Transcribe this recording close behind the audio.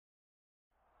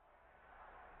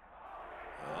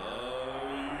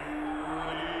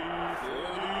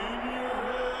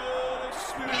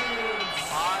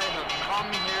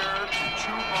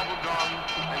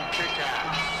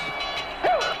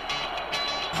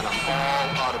and I'm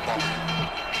all out of bubble.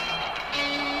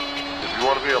 If you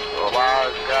want to be a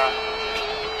wise guy,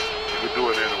 you can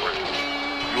do it anywhere.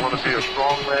 If you want to be a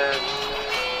strong man,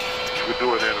 you can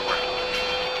do it anywhere.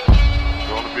 If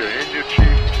you want to be an Indian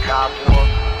chief, cowboy,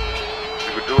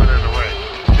 you can do it in the ring.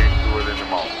 You can do it in the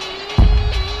mall.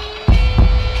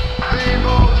 The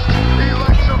most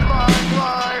electrifying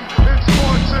line in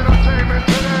sports entertainment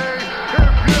today.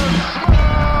 If you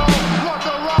smell what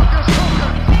the Rock is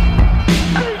cooking,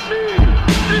 take me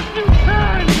if you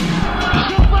can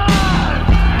survive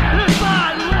if I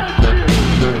let you.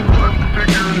 I'm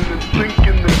figuring and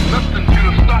thinking that nothing's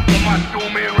gonna stop my Macho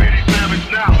Man Randy Savage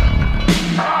now.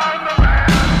 I'm the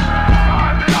man.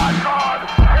 I'm the icon.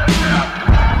 And yes,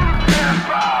 you can't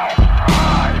bow.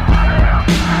 I am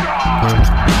God.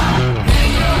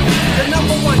 The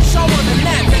number one show on the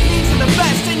net that leads to the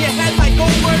best in your head like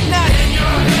Goldberg Net.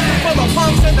 For the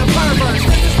punks and the perverts,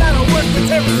 this is not a work with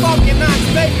Terry Funk and Knox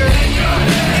Baker.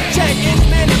 Check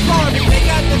Inchman and Barbie, they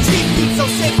got the cheap heat, so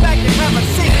sit back and have a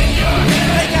seat.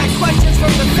 They got questions from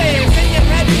the fans, and your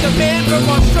head is the man from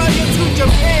Australia to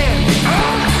Japan.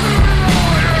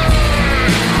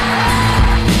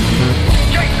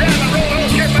 Jake down the road,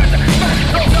 don't care about the first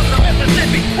road up the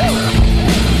Mississippi.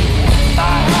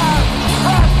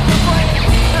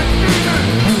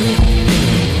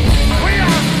 We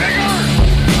are bigger,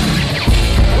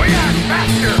 we are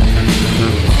faster,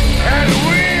 and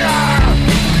we are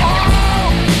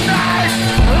all night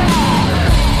long.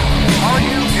 All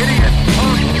you idiots,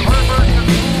 punks, perverts, and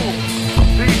fools,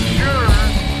 be sure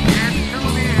and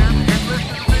tune in and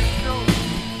listen to this show.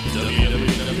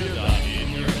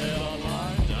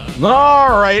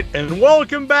 All right, and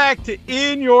welcome back to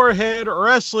In Your Head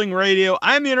Wrestling Radio.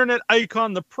 I'm the internet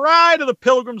icon, the pride of the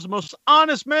pilgrims, the most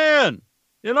honest man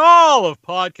in all of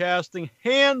podcasting,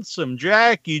 handsome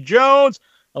Jackie Jones,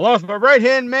 along with my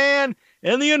right-hand man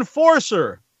and the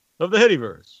enforcer of the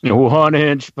Hittyverse.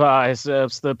 1-inch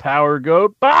biceps, the power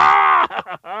goat.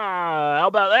 Ah! How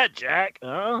about that, Jack?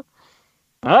 Huh?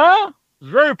 It's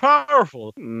very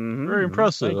powerful. Mm-hmm. Very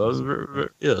impressive. Thank you.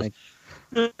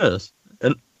 Yes. Yes.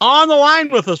 And on the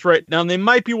line with us right now, and they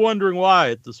might be wondering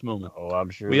why at this moment. Oh, I'm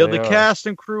sure We have they the are. cast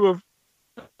and crew of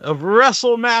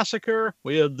Wrestlemassacre.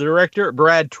 We have the director,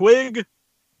 Brad Twigg.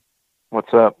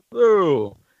 What's up?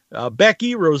 Hello.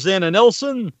 Becky, Rosanna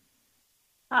Nelson.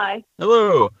 Hi.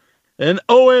 Hello. And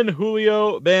Owen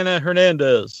Julio Bana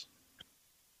Hernandez.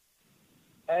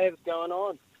 Hey, what's going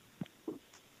on?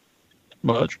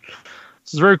 Much.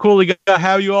 This is very cool to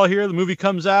have you all here. The movie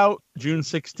comes out June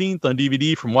 16th on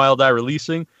DVD from Wild Eye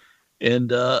Releasing.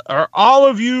 And are all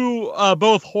of you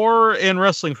both horror and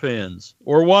wrestling fans?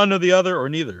 Or one or the other or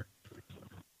neither?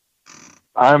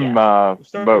 I'm We'll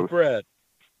start with both. Brad.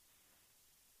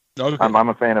 Okay. I'm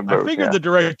a fan of both. I figured yeah. the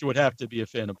director would have to be a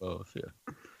fan of both.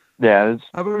 Yeah. Yeah, it's,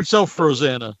 How about yourself,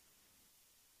 Rosanna?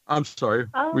 I'm sorry.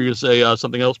 Were you going to say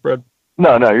something else, Brad?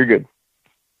 no, you're good.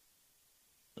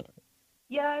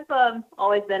 Yeah, I've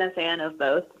always been a fan of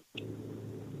both.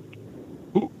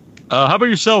 How about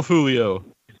yourself, Julio?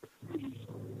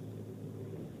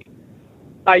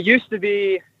 I used to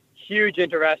be huge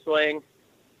into wrestling.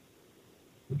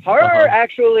 Horror,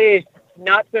 actually,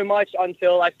 not so much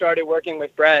until I started working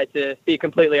with Brad, to be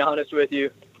completely honest with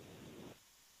you.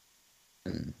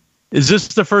 Is this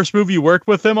the first movie you worked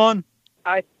with him on?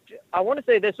 I want to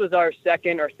say this was our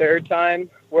second or third time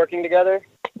working together.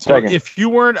 Second. If you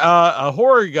weren't a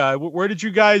horror guy, how did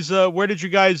you guys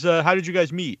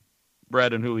meet,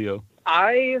 Brad and Julio?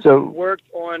 I So- worked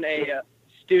on a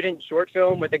student short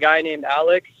film with a guy named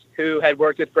Alex who had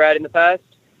worked with Brad in the past,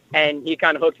 and he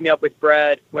kind of hooked me up with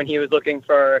Brad when he was looking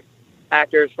for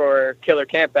actors for Killer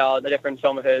Campout, a different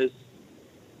film of his.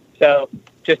 So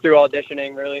just through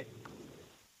auditioning, really.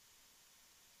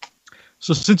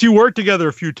 So since you worked together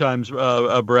a few times,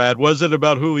 Brad, was it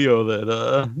about Julio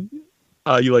that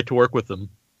you like to work with him?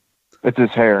 It's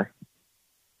his hair.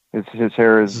 His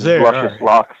hair is His hair, luscious alright.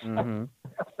 locks. Mm-hmm.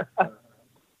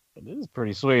 It is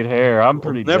pretty sweet hair. I'm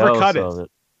pretty Never jealous cut it. of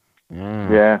it.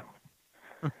 Yeah.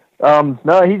 Yeah.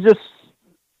 No,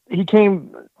 he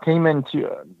came into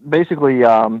basically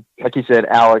like you said,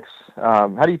 Alex. How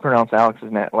do you pronounce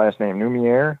Alex's last name?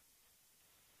 Numier?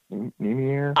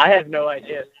 Numier? I have no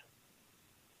idea.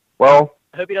 Well,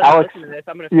 I hope he doesn't Alex, listen to this.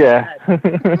 I'm going to feel yeah.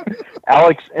 bad.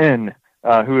 Alex N,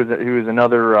 who is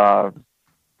another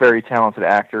very talented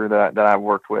actor that I've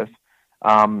worked with.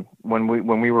 When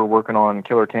we were working on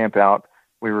Killer Campout,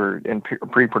 we were in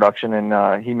pre-production,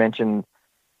 and he mentioned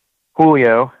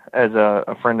Julio as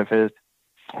a friend of his,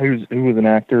 who was an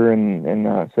actor,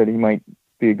 and said he might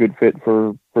be a good fit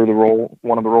for the role,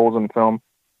 one of the roles in the film.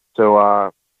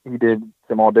 So he did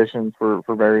some auditions for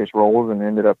various roles and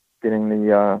ended up getting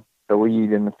the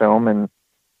lead in the film, and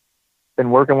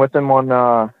been working with them on,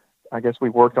 I guess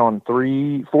we've worked on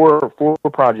four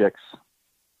projects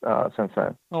since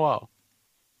then. Oh, wow.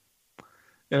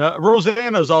 And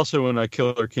Rosanna is also in a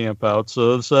Killer Camp Out.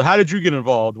 So how did you get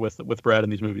involved with Brad in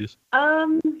these movies?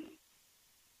 How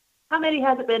many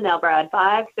has it been now, Brad?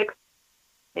 5, 6?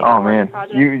 Maybe Oh more man,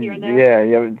 projects here and there?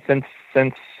 yeah. Since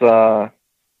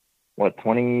what,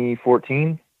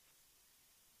 2014?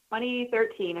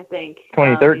 2013, I think.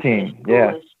 2013,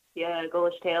 yeah.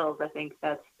 Ghoulish Tales, I think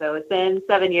so it's been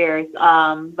 7 years.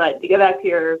 But to go back to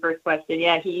your first question,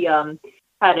 yeah, he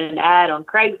had an ad on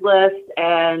Craigslist,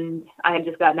 and I had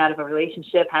just gotten out of a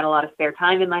relationship, had a lot of spare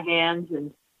time in my hands,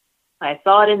 and I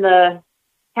saw it in the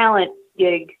talent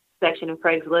gig section of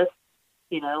Craigslist,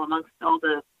 amongst all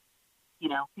the,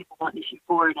 people wanting to shoot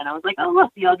forward, and I was like, oh,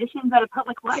 look, the audition's at a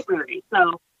public library,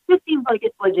 so this seems like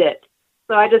it's legit.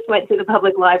 So I just went to the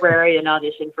public library and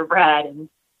auditioned for Brad, and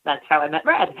that's how I met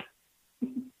Brad.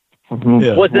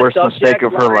 Yeah. Was the Worst mistake subject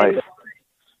of her line- life.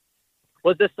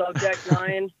 Was the subject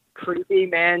line creepy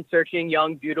man searching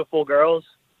young, beautiful girls?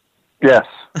 Yes.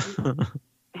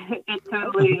 It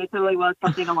totally was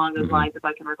something along those lines, if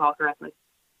I can recall correctly.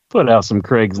 Put out some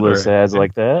Craigslist ads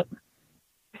like that.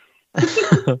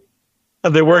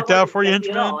 Have they worked out for you, At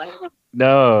Henchman? all.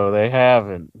 No, they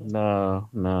haven't. No.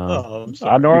 Oh, I'm I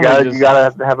sorry. normally You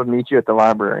gotta have them meet you at the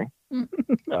library.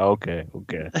 Okay.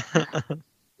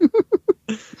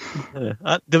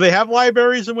 Do they have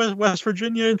libraries in West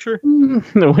Virginia, Incher?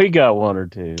 We got one or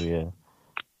two, yeah.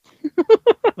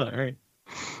 All right.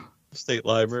 State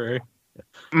library.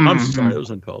 I'm sorry, that was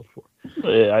uncalled for.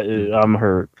 I'm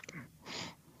hurt.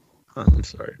 I'm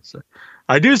sorry.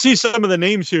 I do see some of the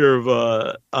names here of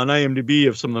on IMDb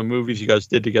of some of the movies you guys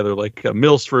did together, like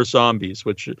Mills vs. Zombies,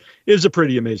 which is a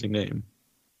pretty amazing name.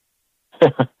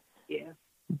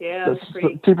 Yeah.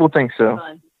 People think so.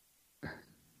 Fun.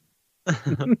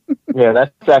 Yeah,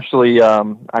 that's actually, it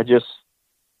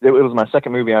was my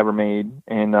second movie I ever made,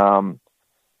 and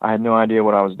I had no idea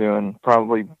what I was doing.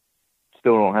 Probably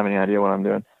still don't have any idea what I'm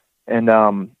doing.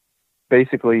 And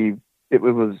basically, it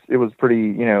was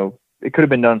pretty, it could have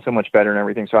been done so much better and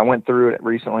everything. So I went through it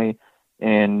recently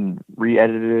and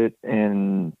re-edited it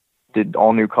and did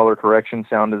all new color correction,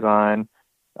 sound design,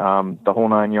 the whole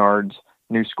 9 yards,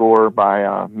 new score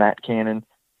by Matt Cannon.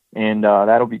 And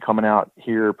that'll be coming out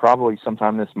here probably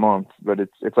sometime this month, but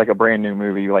it's like a brand new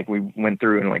movie. Like, we went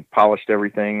through and like polished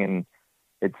everything, and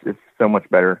it's so much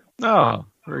better. Oh,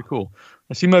 very cool.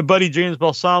 I see my buddy James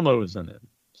Balsamo is in it,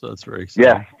 so that's very exciting.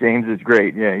 Yeah, James is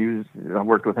great. Yeah, I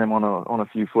worked with him on a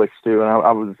few flicks too,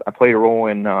 and I played a role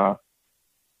in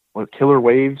Killer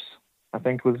Waves, I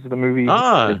think was the movie.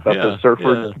 About the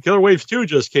surfer. Yeah. Killer Waves 2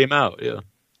 just came out. Yeah.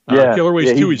 Yeah, Killer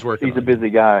Waves 2 he's working. He's a busy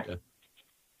guy.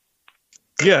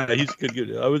 Yeah, he's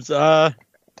good.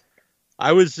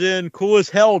 I was in Cool as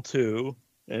Hell 2,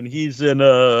 and he's in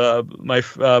my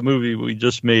movie we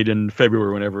just made in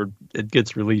February, whenever it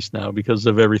gets released now because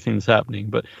of everything that's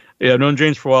happening. But yeah, I've known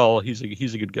James for a while. He's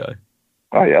a good guy.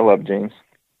 Oh yeah, I love James.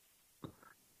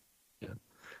 Yeah.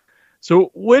 So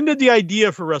when did the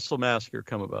idea for Wrestlemassacre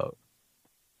come about?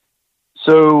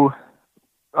 So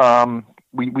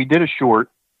we did a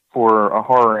short for a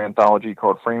horror anthology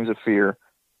called Frames of Fear,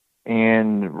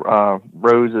 and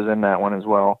Rose is in that one as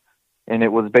well. And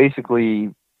it was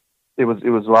basically, it was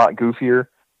a lot goofier.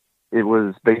 It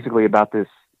was basically about this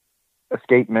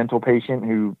escaped mental patient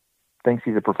who thinks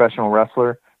he's a professional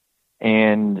wrestler,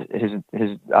 and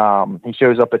he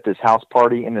shows up at this house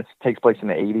party, and this takes place in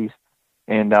the 80s,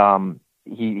 and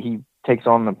he takes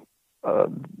on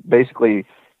the basically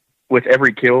with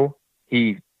every kill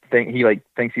he thinks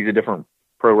he's a different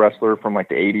pro wrestler from like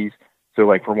the 80s. So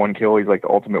like for one kill he's like the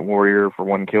Ultimate Warrior, for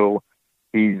one kill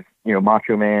he's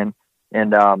Macho Man,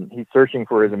 and he's searching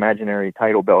for his imaginary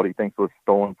title belt he thinks was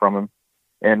stolen from him,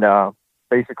 and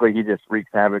basically he just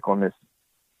wreaks havoc on this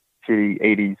shitty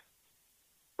 80s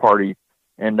party,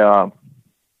 and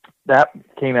that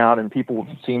came out and people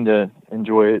seemed to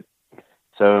enjoy it.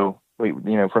 So we,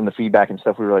 from the feedback and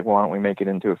stuff, we were like, well, why don't we make it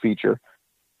into a feature?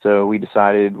 So we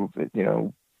decided,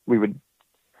 we would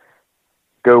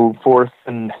go forth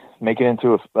and make it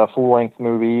into a full length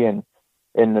movie, and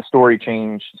the story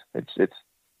changed. It's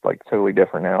like totally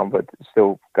different now, but it's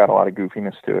still got a lot of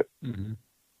goofiness to it. Mm-hmm.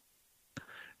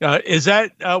 Is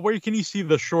that where can you see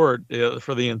the short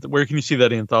where can you see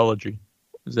that anthology?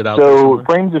 Is it out there somewhere?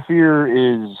 Frames of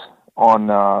Fear is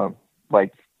on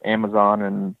like Amazon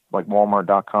and like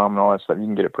Walmart.com and all that stuff. You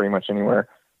can get it pretty much anywhere.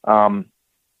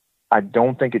 I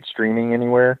don't think it's streaming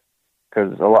anywhere,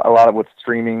 because a lot of what's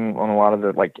streaming on a lot of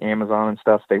the like Amazon and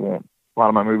stuff, they won't a lot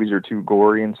of my movies are too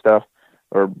gory and stuff,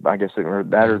 or I guess or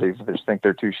they just think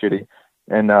they're too shitty,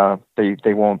 and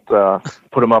they won't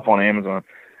put them up on Amazon.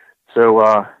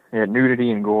 So yeah,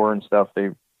 nudity and gore and stuff.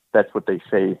 That's what they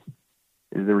say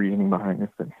is the reasoning behind it.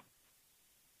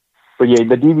 But yeah,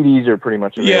 the DVDs are pretty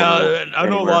much available. Yeah, I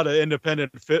know a lot of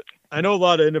independent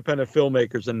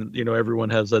filmmakers, and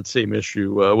everyone has that same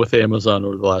issue with Amazon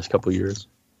over the last couple of years.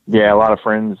 Yeah, a lot of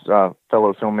friends,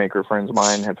 fellow filmmaker friends of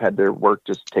mine, have had their work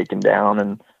just taken down,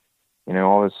 and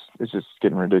all this is just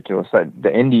getting ridiculous.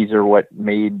 The indies are what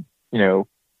made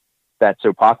that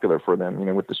so popular for them.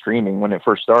 With the streaming when it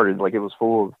first started, like it was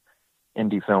full of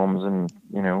indie films, and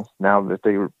now that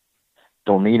they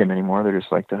don't need them anymore, they're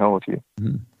just like, the hell with you.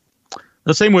 Mm-hmm.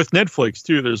 The same with Netflix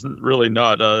too. There's really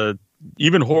not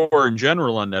even horror in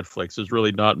general on Netflix. There's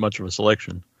really not much of a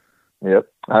selection. Yep,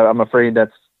 I'm afraid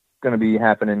that's going to be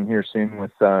happening here soon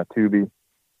with Tubi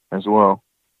as well.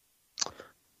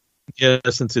 Yeah,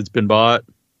 since it's been bought,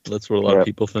 that's what a lot of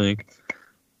people think.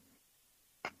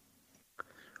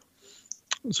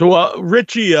 So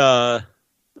Richie,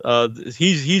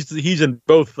 he's in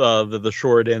both the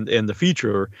short and the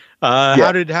feature.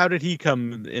 How did he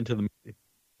come into the movie?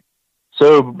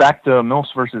 So back to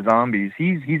MILFs versus Zombies.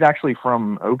 He's actually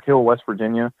from Oak Hill, West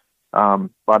Virginia. A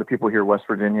lot of people hear West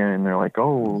Virginia and they're like,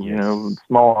 oh,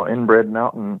 small inbred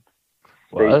mountain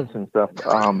states and stuff.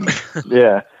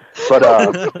 Yeah, but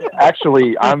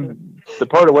actually, the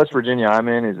part of West Virginia I'm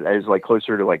in is like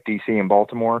closer to like DC and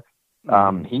Baltimore.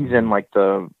 He's in like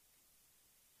the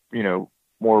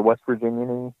more West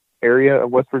Virginia area of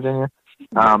West Virginia.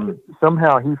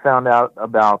 Somehow he found out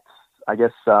about, I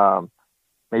guess,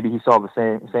 maybe he saw the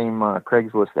same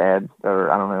Craigslist ad,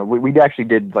 or I don't know. We actually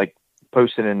did like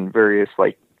post it in various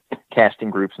like casting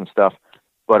groups and stuff.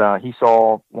 But he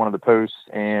saw one of the posts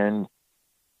and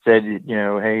said,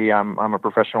 hey, I'm a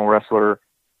professional wrestler.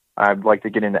 I'd like to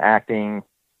get into acting.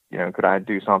 Could I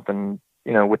do something,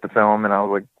 with the film? And I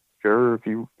was like, sure, if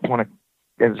you want to.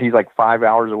 He's like 5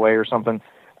 hours away or something.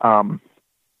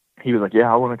 He was like,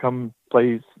 yeah, I want to come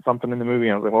play something in the movie.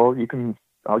 And I was like, well,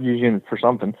 I'll use you for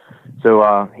something.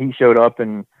 So he showed up,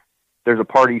 and there's a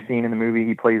party scene in the movie.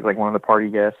 He plays like one of the party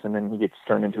guests, and then he gets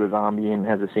turned into a zombie and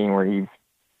has a scene where he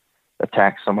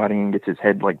attacks somebody and gets his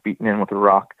head like beaten in with a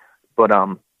rock. But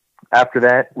after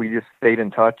that, we just stayed in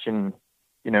touch, and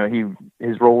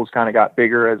his roles kind of got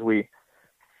bigger as we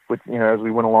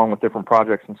went along with different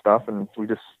projects and stuff, and we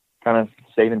just kind of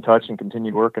stayed in touch and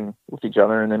continued working with each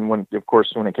other. And then when it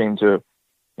came to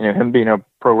him being a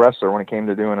pro wrestler, when it came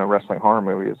to doing a wrestling horror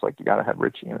movie, it's like, you got to have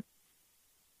Richie in it.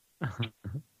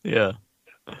 Yeah.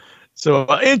 So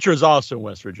Intra's also in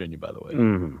West Virginia, by the way.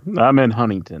 Mm-hmm. I'm in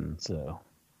Huntington, so.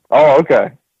 Oh,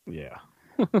 okay. Yeah.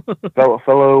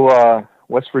 fellow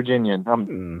West Virginian.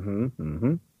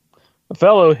 A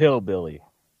fellow hillbilly.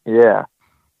 Yeah.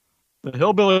 The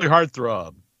hillbilly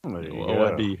heartthrob.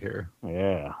 I'd be here.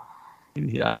 Yeah.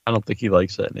 Yeah, I don't think he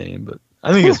likes that name, but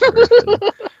I think it's very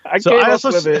good. I So came I up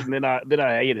also with it, and then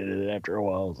I hated it after a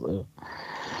while. So.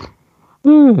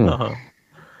 Uh-huh.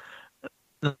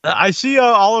 I see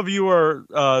all of you are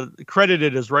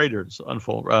credited as writers on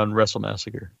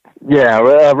Wrestlemassacre. Yeah,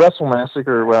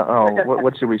 Wrestlemassacre. Well,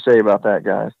 what should we say about that,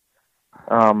 guys?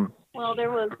 Well,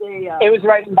 there was a. It was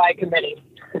written by committee.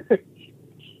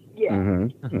 Yeah.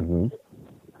 Mm-hmm.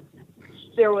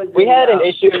 There was. We had an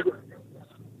issue.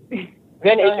 We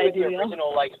had an issue ahead, with the Julia.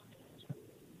 original,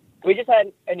 we just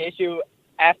had an issue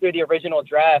after the original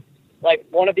draft. Like,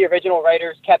 one of the original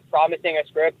writers kept promising a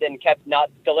script and kept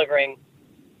not delivering.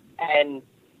 And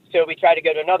so we tried to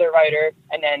go to another writer,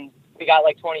 and then we got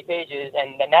like 20 pages,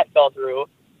 and then that fell through.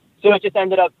 So it just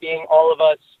ended up being all of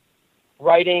us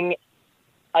writing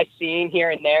a scene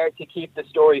here and there to keep the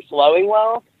story flowing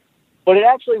well. But it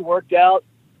actually worked out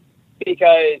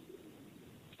because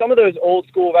some of those old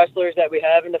school wrestlers that we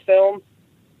have in the film,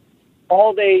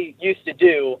 all they used to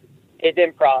do is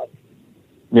improv.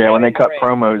 Yeah, when they cut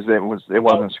promos, it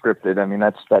wasn't scripted. I mean,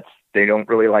 that's they don't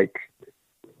really like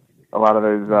a lot of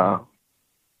those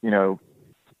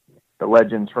the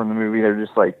legends from the movie. They're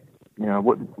just like,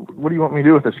 what do you want me to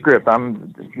do with the script?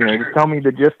 Just tell me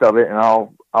the gist of it, and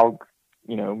I'll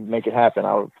make it happen.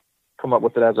 I'll come up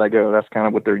with it as I go. That's kind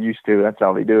of what they're used to. That's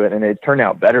how they do it, and it turned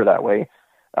out better that way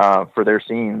for their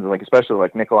scenes. Like, especially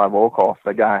like Nikolai Volkov,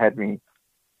 the guy had me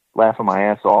laughing my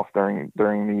ass off during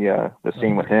the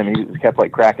scene with him. He kept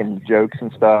like cracking jokes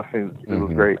and stuff. It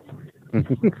was great.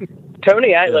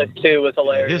 Tony Atlas too was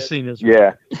hilarious. His scene is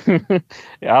Yeah.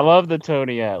 Yeah, I love the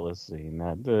Tony Atlas scene.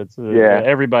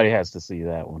 Everybody has to see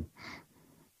that one.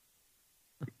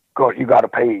 God, you gotta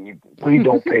pay. Please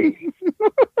don't pay.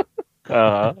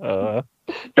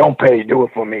 Don't pay, do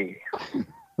it for me.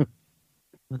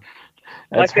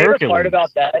 My favorite part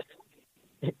about that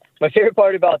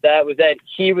was that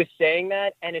he was saying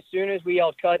that, and as soon as we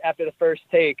all cut after the first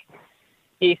take,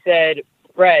 he said,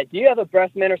 "Brad, do you have a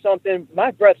breath mint or something?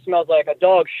 My breath smells like a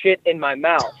dog shit in my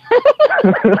mouth."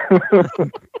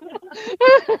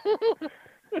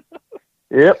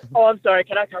 Yep. Oh, I'm sorry.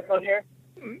 Can I come on here?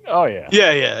 Oh, yeah.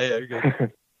 Yeah, you're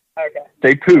good. Okay.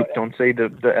 Say poop. Don't say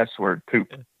the S word. Poop.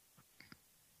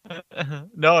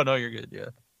 No, you're good. Yeah,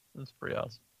 that's pretty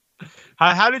awesome.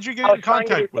 How did you get in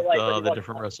contact with the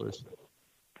different wrestlers?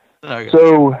 Okay.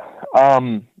 So,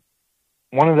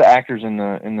 one of the actors in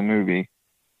the movie,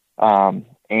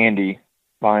 Andy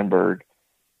Weinberg,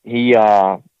 he's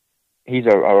a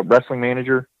wrestling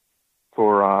manager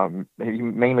for he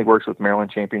mainly works with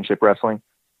Maryland Championship Wrestling,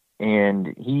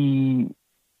 and he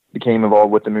became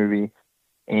involved with the movie,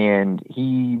 and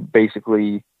he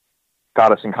basically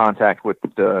got us in contact with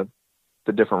the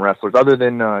different wrestlers other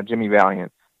than Jimmy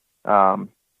Valiant.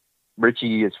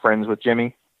 Richie is friends with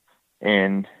Jimmy,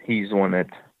 and he's the one that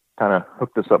kind of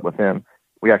hooked us up with him.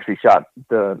 We actually shot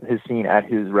his scene at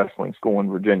his wrestling school in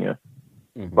Virginia.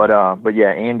 Mm-hmm. But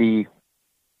yeah, Andy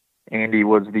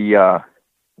was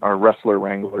our wrestler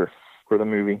wrangler for the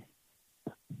movie.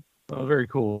 Oh, very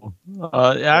cool.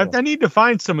 I need to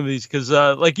find some of these because,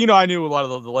 I knew a lot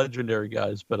of the legendary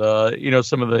guys, but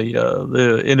some of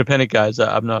the independent guys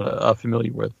I'm not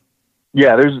familiar with.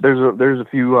 Yeah, there's a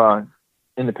few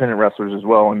independent wrestlers as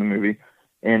well in the movie,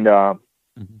 and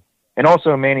and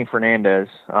also Manny Fernandez.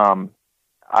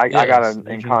 I got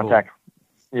in contact.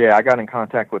 Yeah, I got in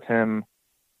contact with him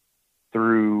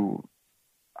through.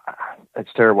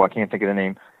 It's terrible. I can't think of the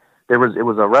name. It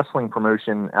was a wrestling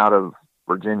promotion out of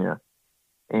Virginia,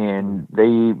 and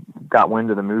they got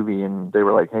wind of the movie, and they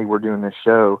were like, "Hey, we're doing this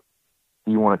show.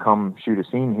 Do you want to come shoot a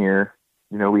scene here?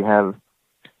 We have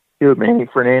Manny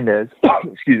Fernandez."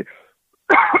 Excuse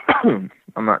me.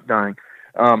 I'm not dying.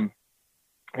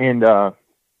 And I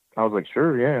was like,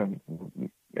 "Sure, yeah."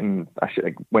 And I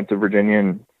went to Virginia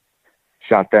and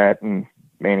shot that, and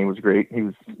Manny was great. He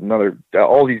was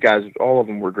all these guys, all of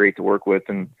them were great to work with,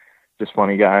 and just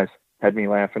funny guys. Had me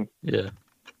laughing. Yeah,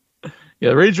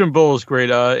 Raging Bull is great.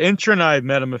 Intra and I have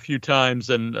met him a few times,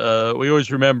 and we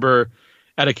always remember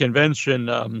at a convention,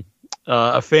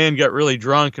 a fan got really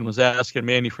drunk and was asking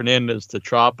Manny Fernandez to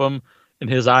chop him, and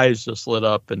his eyes just lit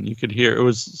up, and you could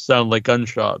hear sound like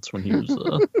gunshots when he was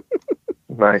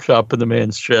nice. Chopping the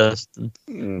man's chest.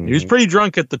 And he was pretty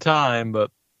drunk at the time,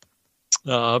 but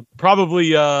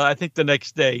probably I think the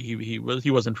next day he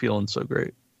wasn't feeling so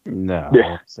great. No, yeah. I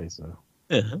won't say so.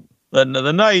 Yeah. The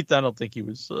night, I don't think he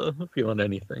was feeling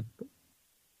anything.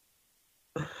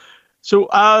 So,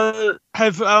 I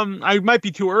might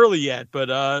be too early yet,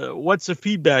 but what's the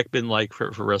feedback been like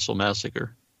for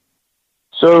Wrestlemassacre?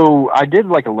 So I did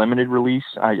like a limited release.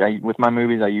 I with my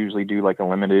movies, I usually do like a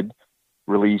limited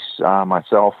release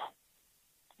myself.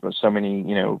 With so many,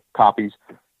 copies,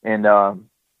 and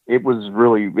it went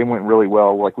really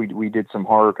well. Like we did some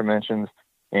horror conventions,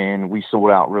 and we sold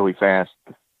out really fast.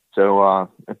 So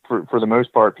for the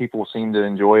most part, people seem to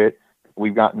enjoy it.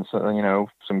 We've gotten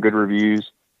some good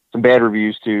reviews, some bad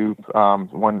reviews too.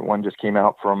 One just came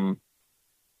out from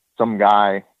some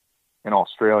guy in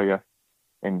Australia,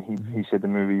 and he said the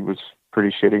movie was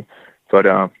pretty shitty. But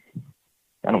I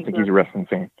don't think he's a wrestling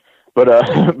fan. But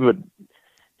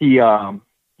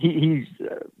he's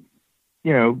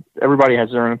everybody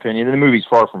has their own opinion. And the movie's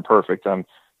far from perfect.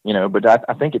 But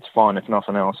I think it's fun if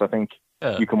nothing else. I think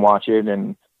you can watch it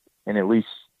and at least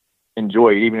enjoy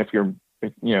it, even if you're,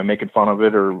 making fun of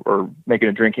it or making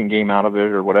a drinking game out of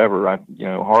it or whatever.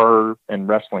 Horror and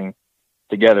wrestling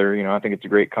together, I think it's a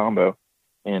great combo.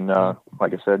 And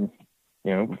like I said,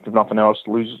 if nothing else,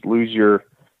 lose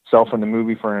yourself in the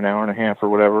movie for an hour and a half or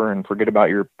whatever, and forget about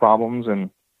your problems and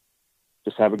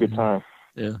just have a good time.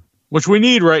 Yeah, which we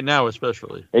need right now,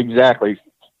 especially. Exactly.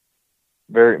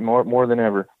 Very more than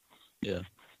ever. Yeah.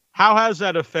 How has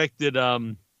that affected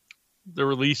the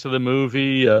release of the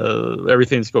movie,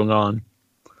 everything that's going on?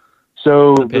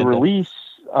 So the release,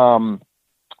 I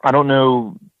don't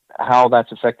know how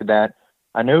that's affected that.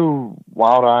 I know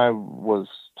Wild Eye was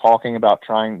talking about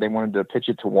they wanted to pitch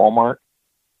it to Walmart,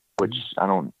 which I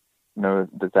don't know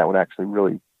that would actually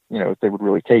really, if they would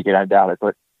really take it, I doubt it.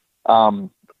 But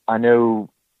I know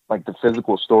like the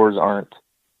physical stores aren't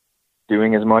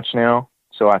doing as much now.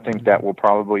 So I think that will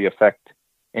probably affect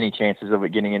any chances of it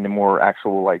getting into more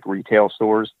actual like retail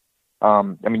stores.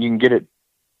 You can get it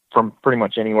from pretty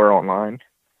much anywhere online,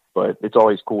 but it's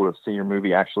always cool to see your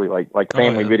movie actually like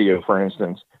Family Video, for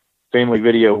instance. Family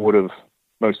Video would have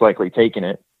most likely taken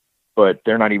it, but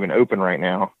they're not even open right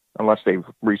now unless they've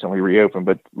recently reopened.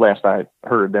 But last I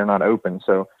heard, they're not open.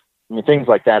 So I mean, things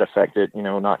like that affect it, you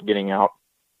know, not getting out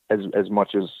as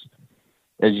much as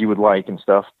you would like and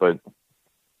stuff. But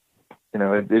you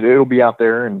know, it'll be out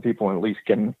there, and people at least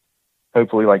can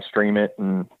hopefully like stream it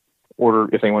and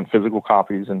order if they want physical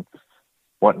copies and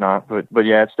whatnot. But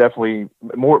yeah, it's definitely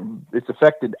more, it's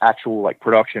affected actual like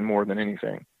production more than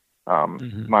anything.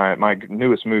 My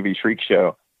newest movie, Shriek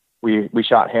Show, we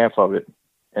shot half of it,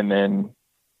 and then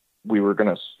we were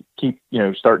going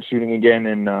to start shooting again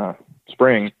in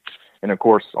spring. And of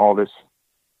course, all this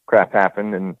crap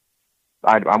happened, and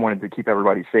I wanted to keep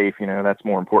everybody safe. You know, that's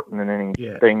more important than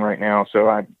anything right now. So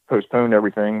I postponed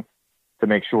everything to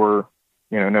make sure,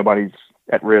 you know, nobody's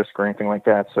at risk or anything like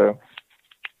that. So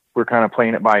we're kind of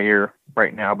playing it by ear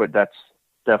right now, but that's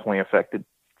definitely affected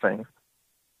things.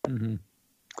 Mm-hmm.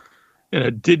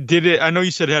 Did it? I know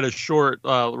you said it had a short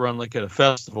run, like at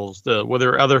festivals. Were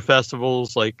there other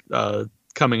festivals like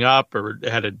coming up, or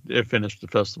had it finished the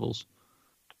festivals?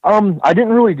 I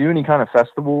didn't really do any kind of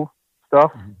festival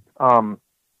stuff. Mm-hmm.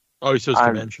 Oh, he says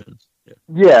conventions.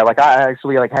 Yeah, like I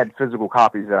actually like had physical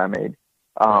copies that I made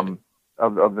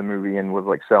of the movie and was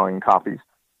like selling copies.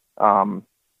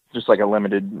 Just like a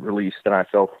limited release that I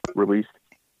self-released.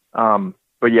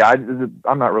 But yeah,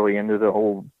 I'm not really into the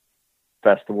whole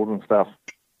festivals and stuff.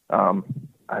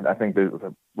 I think there's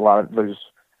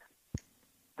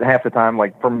half the time,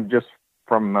 like from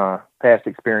past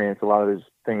experience, a lot of those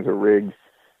things are rigged.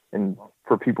 And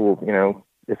for people, you know,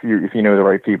 if you know the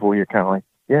right people, you're kind of like,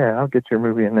 yeah, I'll get your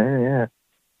movie in there. Yeah.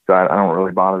 So I don't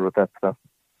really bother with that stuff.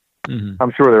 Mm-hmm.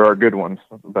 I'm sure there are good ones,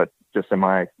 but just in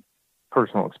my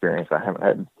personal experience, I haven't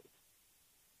had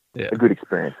a good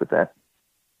experience with that.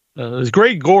 There's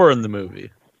great gore in the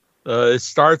movie. It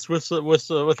starts with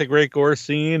a great gore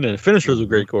scene, and it finishes with a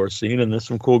great gore scene, and there's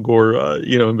some cool gore,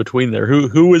 in between there.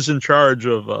 Who was in charge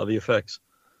of the effects?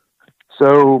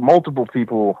 So multiple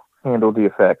people handled the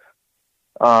effects.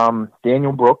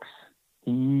 Daniel Brooks,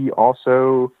 he was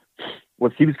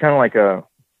kind of like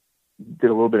did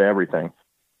a little bit of everything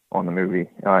on the movie,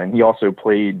 and he also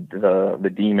played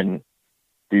the demon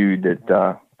dude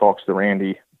that talks to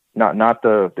Randy. Not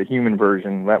the human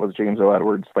version. That was James O.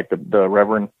 Edwards, like the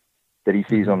Reverend that he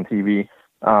sees on TV.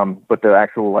 But the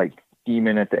actual like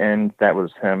demon at the end, that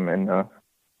was him in the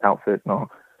outfit and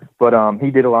all. But he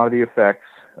did a lot of the effects.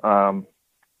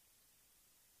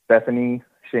 Bethany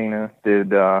Shana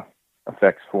did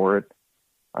effects for it.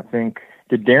 I think,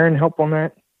 did Darren help on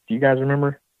that? Do you guys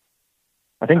remember?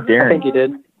 I think he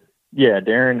did. Yeah,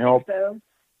 Darren helped.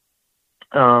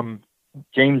 So.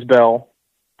 James Bell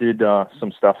did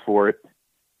some stuff for it,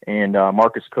 and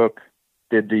Marcus Cook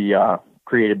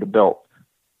created the belt,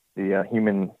 the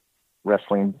human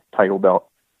wrestling title belt,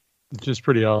 which is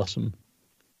pretty awesome.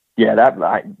 Yeah,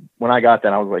 when I got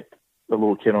that, I was like a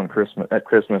little kid at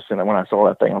Christmas, and when I saw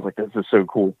that thing, I was like, "This is so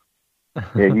cool."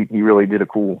 Yeah, he really did a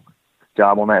cool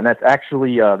job on that, and that's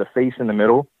actually the face in the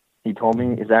middle. He told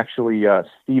me is actually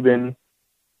Stephen.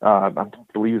 I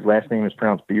believe his last name is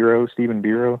pronounced Biro, Stephen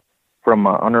Biro, from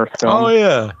Unearthed Film. Oh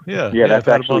yeah. That's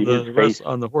actually his face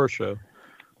on the horse show.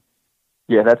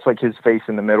 Yeah, that's like his face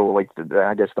in the middle. Like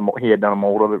I guess he had done a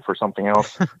mold of it for something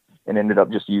else, and ended up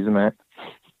just using that.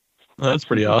 That's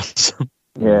pretty awesome.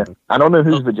 Yeah, I don't know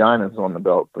whose vagina is on the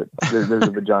belt, but there's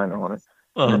a vagina on it,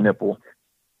 and a nipple.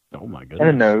 Oh my goodness. And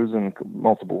a nose and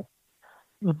multiple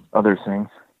other things.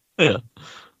 Yeah,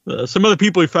 some other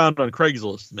people we found on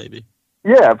Craigslist, maybe.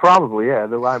 Yeah, probably. Yeah,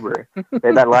 the library.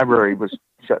 That library was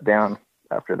shut down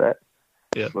after that.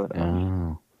 Yeah. But,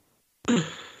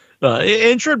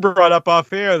 Intrid brought up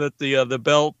off air that the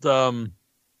belt,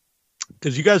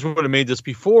 because you guys would have made this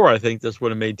before. I think this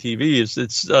would have made TV.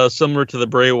 It's similar to the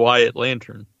Bray Wyatt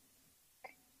lantern.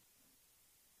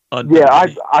 Yeah,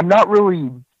 I'm not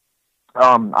really.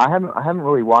 I haven't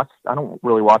really watched. I don't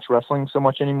really watch wrestling so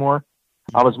much anymore.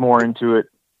 I was more into it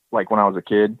like when I was a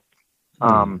kid.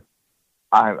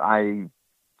 I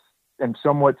am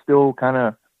somewhat still kind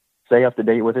of stay up to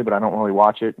date with it, but I don't really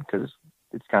watch it because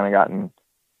it's kind of gotten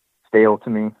stale to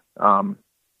me.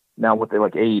 Now with the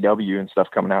like AEW and stuff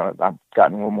coming out, I've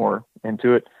gotten a little more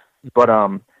into it. But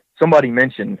somebody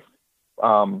mentioned,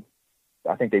 I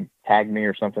think they tagged me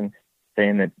or something,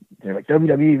 saying that they're like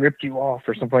WWE ripped you off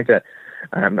or something like that.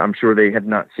 I'm sure they had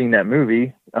not seen that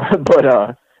movie,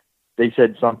 but they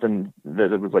said something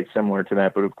that it was like similar to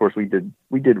that. But of course we did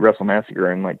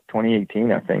Wrestlemassacre in like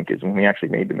 2018, I think, is when we actually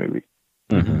made the movie.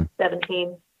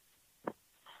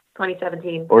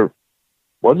 2017. Or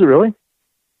was it really?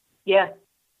 Yeah.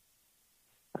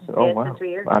 Oh, wow.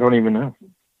 I don't even know.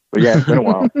 But yeah, it's been a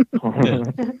while.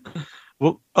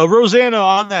 Well, Rosanna,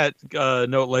 on that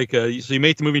note, so you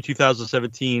made the movie in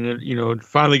 2017, and it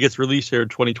finally gets released here in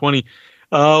 2020.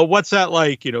 What's that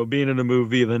like? Being in a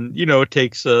movie, then it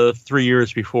takes 3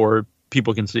 years before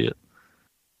people can see it.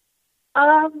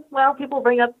 Well, people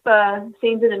bring up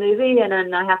scenes in a movie, and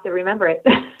then I have to remember it.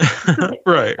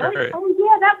 Right. Oh,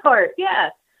 yeah, that part.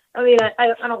 Yeah. I mean,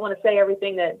 I don't want to say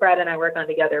everything that Brad and I work on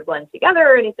together blends together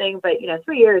or anything, but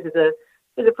 3 years is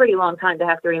a pretty long time to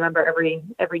have to remember every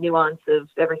nuance of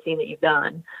every scene that you've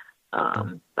done.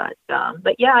 But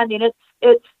yeah, I mean,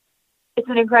 it's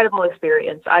an incredible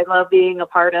experience. I love being a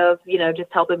part of,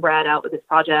 just helping Brad out with his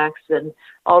projects and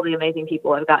all the amazing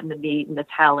people I've gotten to meet and the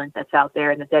talent that's out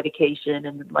there and the dedication.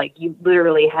 And like, you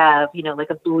literally have, like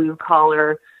a blue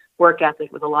collar work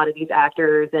ethic with a lot of these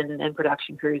actors and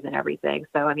production crews and everything.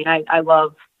 So, I mean, I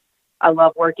love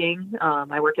working.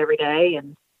 I work every day,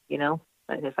 and,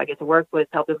 if I get to work with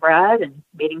helping Brad and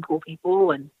meeting cool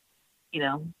people and,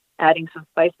 adding some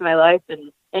spice to my life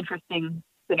and interesting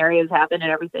scenarios happen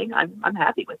and everything, I'm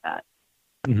happy with that.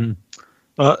 Mm-hmm.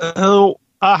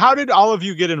 How did all of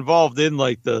you get involved in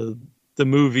like the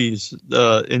movies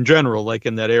in general, like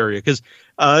in that area? Because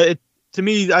to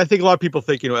me, I think a lot of people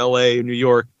think L.A., New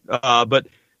York, but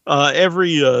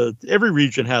every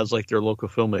region has like their local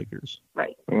filmmakers.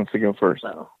 Right. Who wants to go first?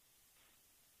 So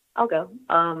I'll go.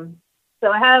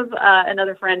 So I have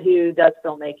another friend who does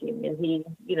filmmaking, and he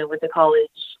went to college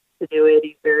to do it.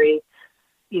 He's very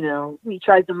he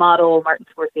tries to model Martin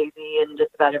Scorsese and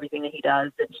just about everything that he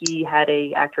does. And he had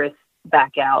a actress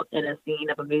back out in a scene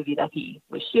of a movie that he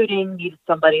was shooting, needed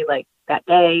somebody like that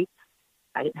day.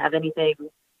 I didn't have anything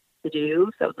to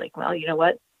do. So I was like, well, you know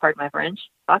what? Pardon my French.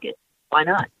 Fuck it. Why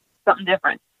not? Something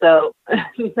different. So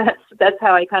that's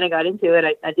how I kind of got into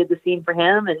it. I did the scene for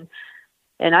him,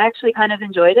 and I actually kind of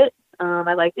enjoyed it.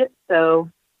 I liked it. So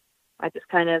I just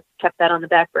kind of kept that on the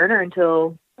back burner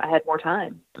until I had more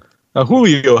time.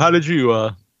 Julio, how did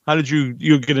you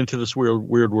get into this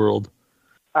weird world?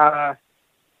 I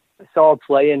saw a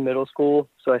play in middle school,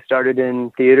 so I started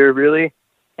in theater really,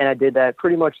 and I did that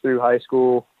pretty much through high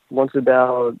school. Once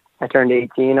I turned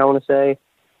 18, I want to say,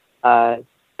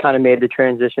 kind of made the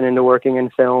transition into working in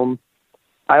film.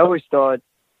 I always thought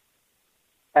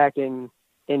acting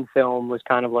in film was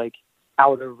kind of like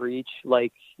out of reach.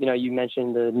 Like, you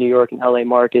mentioned the New York and LA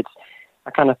markets.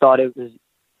 I kind of thought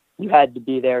you had to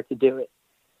be there to do it.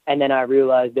 And then I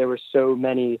realized there were so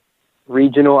many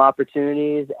regional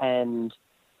opportunities and,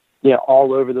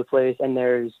 all over the place. And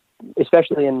there's,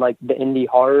 especially in like the indie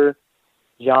horror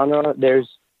genre, there's,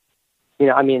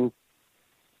 it's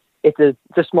a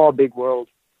small, big world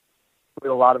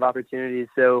with a lot of opportunities.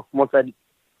 So once I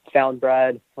found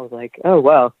Brad, I was like, oh,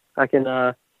 wow, I can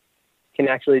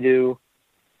actually do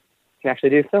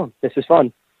film. This is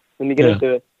fun. Let me get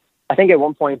into it. I think at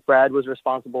one point Brad was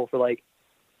responsible for like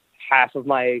half of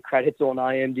my credits on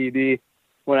IMDb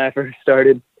when I first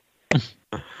started.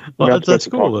 Well, that's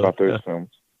cool. About those films.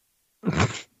 I'm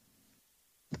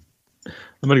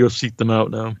gonna go seek them out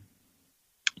now.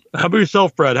 How about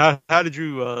yourself, Brad? How did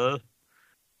you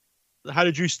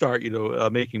start?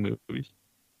 Making movies.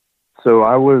 So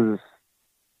I was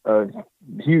a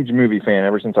huge movie fan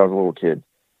ever since I was a little kid.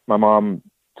 My mom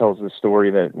tells the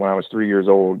story that when I was 3 years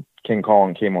old, King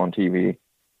Kong came on TV,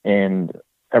 and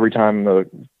every time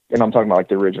and I'm talking about like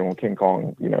the original King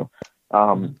Kong,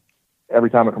 every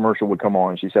time a commercial would come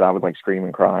on, she said I would like scream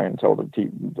and cry until the TV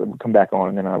would come back on,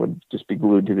 and then I would just be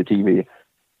glued to the TV.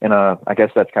 And I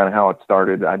guess that's kind of how it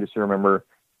started. I just remember,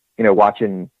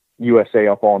 watching USA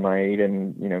Up All Night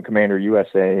and, Commander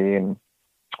USA and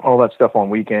all that stuff on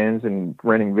weekends and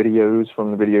renting videos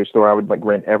from the video store. I would like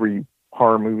rent every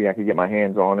horror movie I could get my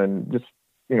hands on, and just,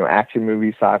 action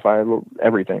movies, sci-fi,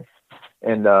 everything.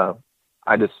 And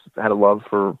I just had a love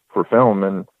for film,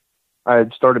 and I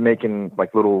had started making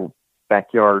like little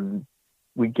backyard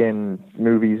weekend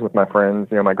movies with my friends.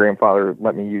 My grandfather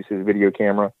let me use his video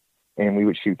camera, and we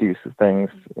would shoot these things.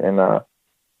 And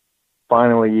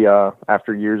finally,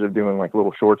 after years of doing like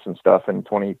little shorts and stuff, in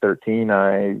 2013,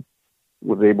 I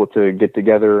was able to get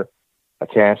together a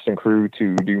cast and crew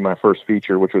to do my first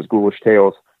feature, which was Ghoulish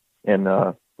Tales. And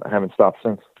I haven't stopped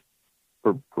since,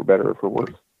 for better or for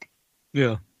worse.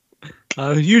 Yeah.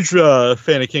 A huge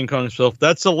fan of King Kong himself.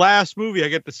 That's the last movie I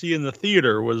get to see in the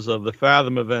theater, was of the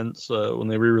Fathom events when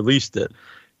they re-released it.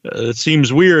 It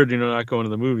seems weird, not going to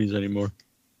the movies anymore.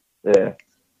 Yeah.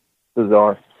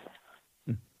 Bizarre.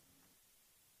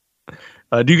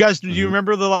 Do you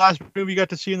remember the last movie you got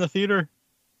to see in the theater?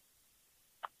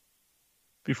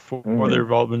 Before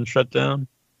they've all been shut down?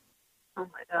 Oh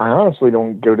my God. I honestly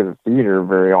don't go to the theater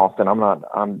very often.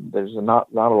 There's not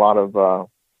a lot of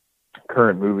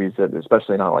current movies that,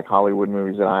 especially not like Hollywood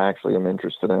movies that I actually am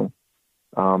interested in.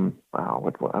 Wow,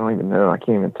 I don't even know. I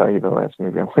can't even tell you the last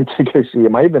movie I went to go see.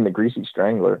 It might have been The Greasy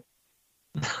Strangler.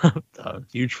 A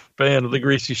huge fan of The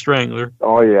Greasy Strangler.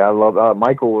 Oh yeah, I love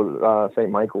St.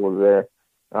 Michael was there.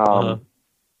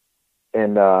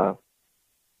 And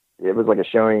it was like a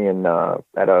showing in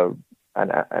at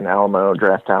an Alamo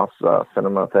Draft House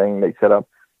cinema thing they set up,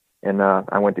 and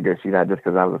I went to go see that just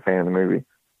because I was a fan of the movie.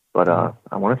 But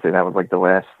I want to say that was like the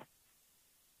last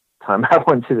time I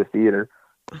went to the theater.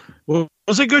 Well, it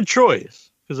was a good choice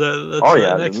because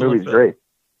the movie's great.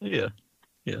 Yeah.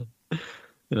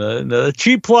 A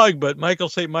cheap plug, but Michael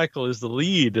St. Michael is the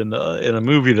lead in a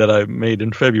movie that I made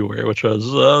in February, which I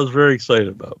was very excited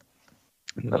about.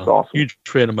 That's awesome. Huge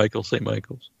fan of Michael St.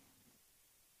 Michael's.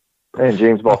 And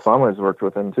James Balsamo has worked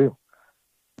with him too.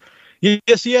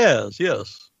 Yes, he has.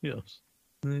 Yes.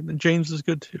 And James is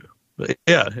good too. But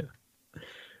yeah.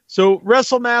 So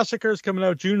Wrestlemassacre is coming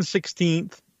out June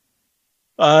 16th.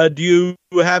 Do you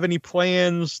have any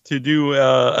plans to do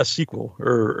a sequel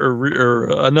or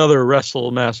another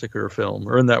Wrestlemassacre film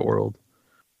or in that world?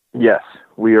 Yes,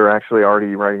 we are actually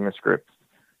already writing the script.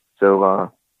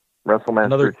 So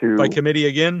Wrestlemassacre 2 by committee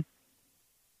again?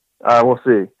 We'll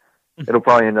see. It'll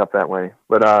probably end up that way.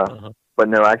 But but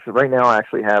no, actually, right now I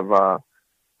actually have a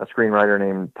screenwriter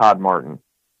named Todd Martin.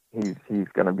 He's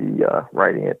going to be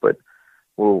writing it, but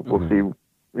we'll see.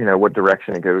 What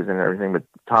direction it goes in and everything, but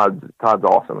Todd's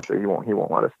awesome, so he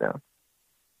won't let us down.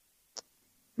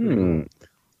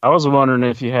 I was wondering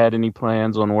if you had any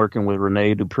plans on working with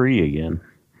Rene Dupree again.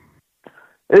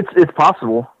 It's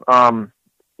possible.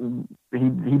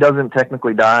 He doesn't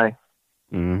technically die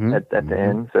at the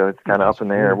end, so it's kind of up in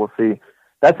the air. We'll see.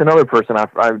 That's another person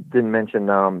I didn't mention.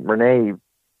 Rene,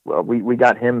 we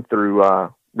got him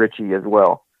through Richie as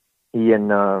well. He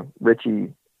and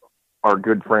Richie are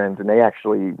good friends, and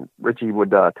Richie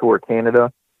would tour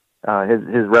Canada.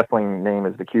 His wrestling name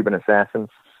is the Cuban Assassin,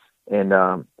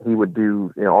 and he would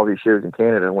do all these shows in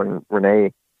Canada. When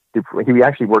he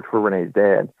actually worked for Renee's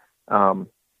dad,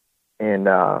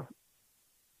 and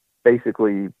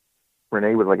basically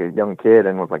Rene was like a young kid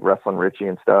and was like wrestling Richie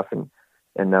and stuff, and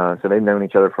so they've known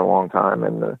each other for a long time.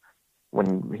 And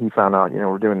when he found out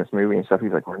we're doing this movie and stuff,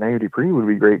 he's like, Rene Dupree would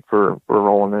be great for a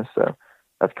role in this. So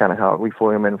that's kind of how we flew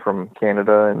him in from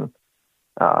Canada, and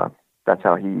that's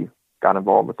how he got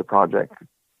involved with the project.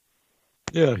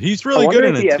 Yeah, he's really good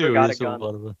in it too.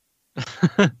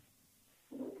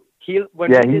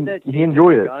 He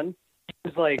enjoyed it. Gun, he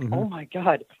was like, "Oh my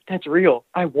god, that's real!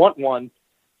 I want one."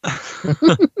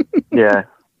 yeah,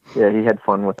 he had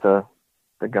fun with the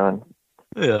gun.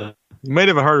 Yeah, he might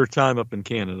have a harder time up in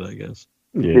Canada, I guess.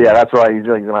 Yeah, that's why he's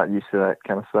not used to that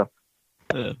kind of stuff.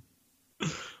 Yeah.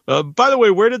 By the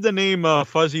way, where did the name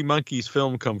Fuzzy Monkey's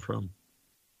film come from?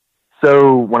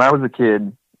 So when I was a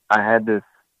kid, I had this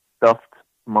stuffed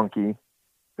monkey.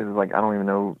 It was like, I don't even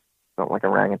know, like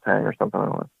orangutan or something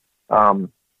like that.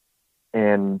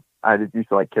 And I just used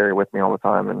to like carry it with me all the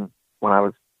time. And when I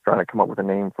was trying to come up with a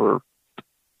name for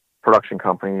production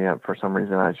company, for some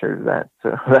reason I chose that.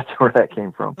 So that's where that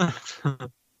came from. Well,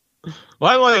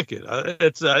 I like it.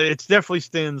 It's definitely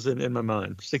stands in my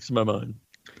mind, sticks in my mind.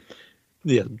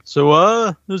 Yeah,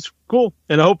 so it's cool,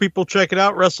 and I hope people check it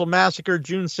out. Wrestlemassacre,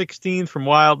 June 16th from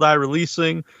Wild Eye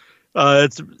Releasing.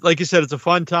 It's like you said, it's a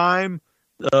fun time.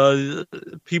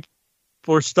 People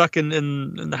are stuck in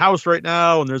the house right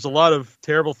now, and there's a lot of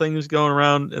terrible things going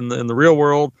around in the real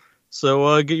world.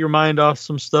 So get your mind off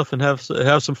some stuff and have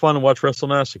some fun and watch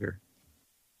Wrestlemassacre.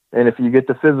 And if you get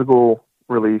the physical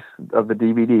release of the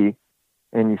DVD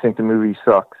and you think the movie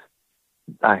sucks,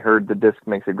 I heard the disc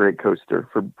makes a great coaster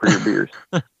for your beers.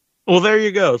 Well, there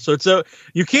you go. So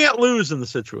you can't lose in the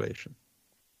situation.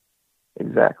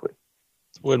 Exactly.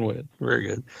 It's win-win. Very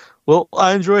good. Well,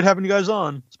 I enjoyed having you guys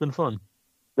on. It's been fun.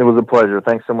 It was a pleasure.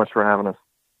 Thanks so much for having us.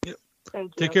 Yep.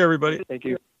 Thank you. Take care, everybody. Thank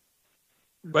you.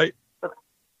 Bye.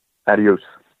 Adios.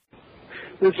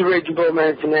 This is Raging Bull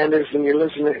Man Fernandez, and you're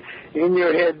listening In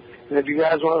Your Head. And if you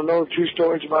guys want to know true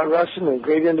stories about wrestling and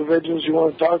great individuals you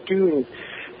want to talk to and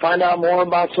find out more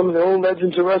about some of the old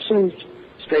legends of wrestling,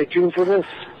 stay tuned for this.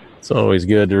 It's always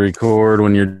good to record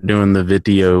when you're doing the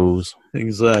videos.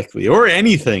 Exactly. Or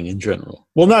anything in general.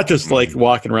 Well, not just like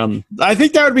walking around. I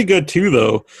think that would be good too,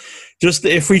 though. Just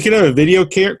if we could have a video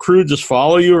crew just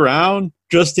follow you around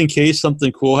just in case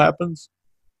something cool happens.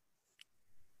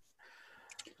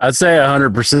 I'd say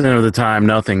 100% of the time,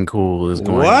 nothing cool is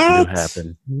going to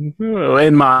happen.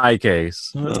 In my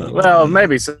case. Well,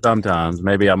 maybe sometimes.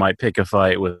 Maybe I might pick a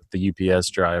fight with the UPS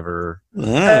driver.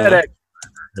 FedEx.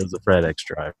 There's a FedEx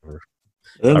driver.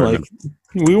 Then,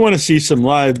 we want to see some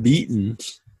live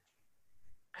beatings.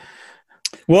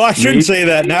 Well, I shouldn't say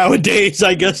that nowadays.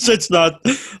 I guess it's not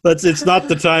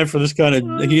the time for this kind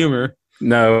of humor.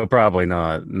 No, probably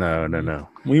not. No.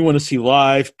 We want to see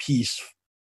live peace.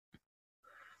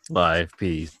 Live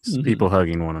peace. Mm-hmm. People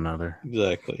hugging one another.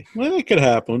 Exactly. Well, that could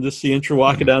happen. We'll just see Incher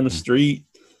walking down the street.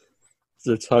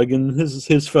 Starts hugging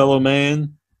his fellow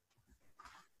man.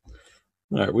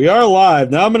 All right, we are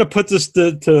live. Now I'm going to put this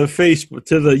to Facebook,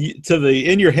 to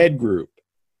the In Your Head group.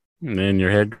 In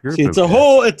Your Head group? See, it's a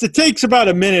whole, it takes about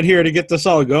a minute here to get this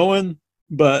all going,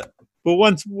 but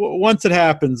once it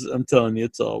happens, I'm telling you,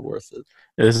 it's all worth it.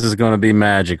 This is going to be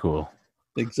magical.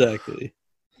 Exactly.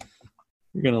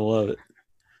 You're going to love it.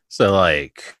 So,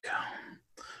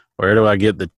 where do I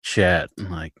get the chat?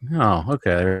 Okay,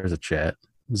 there's a chat.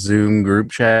 Zoom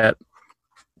group chat.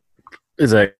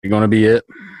 Is that going to be it?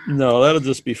 No, that'll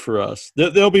just be for us.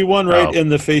 There'll be one right in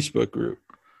the Facebook group.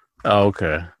 Oh,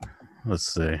 okay.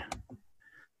 Let's see.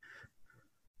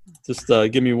 Just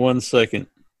give me 1 second.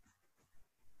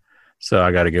 So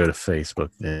I got to go to Facebook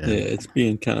then. Yeah, it's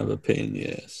being kind of a pain in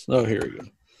the ass. Oh, here we go.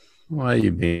 Why are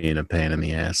you being a pain in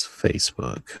the ass?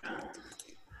 Facebook.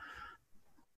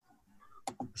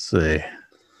 Let's see.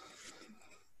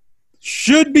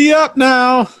 Should be up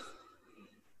now.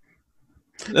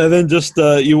 And then just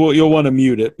you'll want to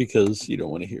mute it because you don't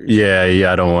want to hear it.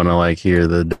 Yeah, I don't want to hear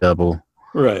the double.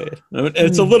 Right.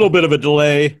 It's a little bit of a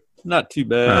delay. Not too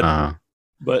bad.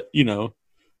 But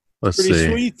let's pretty see.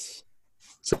 Sweet.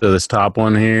 So this top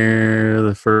one here,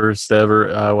 the first ever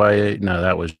IYA. No,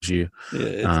 that was you.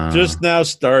 Yeah, it's just now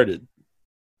started.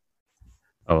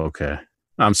 Oh, okay.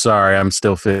 I'm sorry. I'm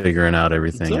still figuring out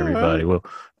everything, everybody. Right. Well,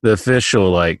 the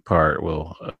official part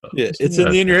will. It's in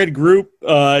the In Your Head group.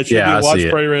 It should be a watch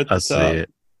party right at the top. See it.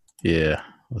 Yeah.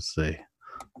 Let's see.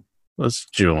 Let's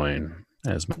join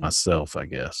as myself, I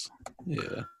guess.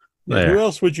 Yeah. Who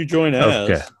else would you join as?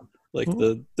 Okay. Like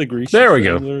the greasy. There we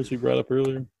go. As we brought up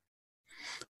earlier.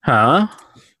 Huh?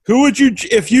 Who would you,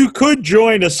 if you could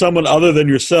join as someone other than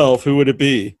yourself, who would it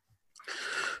be?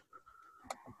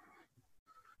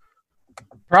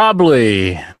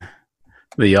 Probably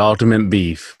the Ultimate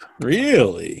Beef.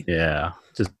 Really? Yeah.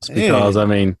 Just because,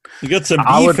 you got some beef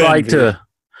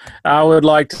I would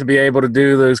like to be able to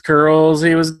do those curls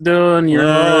he was doing. He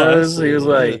was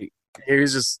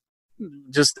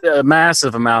just a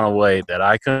massive amount of weight that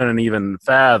I couldn't even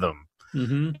fathom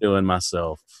doing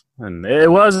myself. And it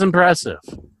was impressive.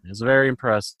 It was very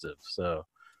impressive. So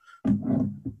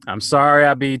I'm sorry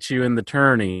I beat you in the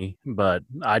tourney, but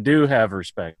I do have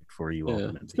respect for you.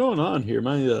 Yeah. What's going on here?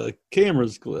 My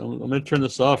camera's I'm going to turn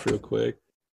this off real quick.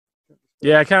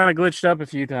 Yeah, I kind of glitched up a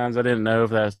few times. I didn't know if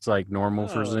that's normal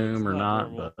for Zoom or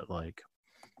not, but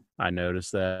I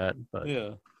noticed that. But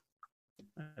yeah,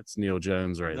 that's Neil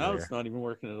Jones right there. Now it's not even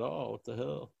working at all. What the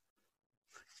hell?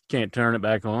 Can't turn it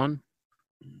back on?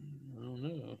 I don't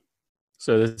know.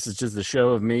 So this is just a show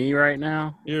of me right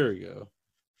now? Here we go.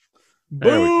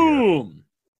 Boom!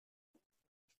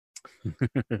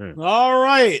 All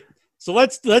right. So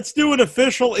let's do an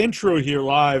official intro here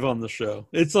live on the show.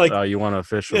 It's you want an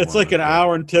official? It's an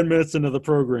hour and 10 minutes into the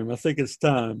program. I think it's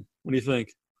time. What do you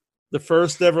think? The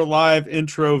first ever live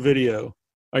intro video.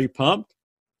 Are you pumped?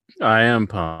 I am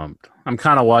pumped. I'm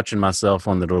kind of watching myself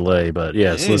on the delay, but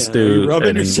yes, let's do. Are you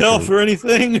rubbing yourself or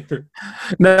anything?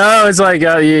 No, it's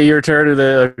your turn to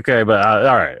the. Okay, but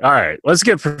all right. Let's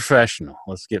get professional.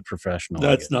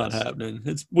 That's not happening.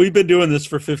 We've been doing this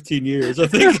for 15 years. I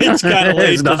think it's kind of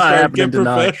late to start getting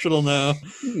professional now.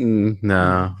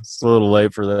 No, it's a little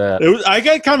late for that. I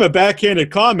got kind of a backhanded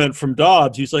comment from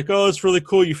Dobbs. He's like, "Oh, it's really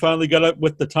cool. You finally got up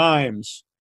with the times."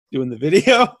 Doing the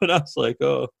video, and I was like,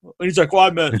 "Oh," and he's like, "Well, I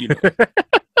meant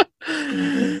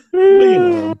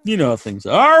you know how things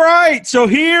are." All right, so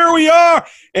here we are,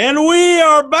 and we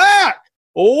are back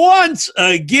once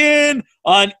again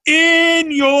on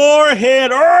In Your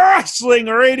Head Wrestling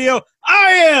Radio.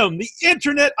 I am the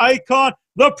internet icon,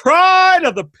 the pride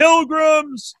of the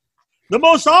Pilgrims, the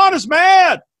most honest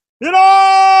man in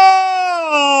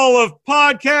all of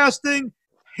podcasting.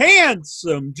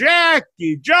 Handsome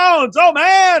Jackie Jones, oh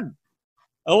man,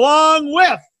 along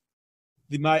with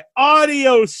my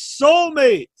audio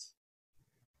soulmate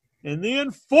and the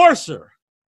enforcer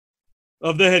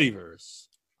of the Headyverse.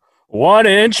 1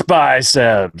 inch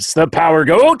biceps, the power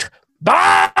goat.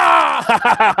 Bah!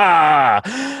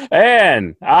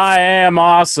 And I am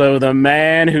also the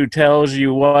man who tells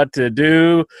you what to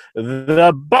do,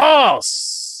 the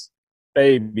boss,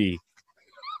 baby.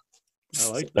 I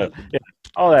like that. Yeah,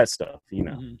 all that stuff,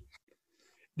 Mm-hmm.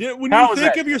 When How you was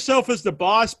think that? of yourself as the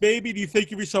boss baby, do you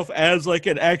think of yourself as like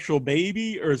an actual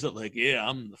baby, or is it like, yeah,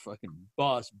 I'm the fucking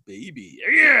boss baby?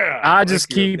 Yeah, I just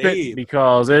keep it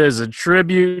because it is a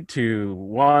tribute to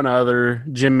one other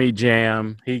Jimmy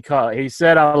Jam. He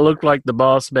said I looked like the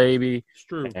boss baby. It's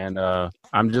true. And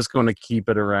I'm just going to keep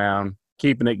it around,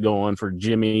 keeping it going for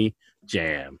Jimmy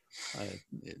Jam.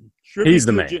 He's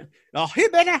the man.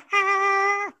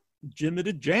 Jimmy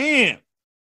the Jam.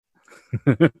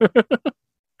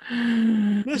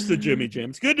 Mr. Jimmy Jam.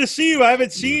 It's good to see you. I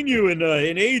haven't seen you in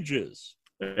ages.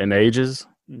 In ages?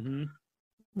 Mm-hmm.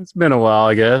 It's been a while,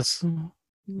 I guess.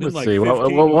 Let's like see.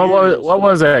 What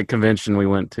was that convention we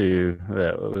went to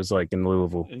that was like in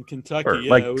Louisville? In Kentucky,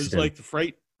 yeah. It was like the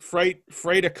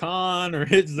Freight-a-con, or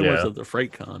was the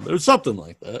Freight Con. It was something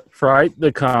like that.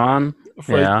 Freight-a-con.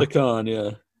 Freight-a-con,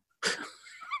 yeah.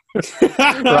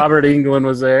 Robert Englund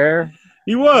was there.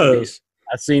 He was.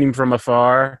 I seen him from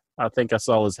afar. I think I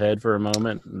saw his head for a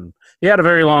moment. And he had a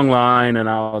very long line, and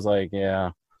I was like, yeah,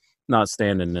 not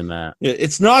standing in that. Yeah,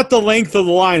 it's not the length of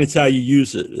the line, it's how you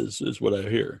use it, is what I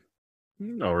hear.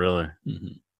 Oh, really?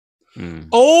 Mm-hmm.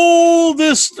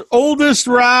 Oldest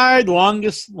ride,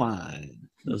 longest line,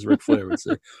 as Ric Flair would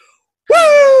say.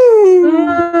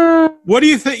 Woo! What do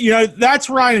you think? That's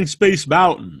riding Space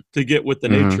Mountain to get with the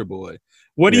Nature Boy.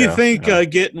 What do you think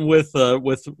getting with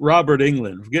Robert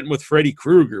Englund, getting with Freddy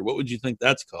Krueger? What would you think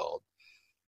that's called?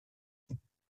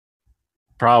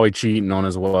 Probably cheating on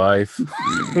his wife.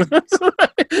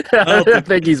 I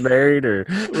think he's married, or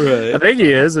right. I think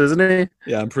he is, isn't he?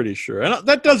 Yeah, I'm pretty sure.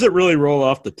 That doesn't really roll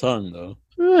off the tongue, though.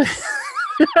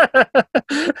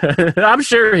 I'm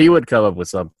sure he would come up with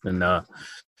something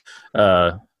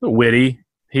witty.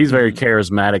 He's a very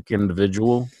charismatic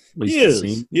individual. He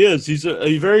is. He's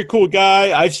a very cool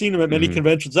guy. I've seen him at many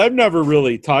conventions. I've never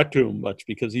really talked to him much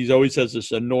because he always has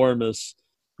this enormous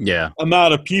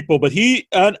amount of people. But he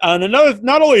and another,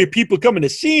 not only are people coming to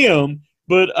see him,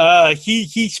 but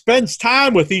he spends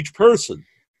time with each person,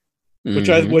 which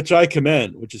I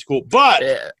commend, which is cool. But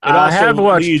I have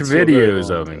watched videos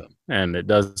of him, and it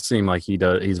does seem like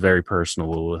he's very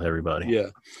personable with everybody.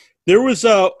 Yeah. There was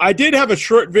I did have a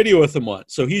short video with him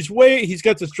once. So he's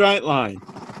got this giant line,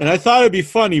 and I thought it'd be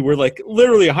funny. We're like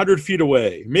literally 100 feet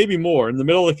away, maybe more, in the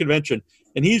middle of the convention,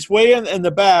 and he's way in the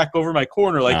back over my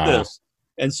corner like this.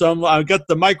 And so I got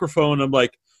the microphone. I'm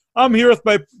like, I'm here with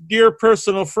my dear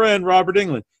personal friend Robert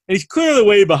Englund, and he's clearly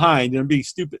way behind, and I'm being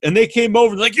stupid. And they came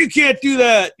over and like, you can't do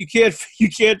that. You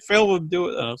can't film him do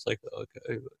it. And I was like,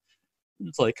 okay.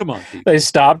 It's like, come on, people. They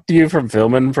stopped you from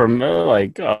filming from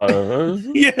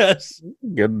yes.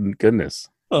 Goodness.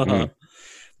 They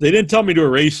didn't tell me to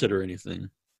erase it or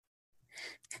anything.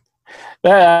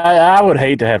 I would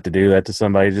hate to have to do that to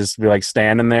somebody. Just be like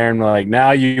standing there and like,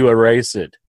 now you erase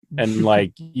it, and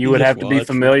like you would have to be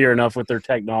familiar enough with their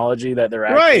technology that they're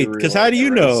right. Because how do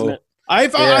you know?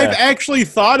 I've actually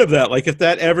thought of that. Like if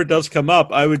that ever does come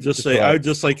up, I would just say I would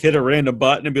just like hit a random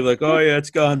button and be like, oh yeah, it's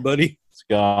gone, buddy.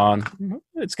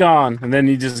 It's gone, and then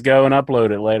you just go and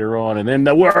upload it later on, and then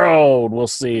the world will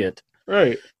see it.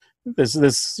 Right. This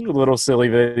little silly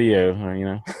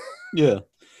video, Yeah.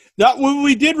 That when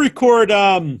we did record.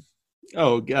 Oh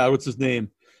God, what's his name?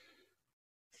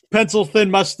 Pencil thin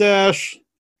mustache.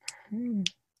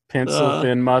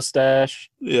 Thin mustache.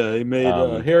 Yeah, he made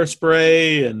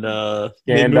Hairspray and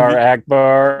Gandar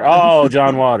Akbar. Oh,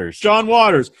 John Waters. John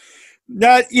Waters.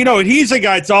 That he's a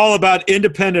guy. It's all about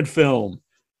independent film,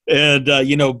 and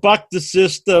buck the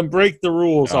system, break the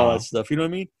rules, all that stuff. You know what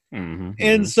I mean?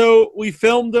 And so we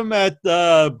filmed him at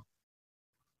the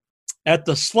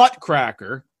Slut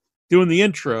Cracker, doing the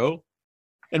intro,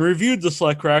 and reviewed the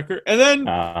Slut Cracker, and then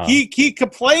he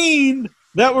complained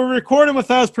that we're recording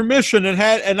without his permission,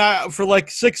 and I for like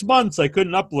 6 months I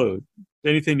couldn't upload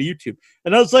anything to YouTube.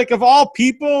 And I was like, of all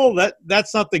people,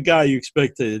 that's not the guy you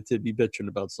expect to be bitching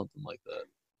about something like that.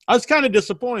 I was kind of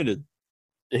disappointed.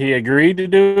 He agreed to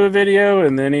do a video,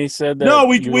 and then he said that. No,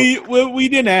 we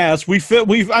didn't ask. We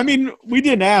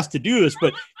didn't ask to do this,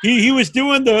 but he was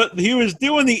doing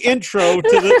the intro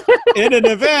to in an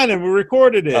event, and we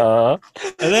recorded it. And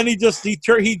then he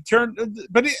turned.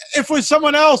 But if it was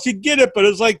someone else, he'd get it. But it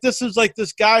was like this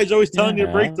guy is always telling you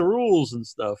to break the rules and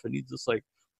stuff, and he's just like,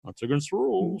 that's against the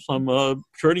rules. I'm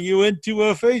turning you into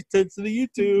the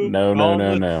YouTube. No.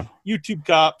 YouTube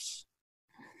cops.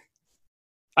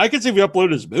 I could see if we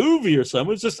uploaded his movie or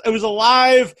something. It was a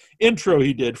live intro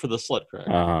he did for the Slut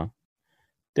Crack.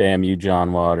 Damn you,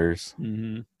 John Waters.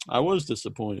 I was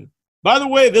disappointed. By the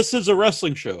way, this is a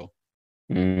wrestling show.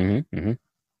 I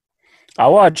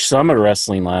watched some of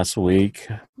wrestling last week.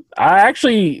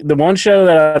 The one show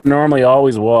that I normally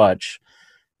always watch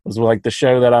was like the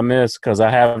show that I missed because I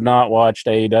have not watched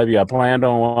AEW. I planned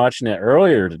on watching it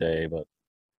earlier today, but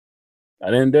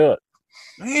I didn't do it.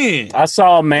 Man, I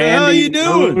saw Mandy you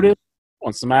doing?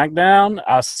 on SmackDown.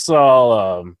 I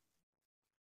saw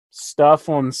stuff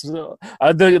on.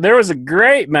 There was a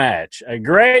great match on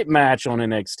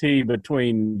NXT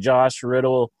between Josh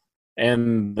Riddle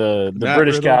and the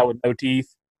British Riddle? guy with no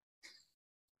teeth.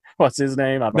 What's his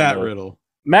name? I don't know. Riddle.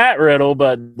 Matt Riddle,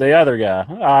 but the other guy.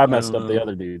 I messed up the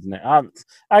other dude's name.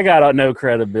 I got no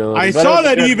credibility. I saw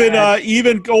that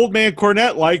even Old Man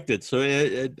Cornette liked it, so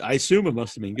I assume it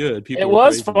must have been good. People it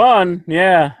was fun.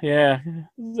 Yeah.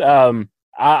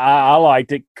 I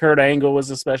liked it. Kurt Angle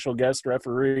was a special guest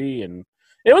referee, and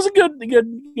it was a good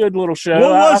little show.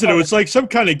 What was it? It was like some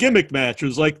kind of gimmick match. It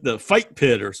was like the fight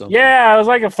pit or something. Yeah, it was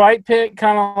like a fight pit,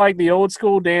 kind of like the old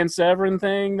school Dan Severn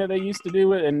thing that they used to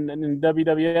do it in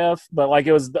WWF. But like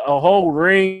it was a whole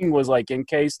ring was like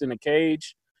encased in a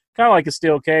cage, kind of like a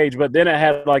steel cage. But then it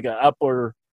had like an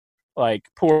upper like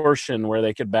portion where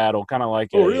they could battle, kind of like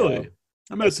really?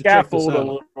 I'm gonna scaffold a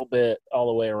little bit all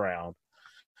the way around,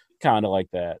 kind of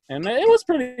like that. And it was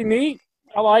pretty neat.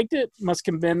 I liked it. Must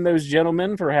commend those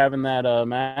gentlemen for having that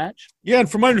match. Yeah,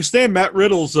 and from what I understand, Matt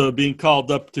Riddle's being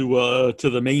called up to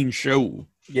the main show.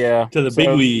 Yeah, to the big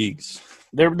leagues.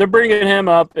 They're bringing him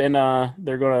up, and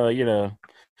they're gonna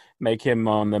make him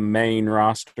on the main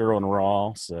roster on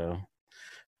Raw. So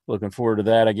looking forward to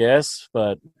that, I guess.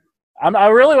 But I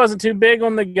really wasn't too big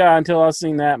on the guy until I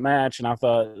seen that match, and I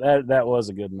thought that was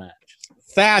a good match.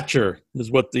 Thatcher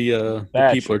is what the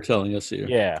people are telling us here.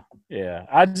 Yeah.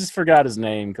 I just forgot his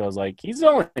name because, like,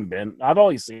 I've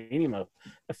only seen him a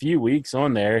few weeks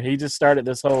on there. He just started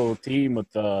this whole team with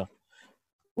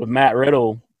Matt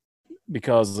Riddle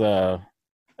because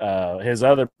his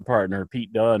other partner,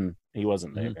 Pete Dunne, he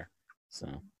wasn't there. So,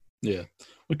 yeah.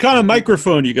 What kind of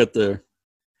microphone you got there?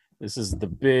 This is the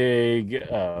big,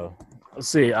 let's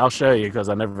see, I'll show you because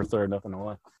I never throw nothing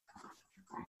away.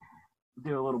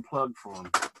 Do a little plug for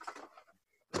him.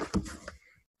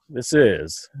 This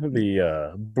is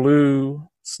the blue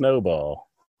snowball.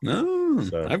 No,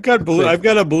 so, I've got blue. I've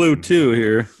got a blue too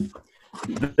here.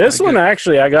 This one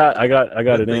actually, I got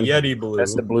it in Yeti blue.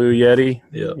 That's the blue Yeti.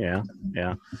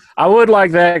 Yeah. I would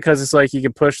like that because it's like you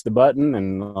can push the button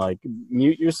and like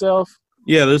mute yourself.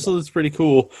 Yeah, this is pretty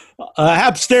cool.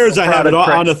 Upstairs, I have it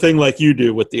on a thing like you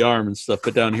do with the arm and stuff,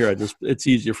 but down here, it's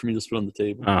easier for me to just put on the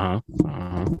table.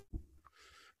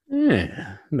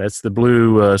 Yeah, that's the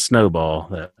blue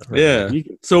snowball.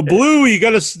 So blue, you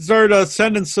got to start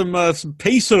sending some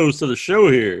pesos to the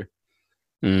show here.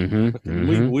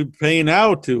 We're paying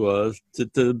out to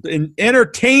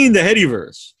entertain the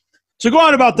Headyverse. So go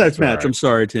on about that match. I'm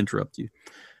sorry to interrupt you.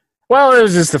 Well, it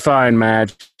was just a fine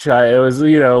match. It was, a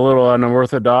little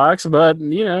unorthodox, but,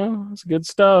 it's good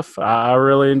stuff. I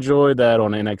really enjoyed that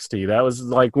on NXT. That was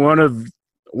like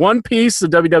one piece of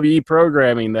WWE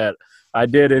programming that I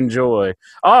did enjoy.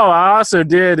 Oh, I also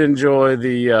did enjoy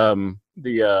the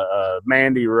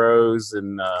Mandy Rose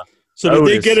and so did Otis.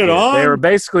 They get it on? They were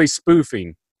basically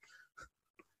spoofing.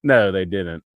 No, they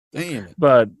didn't. Damn it.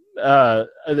 But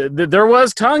there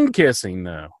was tongue kissing,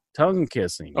 though. Tongue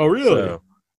kissing. Oh, really?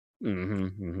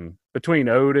 So, between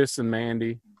Otis and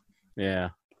Mandy. Yeah.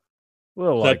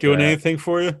 Is that doing anything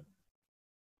for you?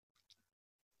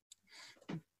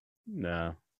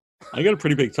 No. I got a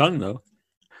pretty big tongue, though.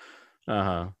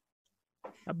 I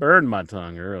burned my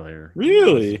tongue earlier.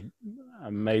 Really? I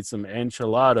made some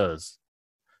enchiladas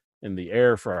in the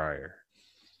air fryer.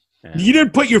 You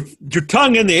didn't put your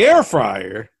tongue in the air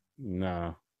fryer?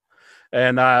 No.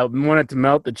 And I wanted to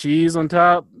melt the cheese on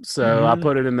top, so I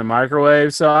put it in the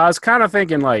microwave. So I was kind of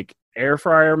thinking like air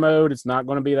fryer mode. It's not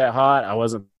going to be that hot. I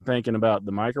wasn't thinking about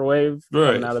the microwave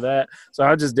coming out of that. So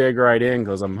I just dig right in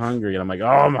because I'm hungry. And I'm like,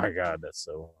 oh, my God, that's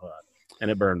so hot.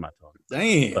 And it burned my tongue.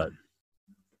 Damn.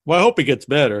 Well, I hope it gets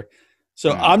better.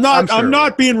 So I'm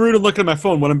not being rude and looking at my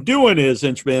phone. What I'm doing is,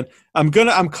 Inchman, I'm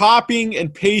copying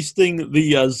and pasting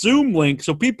the Zoom link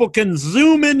so people can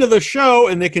zoom into the show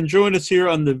and they can join us here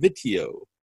on the video.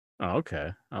 Oh, okay.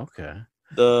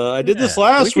 I did this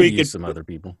last week. Use some other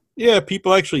people. Yeah,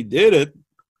 people actually did it.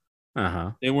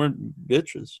 They weren't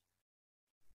bitches.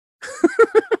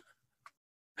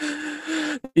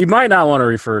 You might not want to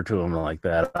refer to them like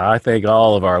that. I think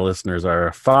all of our listeners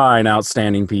are fine,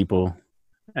 outstanding people,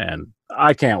 and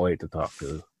I can't wait to talk to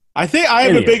them. I think I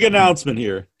have a big announcement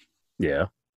here. Yeah.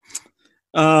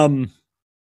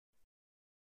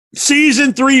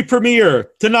 Season 3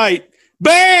 premiere tonight.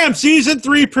 Bam! Season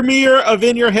 3 premiere of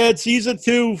In Your Head. Season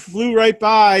 2 flew right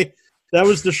by. That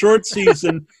was the short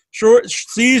season.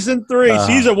 Season 3.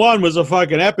 Season 1 was a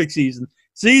fucking epic season.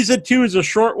 Season 2 is a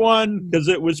short one because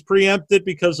it was preempted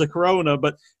because of Corona.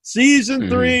 But season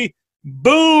 3,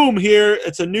 boom! Here,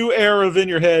 it's a new era of In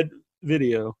Your Head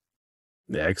video.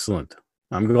 Excellent.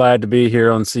 I'm glad to be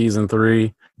here on season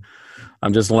 3.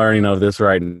 I'm just learning of this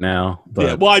right now. But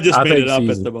yeah, well, I just made it up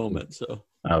at the moment. So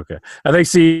okay, I think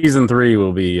season 3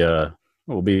 will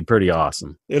be pretty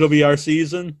awesome. It'll be our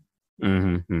season.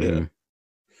 Yeah.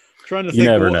 Trying to think. You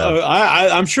never know.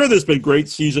 I'm sure there's been great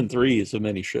season 3s of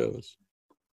many shows.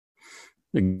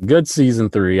 Good season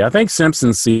 3. I think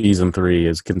Simpsons season 3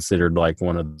 is considered like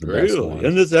one of the best ones.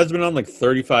 And this has been on like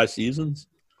 35 seasons.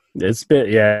 It's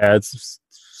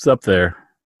up there.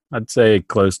 I'd say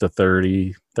close to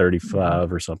 30,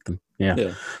 35 or something.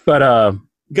 Yeah. But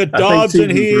got Dobbs in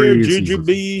here, Juju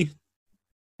B.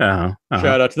 Shout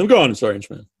out to them. Go on, Orange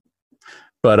Man.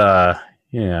 But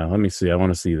let me see. I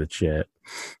want to see the chat.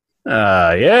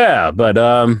 But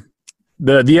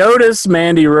the Otis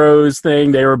Mandy Rose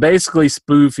thing, they were basically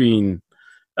spoofing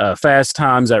Fast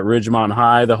Times at Ridgemont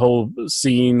High, the whole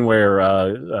scene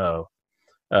where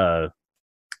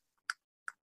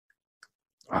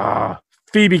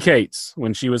Phoebe Cates,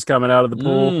 when she was coming out of the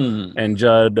pool and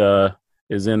Judd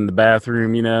is in the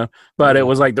bathroom, but it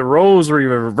was like the roles were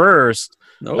reversed.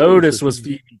 Otis was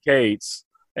Phoebe Cates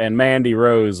and Mandy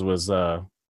Rose was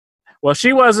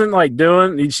she wasn't like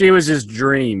she was just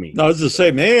dreaming. I was just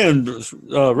saying, man,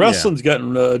 wrestling's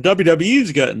gotten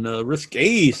WWE's gotten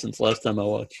risque since last time I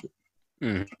watched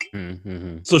it.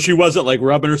 So she wasn't like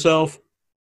rubbing herself?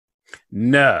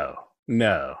 No,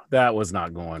 that was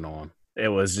not going on. It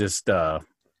was just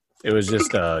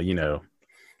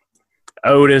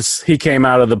Otis, he came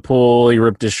out of the pool, he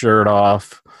ripped his shirt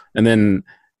off, and then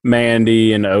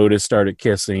Mandy and Otis started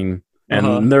kissing.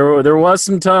 And there was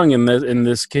some tongue in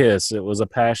this kiss. It was a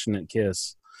passionate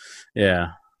kiss.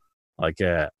 Yeah. Like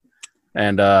that.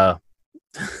 And but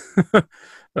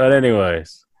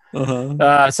anyways. And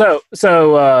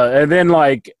then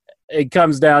like it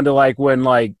comes down to like when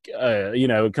like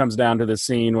it comes down to the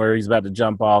scene where he's about to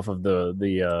jump off of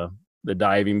the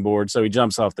diving board. So he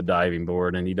jumps off the diving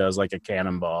board and he does like a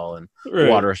cannonball and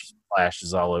water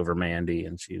splashes all over Mandy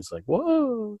and she's like,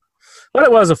 whoa. But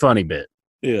it was a funny bit.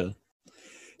 Yeah.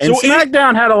 And so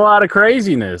SmackDown had a lot of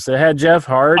craziness. It had Jeff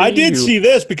Hardy. I did see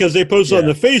this because they posted on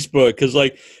the Facebook because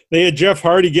like they had Jeff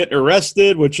Hardy getting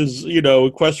arrested, which is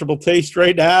questionable taste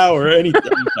right now or any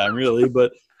time really,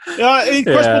 but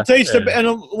questionable taste in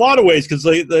a lot of ways because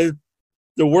the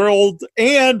world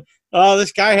and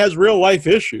this guy has real life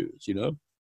issues, He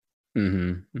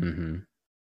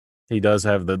does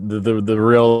have the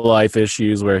real life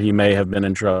issues where he may have been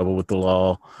in trouble with the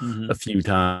law a few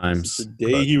times. Since the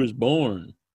day he was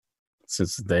born.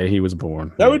 Since the day he was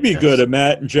born. That would be good, a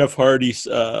Matt and Jeff Hardy's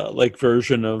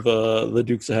version of the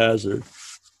Dukes of Hazzard.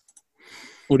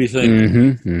 What do you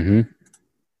think?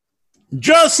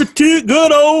 Just the two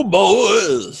good old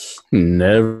boys.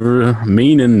 Never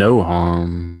meaning no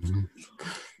harm.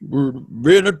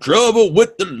 We're in trouble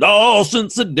with the law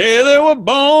since the day they were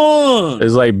born.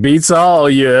 It's like beats all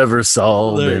you ever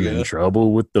saw. Been in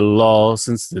trouble with the law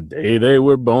since the day they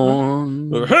were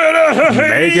born.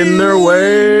 Making their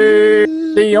way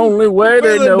the only way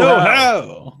they know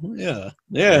how. Yeah.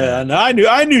 And I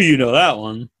knew you know that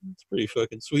one. It's pretty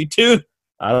fucking sweet too.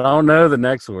 I don't know the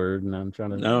next word, and I'm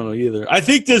trying to. I don't know either. I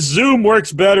think this Zoom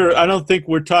works better. I don't think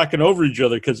we're talking over each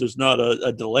other because there's not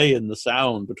a delay in the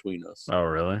sound between us. Oh,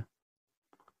 really?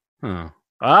 Huh.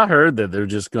 I heard that they're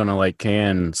just gonna like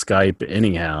can Skype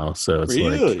anyhow, so it's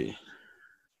really?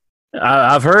 Like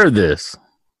I've heard this.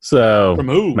 So from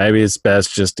who? Maybe it's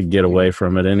best just to get away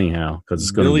from it anyhow because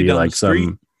it's going to be like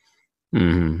some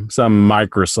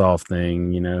Microsoft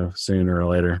thing, sooner or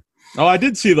later. Oh, I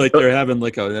did see like they're having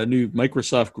like a new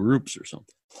Microsoft groups or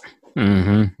something.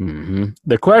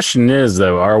 The question is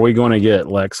though, are we going to get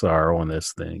Lexar on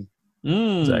this thing?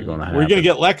 Is that going to happen? We're going to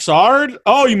get Lexard?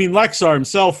 Oh, you mean Lexar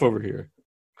himself over here?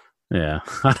 Yeah,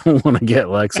 I don't want to get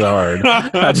Lexar.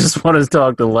 I just want to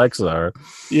talk to Lexar.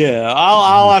 Yeah,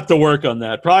 I'll have to work on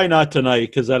that. Probably not tonight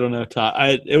because I don't have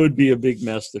time. It would be a big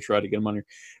mess to try to get him on here.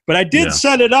 But I did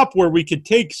set it up where we could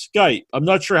take Skype. I'm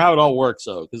not sure how it all works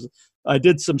though, because I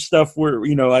did some stuff where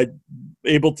I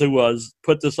able to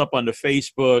put this up onto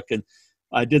Facebook, and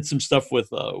I did some stuff with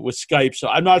Skype. So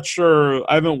I'm not sure.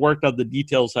 I haven't worked out the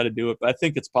details how to do it, but I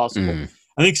think it's possible.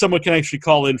 I think someone can actually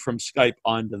call in from Skype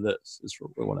onto this. Is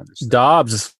what I understand.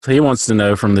 Dobbs, he wants to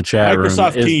know from the chat room.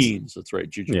 Microsoft Teams. That's right,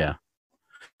 Juju. Yeah.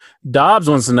 Dobbs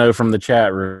wants to know from the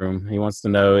chat room. He wants to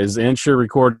know, is Insure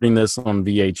recording this on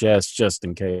VHS just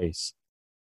in case?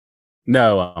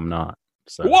 No, I'm not.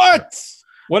 So. What?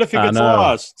 What if it gets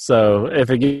lost? So if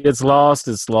it gets lost,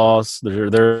 it's lost.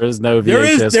 There is no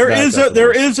VHS.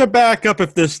 There is a backup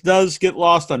if this does get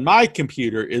lost on my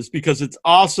computer, is because it's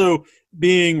also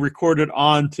being recorded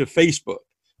onto Facebook.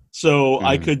 So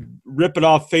I could rip it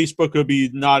off Facebook. It would be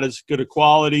not as good a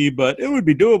quality, but it would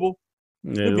be doable.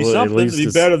 It would be something. It'd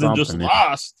be better than just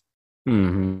lost.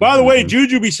 Mm-hmm. By the way,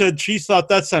 Jujubee said she thought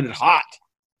that sounded hot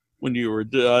when you were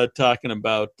talking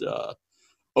about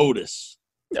Otis.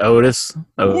 Otis.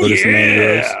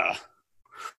 Yeah.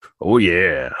 Oh,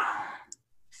 yeah.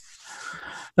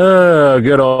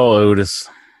 Good old Otis.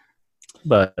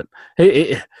 But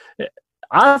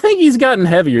I think he's gotten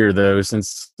heavier, though,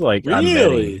 since, like,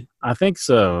 really? I think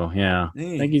so, yeah.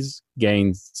 Dang. I think he's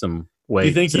gained some weight. Do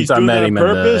you think since he's doing that on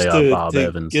purpose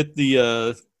to get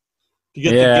the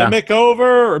gimmick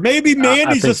over? Or maybe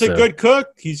Mandy's just a good cook.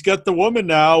 He's got the woman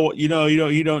now. You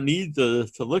don't need to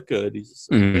look good. He's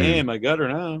just like, damn, I got her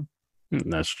now.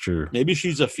 That's true. Maybe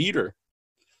she's a feeder.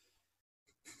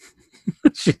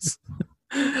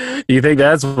 You think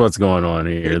that's what's going on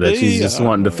here? That she's just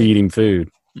wanting to feed him food.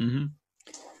 Mm-hmm.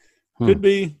 Could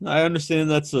be. I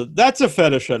understand that's a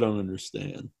fetish I don't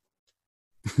understand.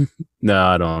 No,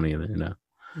 I don't either. No,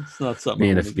 it's not something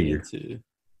being I a feeder.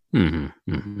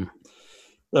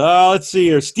 Let's see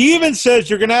here. Steven says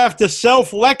you're going to have to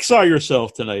self-Lexar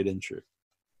yourself tonight, Incher.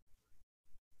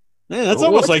 Man, that's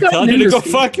almost like telling you to go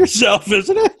fuck yourself,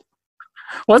 isn't it?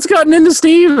 What's gotten into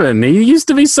Steven? He used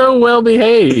to be so well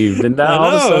behaved, and now all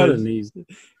of a sudden he's.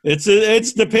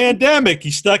 It's the pandemic.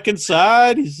 He's stuck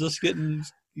inside. He's just getting.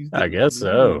 I guess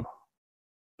so.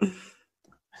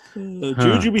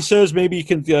 Jujubee says maybe you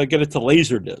can get it to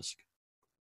Laserdisc.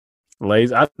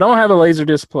 I don't have a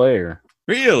Laserdisc player.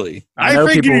 Really? I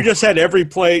figured you just had every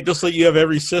play, just like you have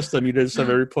every system. You just have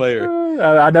every player.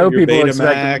 I know people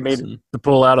expect me to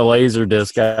pull out a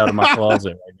Laserdisc out of my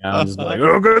closet right now. I'm just like,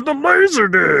 oh, get the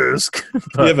Laserdisc.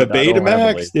 Do you have a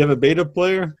Betamax? Do you have a Beta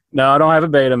player? No, I don't have a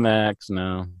Betamax.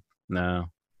 No.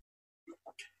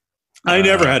 I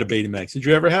never had a Betamax. Did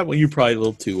you ever have one? You're probably a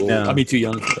little too old. No. I mean, too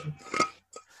young for that.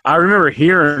 I remember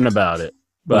hearing about it,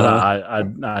 but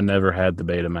I never had the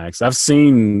Betamax. I've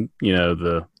seen,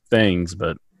 the things,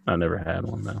 but I never had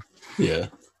one though. Yeah.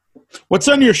 What's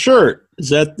on your shirt? Is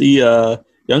that the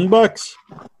Young Bucks?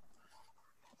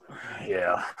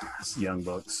 Yeah, it's Young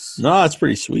Bucks. No, that's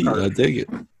pretty sweet. I dig it.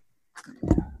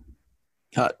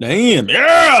 God damn.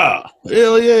 Yeah.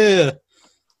 Hell yeah.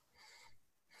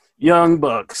 Young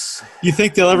Bucks. You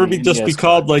think they'll ever be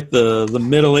called like the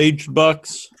middle-aged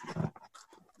Bucks?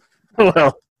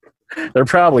 Well, they're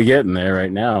probably getting there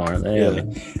right now, aren't they? Yeah.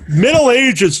 Middle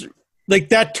age is like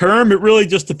that term. It really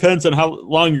just depends on how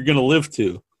long you're going to live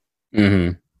to.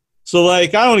 Mm-hmm. So, like,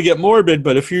 I don't want to get morbid,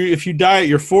 but if you die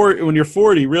at when you're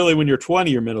 40, really, when you're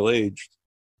 20, you're middle aged.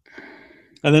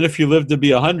 And then if you live to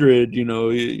be 100,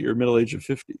 you're middle aged at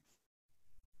 50.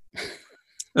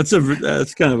 That's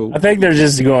kind of. I think they're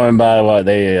just going by what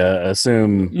they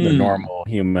assume the normal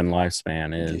human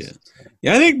lifespan is.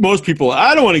 Yeah, I think most people.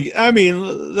 I don't want to. I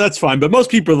mean, that's fine, but most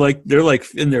people they're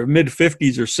like in their mid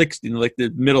 50s or 60s, like the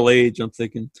middle age. I'm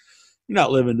thinking you're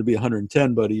not living to be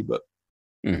 110, buddy, but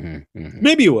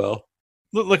maybe you will.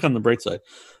 Look on the bright side.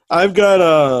 I've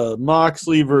got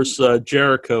Moxley versus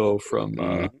Jericho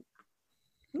from.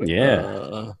 He's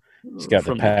got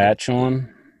the patch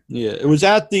on. Yeah, it was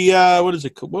at the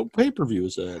what pay-per-view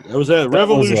was that? It was at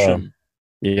Revolution.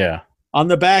 On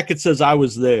the back it says I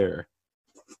was there.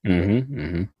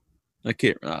 I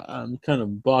can't. I'm kind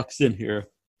of boxed in here.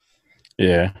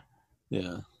 Yeah.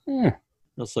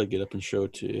 Unless I get up and show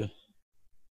it to you.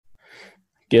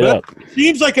 Get up. It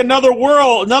seems like another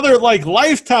world, another like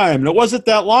lifetime. It wasn't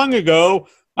that long ago.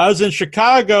 I was in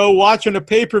Chicago watching a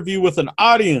pay-per-view with an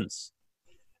audience,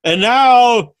 and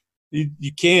now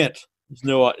you can't. There's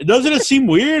no. Doesn't it seem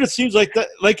weird? It seems like that.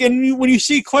 Like, and when you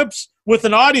see clips with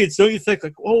an audience, don't you think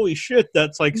like, "Holy shit,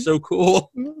 that's like so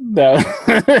cool"? Those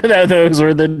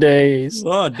were the days.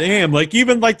 Oh damn! Like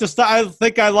even like the style. I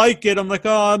think I like it. I'm like,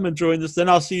 oh, I'm enjoying this. Then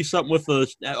I'll see something with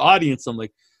the audience. I'm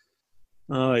like,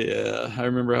 oh yeah, I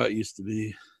remember how it used to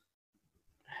be.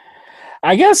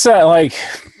 I guess like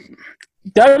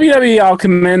WWE, I'll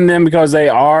commend them because they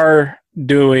are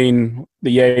doing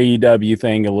the AEW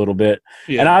thing a little bit,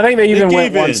 and I think they even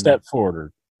went one step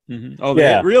forward. Oh,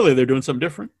 really? They're doing something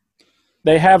different.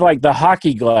 They have like the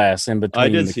hockey glass in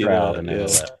between the crowd and all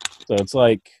that. So it's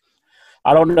like,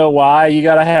 I don't know why you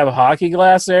got to have hocky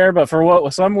glass there, but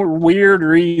for some weird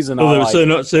reason, so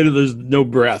there's no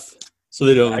breath, so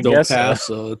they don't pass.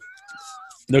 So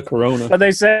The corona. But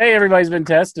they say everybody's been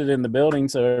tested in the building,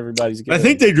 so everybody's good. I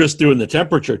think they're just doing the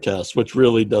temperature test, which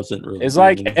really doesn't really. It's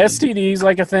like STDs,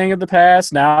 like a thing of the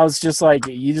past. Now it's just like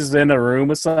you just in a room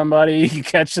with somebody, you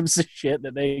catch some shit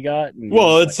that they got.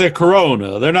 Well, it's the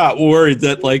corona. They're not worried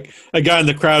that like a guy in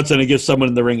the crowd's going to give someone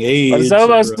in the ring AIDS. But it's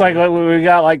almost like we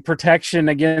got like protection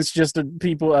against just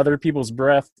other people's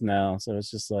breath now. So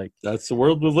it's just like that's the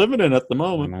world we're living in at the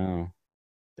moment. I know.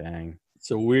 Dang,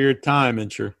 it's a weird time,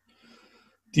 Incher.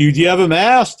 Do you have a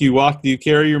mask? Do you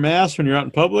carry your mask when you're out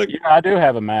in public? Yeah, I do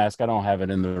have a mask. I don't have it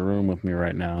in the room with me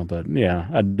right now, but yeah,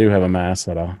 I do have a mask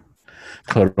that I'll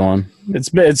put on.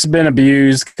 It's been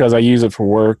abused because I use it for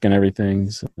work and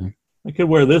everything. So. I could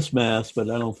wear this mask, but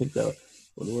I don't think that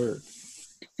would work.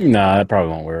 No, that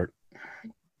probably won't work.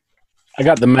 I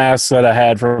got the mask that I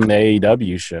had from the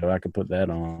AEW show. I could put that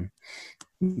on.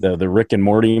 The Rick and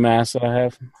Morty mask that I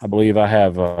have. I believe I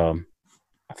have. I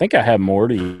think I have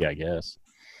Morty. I guess.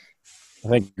 I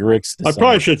think Rick's. I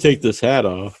probably should take this hat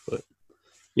off, but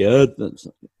yeah,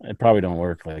 it probably don't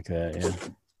work like that. Yeah.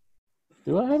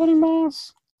 Do I have any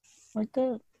masks like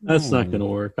that? That's not going to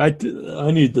work. I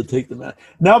need to take the mask.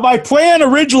 Now, my plan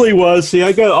originally was,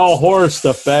 I got all horror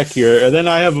stuff back here, and then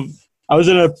I was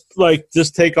going to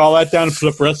just take all that down and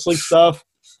put up wrestling stuff,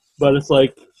 but it's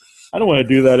like I don't want to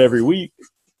do that every week,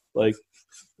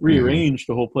 rearrange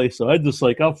the whole place. So I just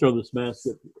I'll throw this mask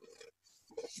up.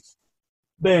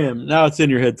 Bam! Now it's in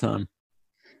your head time.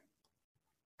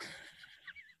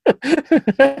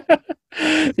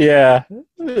 Yeah,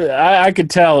 I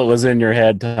could tell it was in your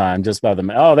head time just by the.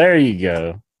 Oh, there you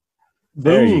go.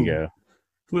 There you go.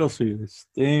 We'll see this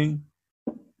thing.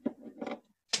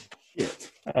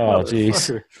 Shit. Oh,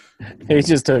 jeez. He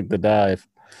just took the dive.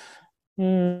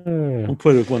 We'll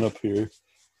put one up here.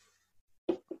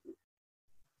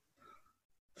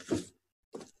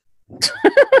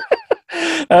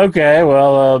 Okay,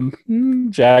 well,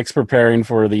 Jack's preparing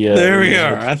for the. There we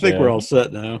are. I think we're all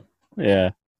set now.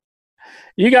 Yeah,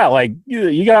 you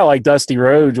got Dusty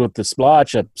Rhodes with the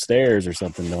splotch upstairs or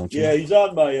something, don't you? Yeah, he's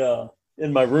on my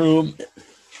in my room.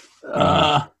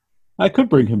 I could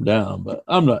bring him down, but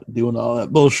I'm not doing all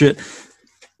that bullshit.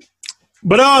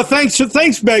 But thanks,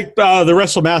 back the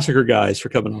Wrestlemassacre guys for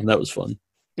coming on. That was fun.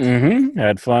 Mm-hmm.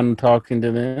 Had fun talking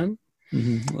to them.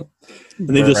 Mm-hmm. And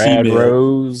they just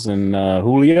Rose and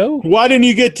Julio. Why didn't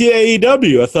you get to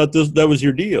AEW? I thought that was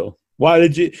your deal. Why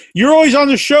did you? You're always on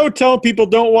the show telling people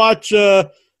don't watch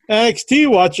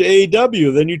NXT, watch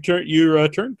AEW. Then you turn your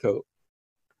turncoat.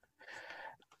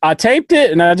 I taped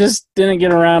it and I just didn't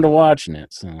get around to watching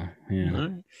it. So yeah.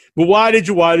 Right. But why did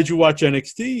you watch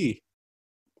NXT?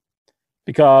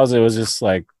 Because it was just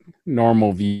like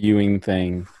normal viewing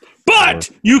thing. But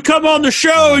you come on the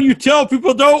show and you tell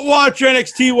people don't watch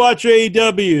NXT, watch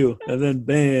AEW, and then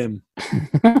bam.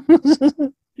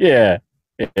 Yeah.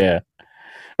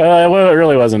 Well, it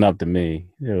really wasn't up to me.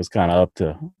 It was kind of up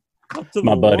to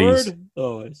my buddies. Lord?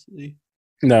 Oh, I see.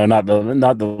 No, not the Lord.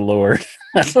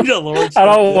 The Lord. I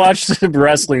don't watch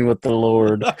wrestling with the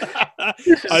Lord.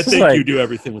 I think you do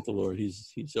everything with the Lord.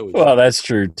 He's always. Well, that's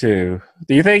true too.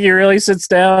 Do you think he really sits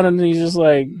down and he's just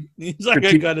like? He's like,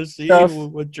 I gotta see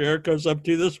what Jericho's up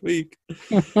to this week.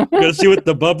 Gotta see what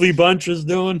the Bubbly Bunch is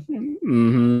doing.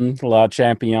 Mm-hmm. La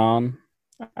Champion.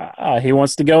 He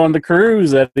wants to go on the cruise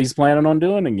that he's planning on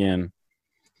doing again.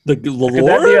 The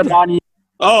Lord.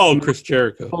 Oh, Chris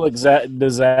Jericho.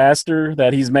 Disaster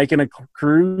that he's making a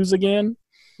cruise again.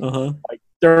 Uh-huh. Like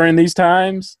during these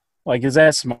times. Like, is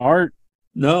that smart?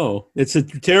 No, it's a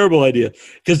terrible idea.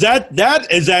 Because that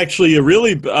is actually a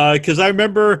really because I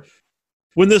remember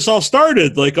when this all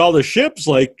started, like all the ships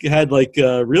had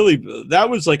really that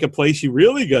was like a place you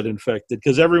really got infected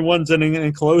because everyone's in an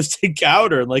enclosed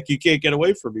encounter and you can't get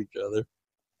away from each other.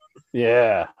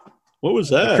 Yeah. What was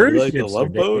that? Like a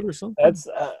Love Boat or something? That's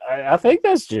I think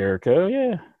that's Jericho.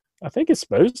 Yeah, I think it's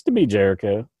supposed to be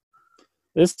Jericho.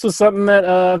 This was something that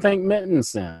I think Mitten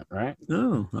sent, right?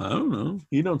 No, I don't know.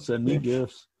 You don't send me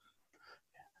gifts.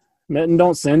 Mitten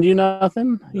don't send you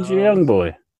nothing. He's your young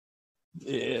boy.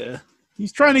 Yeah,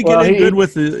 he's trying to get in good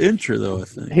with the intro, though. I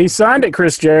think he signed it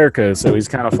Chris Jericho, so he's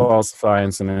kind of falsifying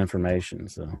some information.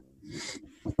 So.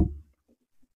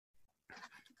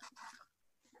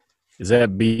 Is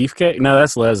that Beefcake? No,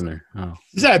 that's Lesnar. Oh,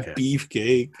 is that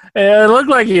Beefcake? Yeah, it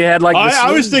looked like he had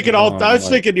I was thinking. I was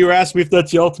thinking you were asking me if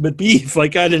that's the Ultimate Beef.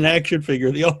 Like I had an action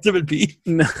figure, the Ultimate Beef.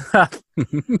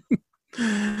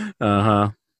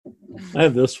 I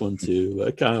have this one too. But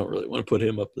I kind of don't really want to put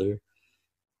him up there.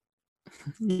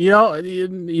 You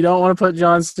don't want to put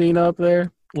John Cena up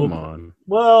there? Come on.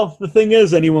 Well, the thing is,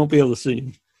 then you won't be able to see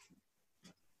him.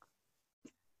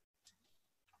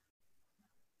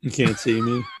 You can't see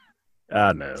me.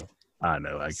 I know. I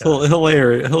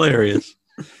Hilarious.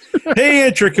 Hey,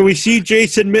 Intra, can we see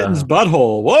Jason Mitten's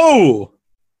butthole? Whoa!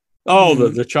 Oh,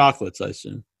 the chocolates, I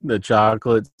assume. The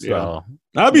chocolates. Yeah. Oh.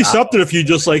 That'd be something if you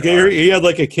just like he had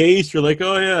like a case. You're like,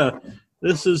 oh yeah,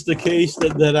 this is the case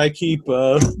that I keep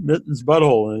Mitten's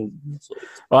butthole in.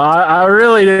 Well, I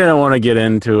really didn't want to get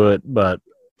into it, but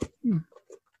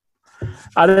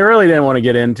I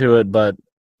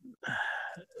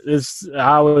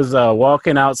was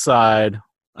walking outside.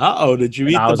 Did you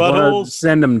eat the I was buttholes? To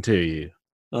send them to you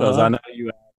because I know you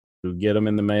have to get them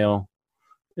in the mail,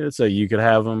 so you could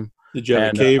have them. Did you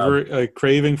have a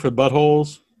craving for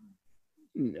buttholes?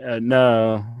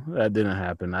 No, that didn't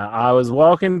happen. I was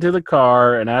walking to the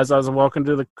car, and as I was walking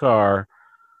to the car,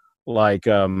 like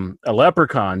a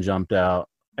leprechaun jumped out,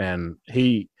 and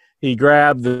he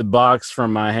grabbed the box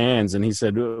from my hands, and he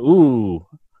said, "Ooh,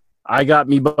 I got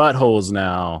me buttholes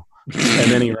now," and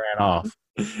then he ran off.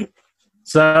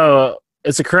 So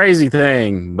it's a crazy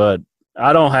thing, but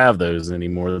I don't have those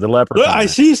anymore. The leprechaun. Look, I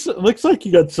see. Looks like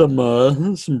you got some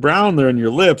brown there in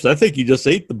your lips. I think you just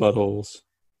ate the buttholes.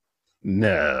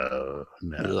 No.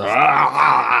 No,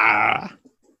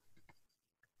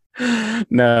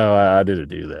 I didn't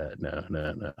do that.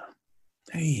 No.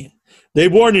 Hey, they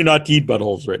warn you not to eat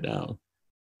buttholes right now.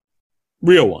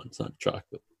 Real ones, not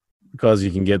chocolate. Because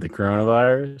you can get the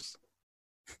coronavirus.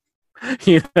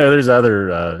 There's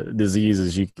other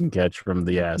diseases you can catch from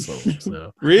the asshole.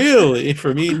 So. Really?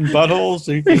 From eating buttholes?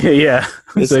 Yeah.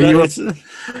 So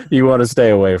you want to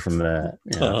stay away from that.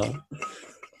 Yeah.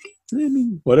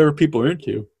 Whatever people are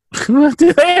into.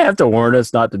 Do they have to warn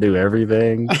us not to do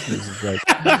everything?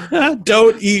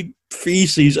 Don't eat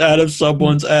feces out of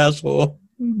someone's asshole.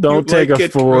 Don't take a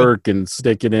fork and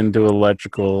stick it into an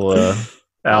electrical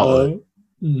outlet.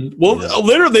 Well,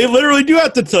 they literally do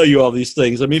have to tell you all these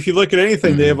things. I mean, if you look at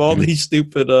anything, they have all these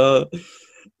stupid,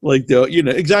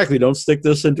 exactly. Don't stick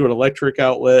this into an electric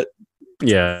outlet.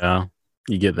 Yeah,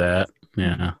 you get that.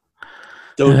 Yeah.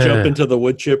 Don't jump into the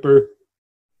wood chipper.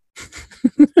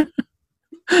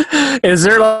 Is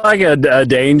there like a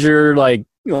danger, like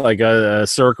a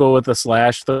circle with a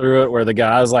slash through it where the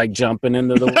guy's like jumping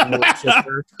into the wood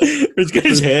chipper? It's got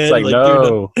his head. It's like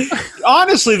no.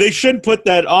 Honestly, they shouldn't put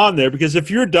that on there because if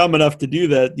you're dumb enough to do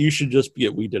that, you should just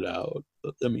get weeded out.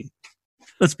 I mean,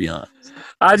 let's be honest.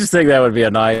 I just think that would be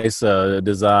a nice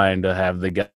design to have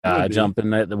the guy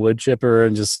jumping at the wood chipper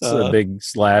and just a big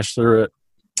slash through it.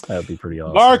 That would be pretty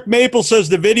awesome. Mark Maple says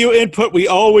the video input we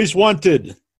always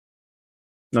wanted.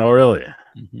 Oh, really?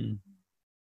 Mm-hmm.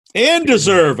 And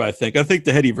deserve, I think. I think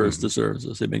the Headyverse deserves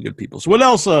this. They've been good people. So what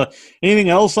else? Anything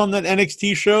else on that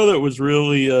NXT show that was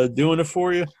really doing it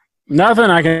for you? Nothing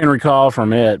I can recall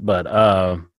from it, but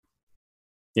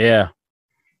yeah.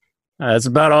 That's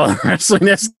about all the wrestling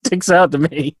that sticks out to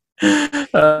me.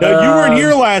 Now, you weren't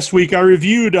here last week. I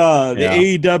reviewed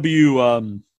the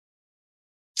AEW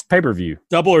pay-per-view.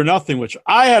 Double or Nothing, which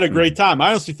I had a great time.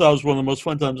 I honestly thought it was one of the most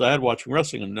fun times I had watching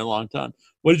wrestling in a long time.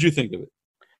 What did you think of it?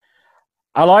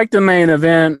 I liked the main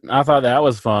event. I thought that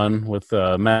was fun with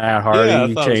Matt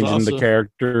Hardy changing the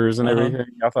characters and everything.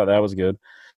 I thought that was good.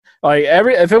 Like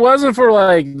if it wasn't for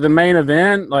like the main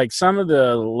event, like some of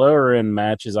the lower end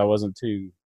matches, I wasn't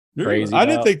too crazy. I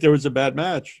didn't think there was a bad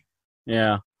match.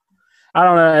 Yeah, I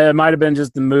don't know. It might have been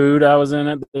just the mood I was in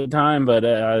at the time, but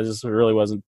I just really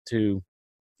wasn't too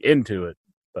into it.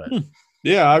 But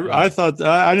yeah, I thought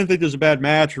I didn't think there was a bad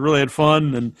match. We really had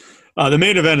fun, and the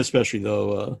main event especially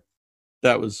though.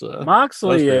 That was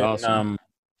Moxley that was and awesome.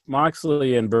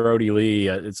 Moxley and Brody Lee.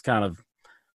 It's kind of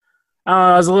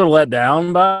I was a little let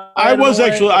down by. I was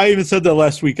actually. I even said that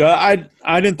last week. I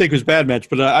didn't think it was a bad match,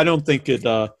 but I don't think it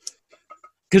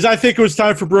because I think it was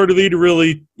time for Brody Lee to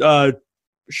really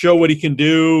show what he can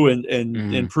do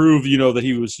and prove that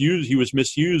he was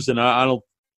misused, and I don't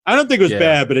think it was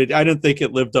bad, but I didn't think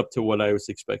it lived up to what I was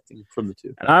expecting from the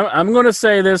two. And I'm going to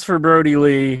say this for Brody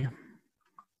Lee.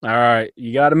 All right,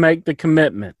 you got to make the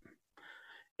commitment.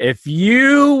 If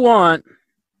you want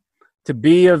to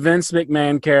be a Vince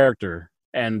McMahon character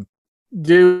and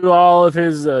do all of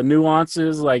his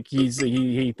nuances, like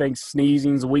he thinks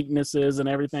sneezing's weaknesses and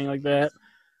everything like that,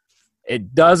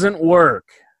 it doesn't work.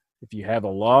 If you have a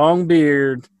long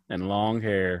beard and long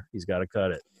hair, he's got to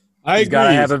cut it. He's got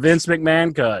to have a Vince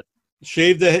McMahon cut.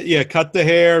 Cut the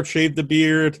hair, shave the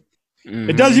beard.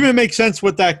 It doesn't even make sense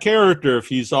with that character if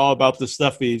he's all about the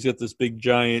stuff. He's got this big,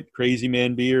 giant, crazy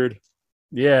man beard.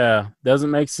 Yeah, doesn't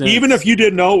make sense. Even if you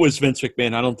didn't know it was Vince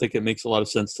McMahon, I don't think it makes a lot of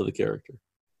sense to the character.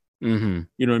 Mm-hmm.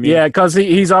 You know what I mean? Yeah, because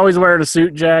he's always wearing a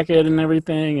suit jacket and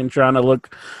everything and trying to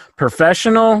look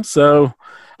professional. So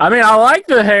I mean, I like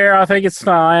the hair. I think it's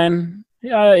fine.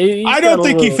 Yeah, I don't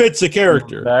think he fits the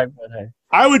character. Back, but hey.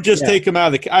 I would just take him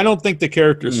out of the. I don't think the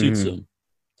character suits him.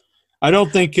 I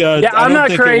don't think. I'm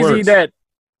not crazy that.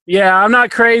 Yeah, I'm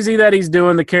not crazy that he's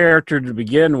doing the character to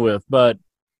begin with, but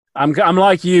I'm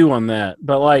like you on that.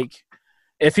 But like,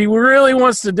 if he really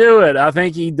wants to do it, I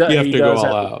think he does. You have to go all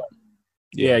out.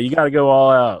 Yeah, you got to go all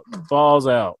out. Balls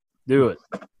out. Do it.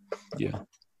 Yeah.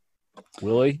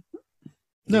 Will he?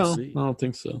 No, I don't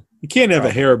think so. You can't have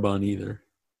a hair bun either.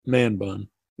 Man bun.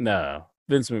 No,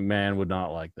 Vince McMahon would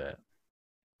not like that.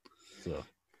 So,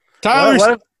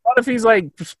 Tyler, what if he's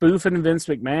like spoofing Vince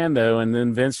McMahon though, and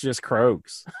then Vince just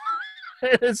croaks?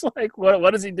 It's like,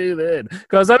 what does he do then?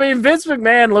 Because I mean, Vince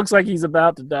McMahon looks like he's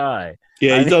about to die.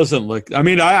 Yeah, he doesn't look. I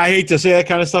mean, I hate to say that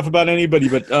kind of stuff about anybody,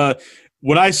 but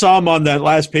when I saw him on that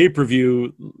last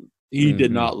pay-per-view, he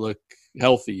did not look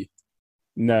healthy.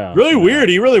 No, really weird.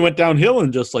 He really went downhill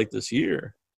in just like this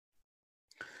year.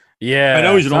 Yeah, I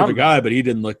know he's an older guy, but he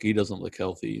doesn't look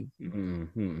healthy.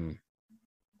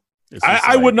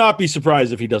 I would not be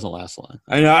surprised if he doesn't last long.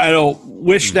 I don't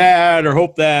wish that or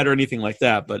hope that or anything like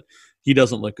that, but he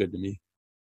doesn't look good to me.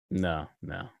 No.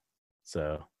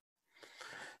 So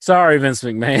sorry, Vince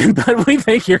McMahon, but we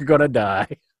think you're gonna die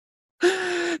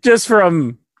just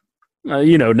from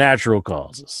natural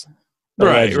causes.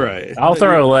 Allegedly. Right. I'll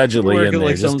throw allegedly in there.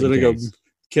 Like someone's gonna go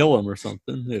kill him or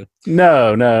something. Yeah.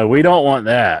 No, we don't want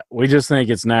that. We just think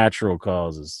it's natural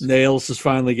causes. Nails is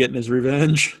finally getting his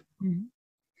revenge.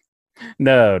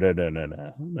 No.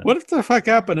 What the fuck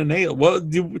happened to Nails?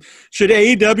 Should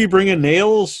AEW bring in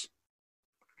Nails,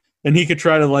 and he could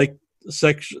try to like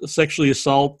sexually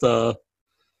assault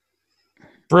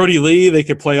Brody Lee? They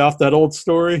could play off that old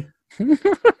story.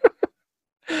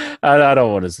 I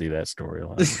don't want to see that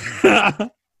storyline.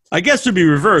 I guess it'd be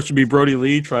reversed. It'd be Brody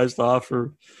Lee tries to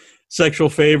offer sexual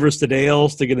favors to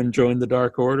Nails to get him join the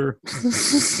Dark Order.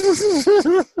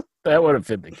 That would have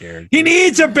fit the character. He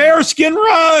needs a bearskin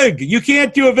rug. You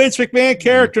can't do a Vince McMahon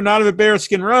character not of a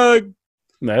bearskin rug.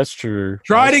 That's true.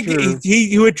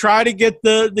 He would try to get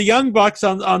the Young Bucks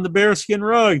on the bearskin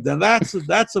rug. Then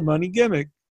that's a money gimmick.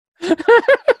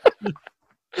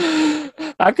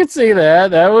 I could see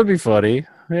that. That would be funny.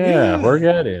 Yeah, work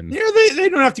that in. Yeah, they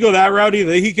don't have to go that route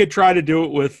either. He could try to do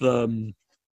it with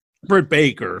Britt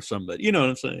Baker or somebody. You know what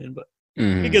I'm saying? But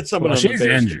he gets someone. She's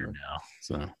injured now,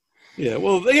 so.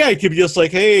 Yeah, he could be just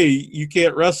like, hey, you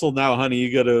can't wrestle now, honey.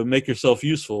 You got to make yourself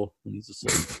useful. And he's just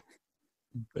like,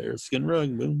 bearskin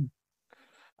rug, boom.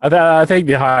 I think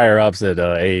the higher ups at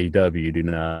AEW do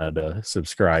not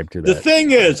subscribe to that. The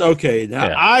thing is, okay,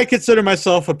 now I consider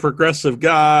myself a progressive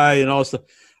guy and all stuff,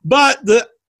 but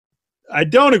I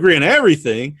don't agree on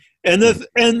everything. And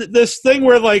this thing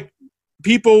where like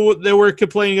people that were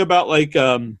complaining about like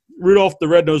Rudolph the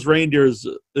Red-Nosed Reindeer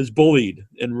is bullied,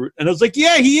 and I was like,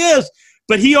 yeah, he is,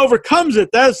 but he overcomes it.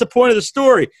 That's the point of the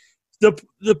story.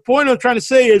 The point I'm trying to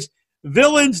say is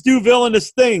villains do villainous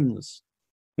things.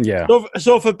 Yeah.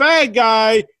 So if a bad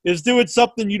guy is doing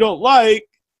something you don't like,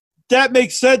 that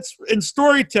makes sense in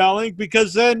storytelling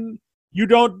because then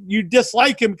you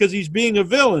dislike him because he's being a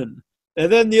villain,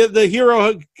 and then the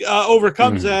hero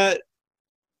overcomes that.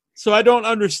 So I don't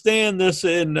understand this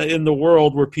in the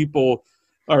world where people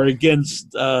are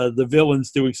against the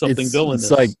villains doing something villainous.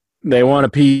 It's like they want a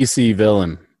PC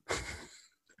villain.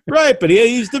 Right, but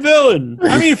he's the villain.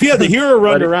 I mean, if you had the hero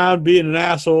run around being an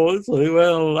asshole, it's like,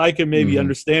 well, I can maybe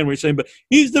understand what you're saying, but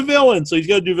he's the villain, so he's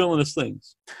got to do villainous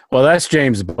things. Well, that's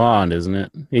James Bond, isn't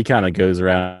it? He kind of goes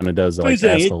around and does like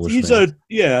asshole things.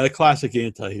 He's a classic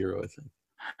anti-hero, I think.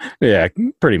 Yeah,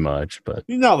 pretty much, but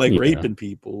he's not like raping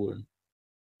people.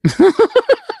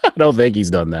 I don't think he's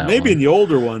done that. Maybe in the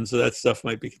older ones, so that stuff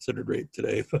might be considered rape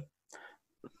today. But.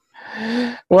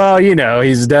 Well,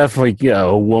 he's definitely a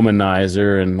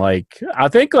womanizer, and like I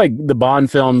think like the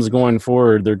Bond films going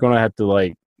forward, they're going to have to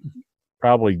like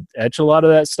probably etch a lot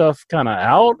of that stuff kind of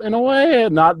out in a way.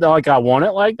 Not like I want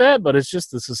it like that, but it's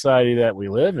just the society that we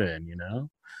live in.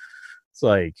 It's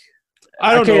like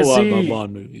I don't know a lot about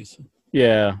Bond movies.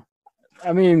 Yeah,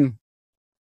 I mean,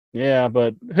 yeah,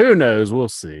 but who knows? We'll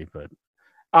see. But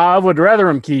I would rather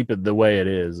them keep it the way it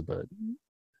is. But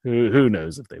who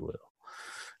knows if they will?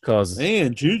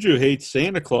 Man, Juju hates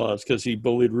Santa Claus because he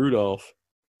bullied Rudolph.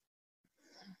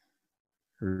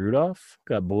 Rudolph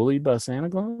got bullied by Santa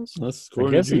Claus? I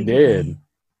guess he did.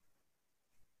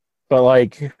 But,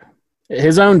 like,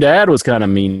 his own dad was kind of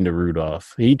mean to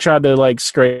Rudolph. He tried to, like,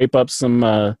 scrape up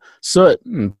some soot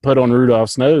and put on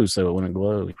Rudolph's nose so it wouldn't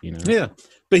glow, Yeah.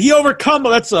 But he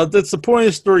overcomes. That's the point of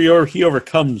the story. He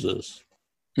overcomes this.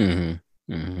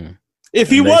 Mm-hmm. Mm-hmm. If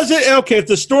he wasn't okay, if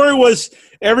the story was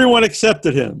everyone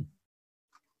accepted him,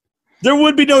 there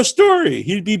would be no story.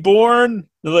 He'd be born.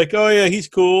 They're like, oh yeah, he's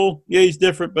cool. Yeah, he's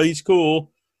different, but he's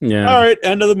cool. Yeah. All right,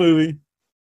 end of the movie.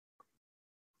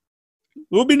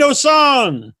 There would be no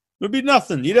song. There would be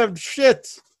nothing. You'd have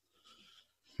shit.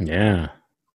 Yeah.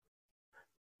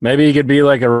 Maybe he could be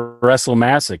like a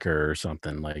Wrestlemassacre or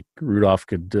something. Like Rudolph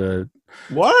could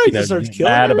why? He starts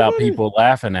killing mad about everybody? people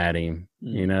laughing at him,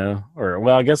 you know? Or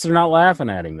well, I guess they're not laughing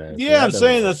at him then. Yeah, I'm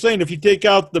saying if you take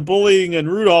out the bullying and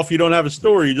Rudolph, you don't have a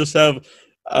story. You just have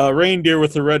a reindeer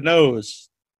with a red nose,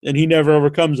 and he never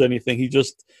overcomes anything.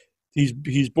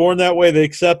 He's born that way. They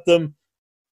accept him.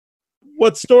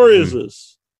 What story is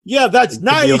this? Yeah, that's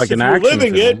nice like if you're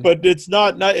living it, but it's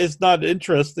not. It's not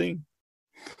interesting.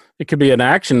 It could be an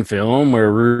action film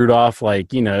where Rudolph,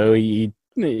 like, you know,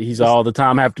 he's all the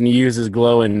time having to use his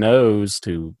glowing nose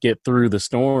to get through the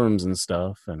storms and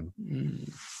stuff. And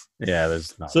yeah,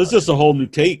 there's not. So it's just a whole new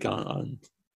take on.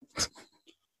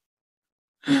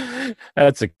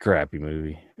 That's a crappy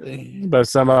movie. But if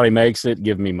somebody makes it,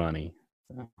 give me money.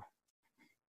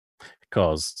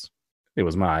 Because it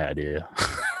was my idea.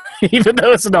 Even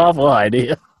though it's an awful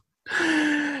idea.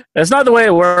 That's not the way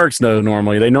it works, though,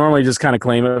 normally. They normally just kind of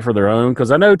claim it for their own.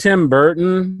 Because I know Tim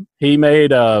Burton, he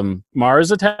made Mars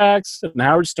Attacks, and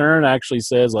Howard Stern actually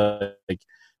says, like,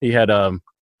 he had,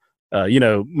 you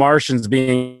know, Martians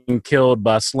being killed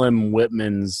by Slim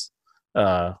Whitman's,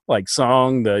 like,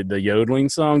 song, the yodeling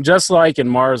song, just like in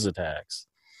Mars Attacks.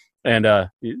 And,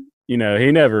 you know,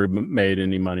 he never made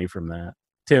any money from that.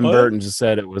 Tim Burton just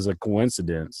said it was a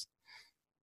coincidence.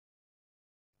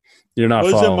 You're not.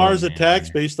 Was it Mars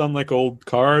Attacks based on like old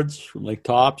cards from like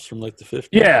Tops from like the 50s?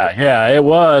 Yeah, it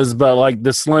was. But like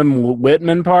the Slim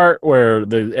Whitman part where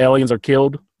the aliens are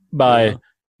killed by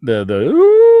the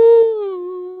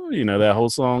you know, that whole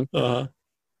song.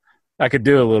 I could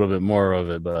do a little bit more of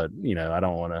it, but you know, I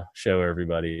don't want to show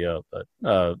everybody up. But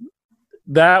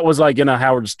that was like in a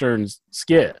Howard Stern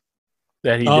skit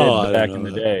that he did back in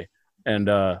the day,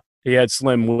 and he had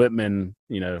Slim Whitman,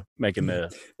 you know, making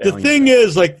the. The thing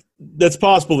is, like, that's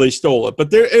possible they stole it,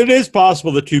 but it is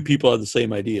possible the two people had the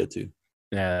same idea too.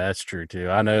 Yeah, that's true too.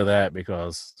 I know that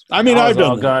because I mean, I've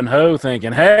done gun ho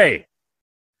thinking, hey,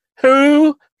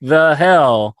 who the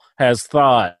hell has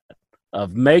thought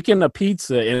of making a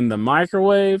pizza in the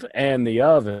microwave and the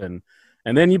oven,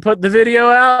 and then you put the video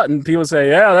out and people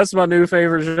say, yeah, that's my new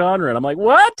favorite genre, and I'm like,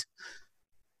 what?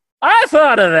 I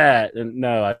thought of that, and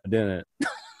no, I didn't.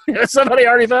 Somebody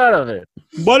already thought of it.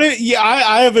 But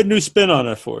I have a new spin on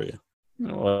it for you.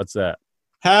 What's that?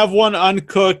 Have one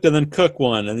uncooked and then cook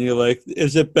one, and you're like,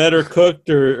 is it better cooked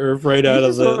or right out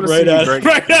of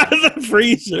the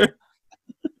freezer?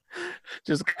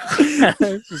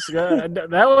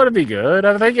 That would be good.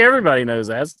 I think everybody knows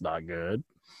that's not good.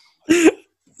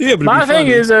 Yeah, but my thing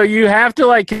is, though, you have to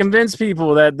like convince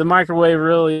people that the microwave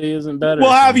really isn't better.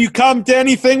 Well, have you come to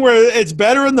anything where it's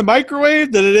better in the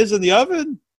microwave than it is in the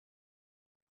oven?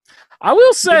 I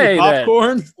will say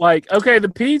popcorn. That, like, okay, the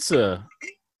pizza.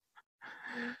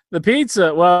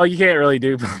 Well, you can't really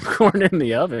do popcorn in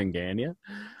the oven, can you?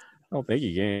 I don't think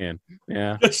you can.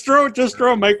 Yeah. Just throw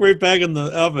a microwave bag in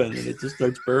the oven and it just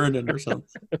starts burning or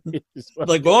something.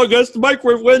 Like, well, I guess the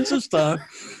microwave wins this time.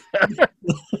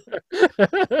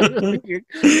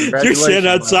 You're sitting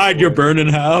outside your burning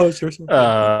house or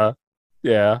something.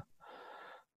 Yeah.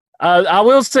 I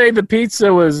will say the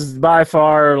pizza was by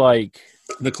far like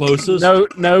the closest.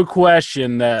 No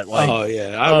question that like. Oh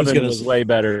yeah, I was gonna was way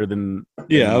better than.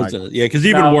 Yeah, because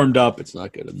even warmed up, it's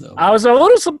not good enough. I was a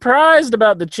little surprised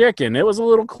about the chicken. It was a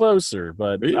little closer,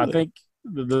 but really? I think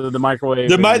the microwave.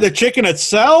 The chicken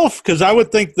itself, because I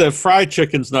would think the fried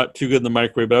chicken's not too good in the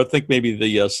microwave, but I would think maybe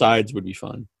the sides would be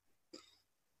fun.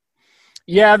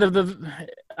 Yeah,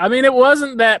 I mean, it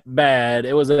wasn't that bad.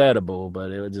 It was edible,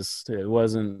 but it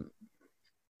wasn't.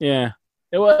 Yeah.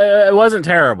 It wasn't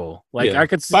terrible. Like I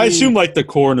could see. I assume like the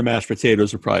corn and mashed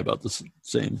potatoes are probably about the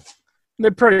same.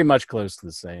 They're pretty much close to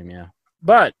the same, yeah.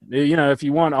 But you know, if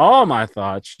you want all my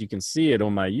thoughts, you can see it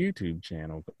on my YouTube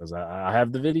channel because I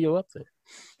have the video up there.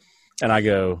 And I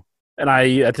go, and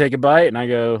I take a bite, and I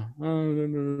go,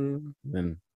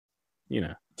 then you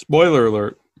know. Spoiler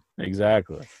alert.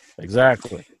 Exactly.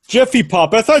 Jiffy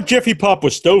Pop. I thought Jiffy Pop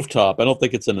was stovetop. I don't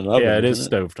think it's in an oven. Yeah, it is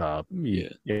stovetop.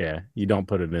 Yeah. You don't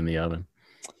put it in the oven.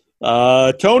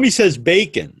 Tony says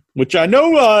bacon, which I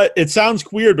know it sounds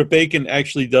weird, but bacon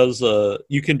actually does.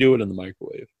 You can do it in the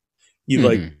microwave. You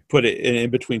like put it in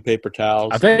between paper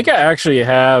towels. I think I actually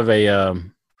have a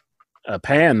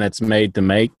pan that's made to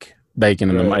make baking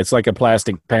in the Right. It's like a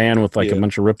plastic pan with like a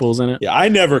bunch of ripples in it. Yeah, I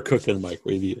never cook in the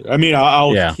microwave either. I mean,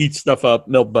 I'll heat stuff up,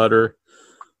 melt butter,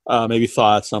 maybe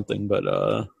thaw out something, but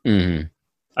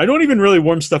I don't even really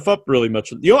warm stuff up really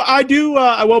much. I do.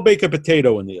 I will bake a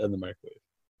potato in the microwave.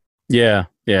 Yeah,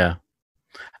 yeah.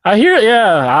 I hear.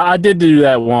 Yeah, I did do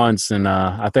that once, and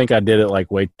I think I did it like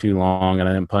way too long, and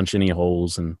I didn't punch any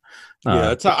holes. And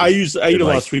I eat a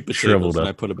lot of sweet potatoes, and up.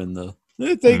 I put them in the.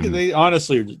 They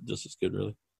honestly are just as good,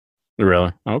 really.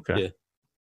 Really? Okay.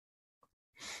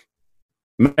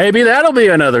 Yeah. Maybe that'll be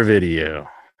another video.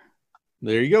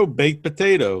 There you go, baked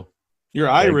potato. You're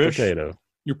Irish. Potato.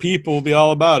 Your people will be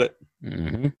all about it.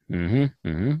 They're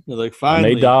like,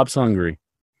 finally. Made Dobbs hungry.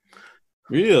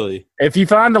 Really? If you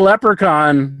find the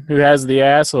leprechaun who has the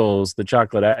assholes, the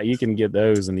chocolate, you can get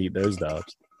those and eat those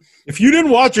Dobbs. If you didn't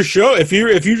watch a show, if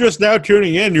you're just now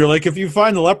tuning in, you're like, if you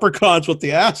find the leprechauns with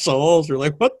the assholes, you're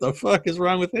like, what the fuck is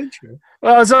wrong with intro?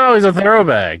 Well, it's always a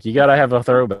throwback. You got to have a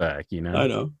throwback, you know. I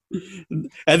know.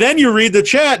 And then you read the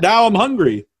chat. Now I'm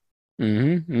hungry.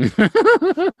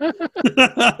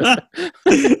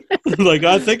 Like,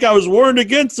 I think I was warned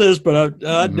against this, but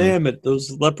damn it,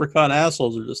 those leprechaun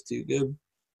assholes are just too good.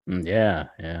 Yeah,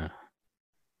 yeah.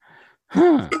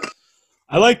 Huh.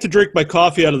 I like to drink my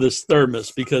coffee out of this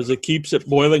thermos because it keeps it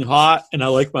boiling hot, and I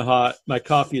like my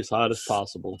coffee as hot as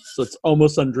possible, so it's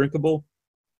almost undrinkable.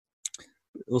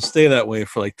 It'll stay that way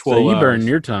for like 12 hours. So you burn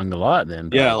your tongue a lot then?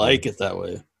 Yeah, I like it that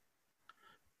way.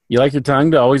 You like your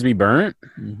tongue to always be burnt?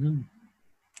 Mm-hmm.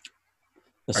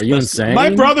 Are you insane?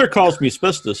 My brother calls me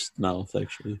asbestos mouth,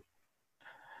 actually.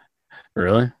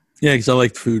 Really? Yeah, because I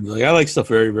like food. Like, I like stuff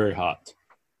very, very hot.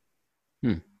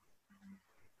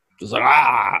 Just like,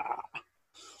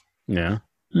 Yeah.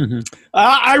 Mm-hmm.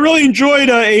 I really enjoyed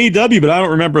AEW, but I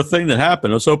don't remember a thing that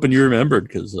happened. I was hoping you remembered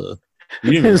because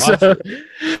you didn't even watch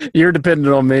it. You're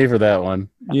dependent on me for that one.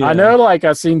 Yeah. I know, like,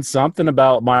 I've seen something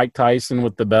about Mike Tyson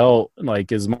with the belt.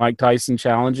 Like, is Mike Tyson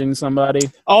challenging somebody?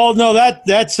 Oh, no,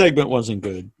 that segment wasn't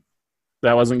good.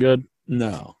 That wasn't good?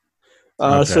 No.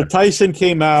 Okay. So Tyson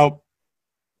came out,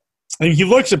 and he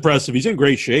looks impressive. He's in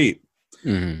great shape.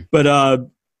 Mm-hmm. But I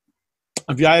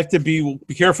have to be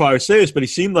careful how I say this, but he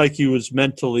seemed like he was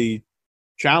mentally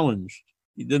challenged.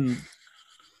 He didn't,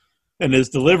 and his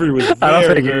delivery was I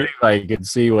don't think anybody could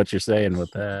see what you're saying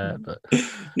with that. But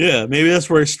yeah, maybe that's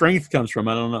where his strength comes from.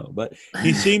 I don't know, but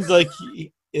he seemed like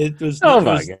it was. God!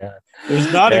 It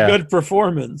was not a good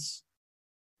performance.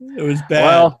 It was bad.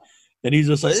 Well, and he's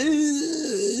just like,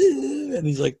 and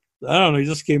he's like, I don't know. He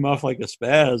just came off like a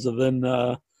spaz, and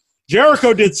then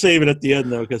Jericho did save it at the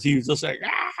end though, because he was just like,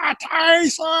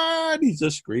 Tyson! He's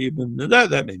just screaming.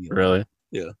 That made me laugh. Really?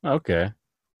 Yeah. Okay.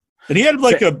 And he had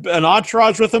like an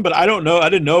entourage with him, but I don't know. I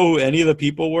didn't know who any of the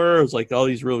people were. It was like all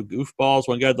these real goofballs.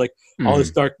 One guy had like all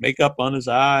this dark makeup on his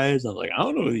eyes. I was like, I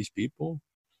don't know these people.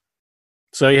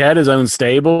 So he had his own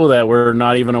stable that we're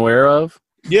not even aware of?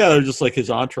 Yeah, they're just like his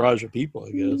entourage of people,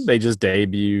 I guess. They just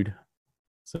debuted.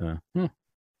 So,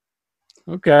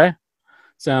 okay.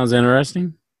 Sounds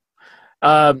interesting.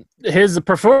 His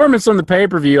performance on the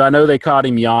pay-per-view, I know they caught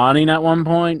him yawning at one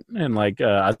point, and like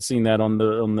I've seen that on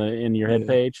the In Your Head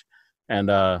page, and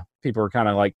people were kind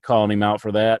of like calling him out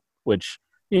for that, which,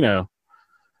 you know,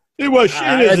 it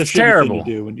is a terrible thing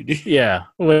to do when you do. Yeah,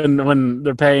 when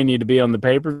they're paying you to be on the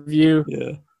pay-per-view.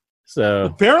 Yeah. So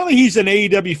apparently he's an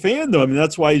AEW fan though. I mean,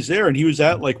 that's why he's there, and he was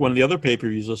at like one of the other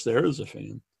pay-per-views just there as a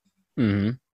fan.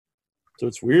 Mm-hmm. So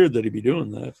it's weird that he'd be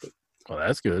doing that. But. Well,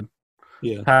 that's good.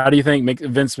 Yeah. How do you think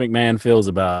Vince McMahon feels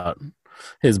about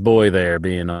his boy there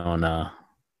being on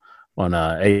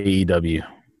AEW?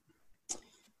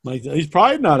 Like, he's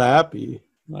probably not happy.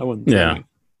 I wouldn't. Think.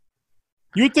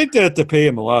 You would think they have to pay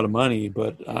him a lot of money,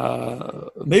 but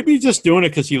maybe he's just doing it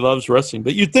because he loves wrestling.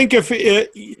 But you'd think if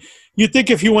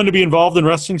he wanted to be involved in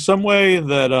wrestling some way,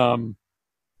 that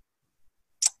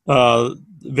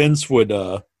Vince would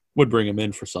bring him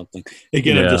in for something.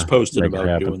 Again, I just posted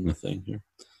about doing the thing here.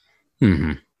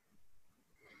 Mm-hmm.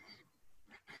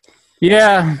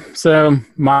 Yeah, so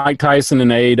Mike Tyson and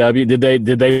AEW,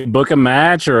 did they book a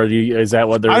match, or is that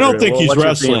what they're? I don't think he's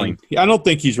wrestling. I don't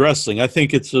think he's wrestling. I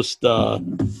think it's just. I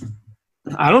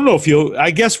don't know if he'll.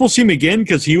 I guess we'll see him again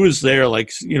because he was there,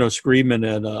 like, you know, screaming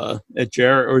at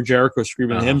Jericho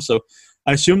screaming at him. So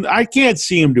I assume I can't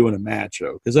see him doing a match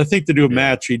though, because I think to do a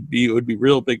match it would be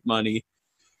real big money,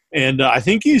 and I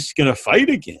think he's gonna fight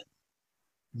again.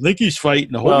 I think he's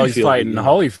fighting Holyfield. Well, he's fighting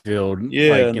Holyfield,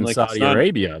 like in Saudi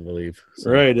Arabia, I believe.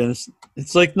 So. Right, and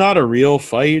it's like not a real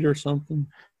fight or something.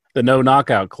 The no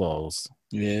knockout clause.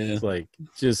 Yeah, it's like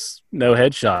just no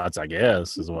headshots, I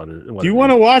guess, is what it. Do you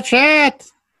want to watch that?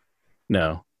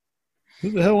 No.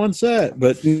 Who the hell wants that?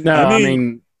 But No, I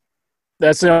mean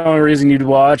that's the only reason you'd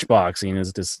watch boxing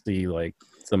is to see like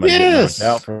somebody get knocked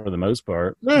out for the most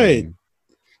part. Right.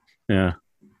 Yeah.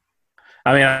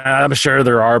 I mean, I'm sure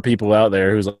there are people out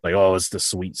there who's like, oh, it's the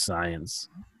sweet science.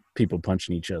 People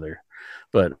punching each other.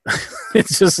 But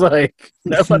it's just like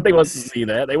nobody wants to see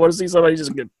that. They want to see somebody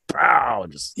just get pow.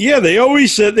 They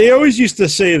always used to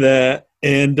say that.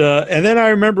 And then I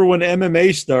remember when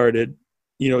MMA started,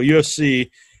 UFC,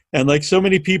 and like so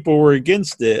many people were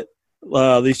against it,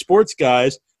 these sports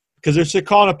guys, because they're still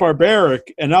calling it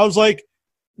barbaric. And I was like,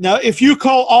 now, if you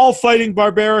call all fighting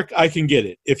barbaric, I can get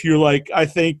it. If you're like, I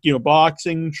think,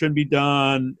 boxing shouldn't be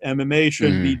done, MMA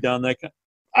shouldn't be done,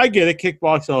 I get it,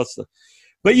 kickboxing, all that stuff.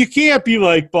 But you can't be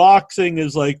like, boxing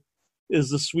is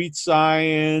the sweet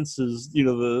science, is,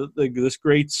 this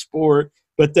great sport.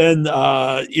 But then,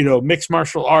 mixed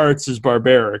martial arts is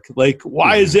barbaric. Like,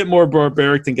 why is it more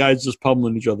barbaric than guys just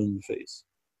pummeling each other in the face?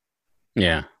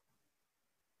 Yeah.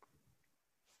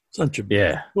 Such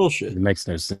a bullshit. It makes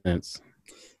no sense.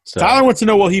 So. Tyler wants to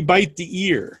know, will he bite the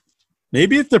ear?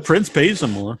 Maybe if the prince pays him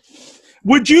more.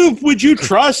 Would you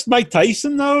trust Mike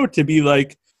Tyson, though, to be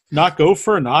like, not go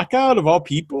for a knockout of all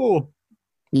people?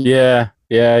 Yeah,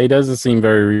 he doesn't seem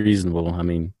very reasonable. I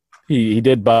mean, he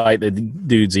did bite the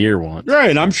dude's ear once.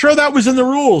 Right, I'm sure that was in the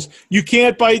rules. You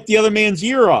can't bite the other man's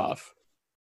ear off.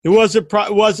 It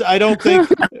was I don't think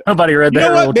nobody read that. You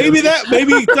know what? Maybe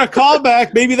the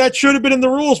callback. Maybe that should have been in the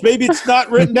rules. Maybe it's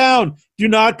not written down. Do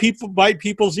not bite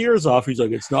people's ears off. He's like,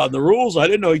 it's not in the rules. I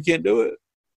didn't know you can't do it.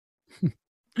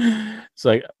 It's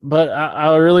like, but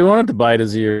I really wanted to bite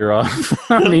his ear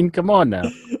off. I mean, come on now.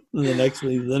 The next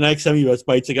time he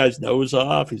bites a guy's nose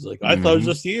off, he's like, I thought it was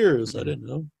just the ears. I didn't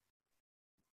know.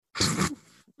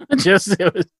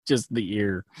 It was just the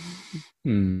ear.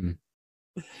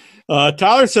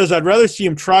 Tyler says, I'd rather see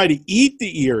him try to eat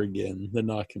the ear again than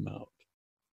knock him out.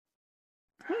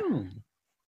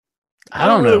 I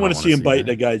don't really want to see him biting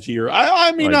a guy's ear.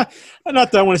 I mean, not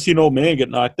that I want to see an old man get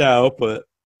knocked out, but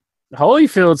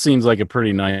Holyfield seems like a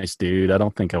pretty nice dude. I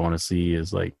don't think I want to see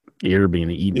his like ear being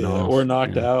eaten off or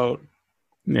knocked out.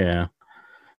 Yeah.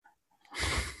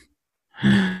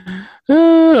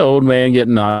 Old man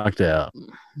getting knocked out.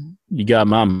 You got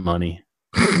my money.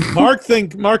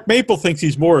 Mark Maple thinks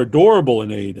he's more adorable in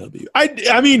AEW.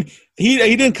 I mean, he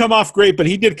didn't come off great, but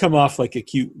he did come off like a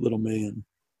cute little man.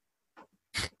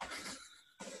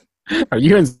 Are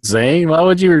you insane? Why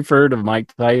would you refer to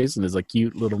Mike Tyson as a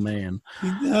cute little man?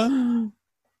 I'm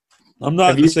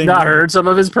not. Have you not heard some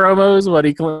of his promos?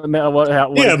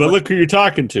 But look who you're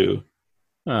talking to.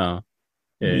 Oh,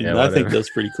 I think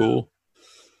that's pretty cool.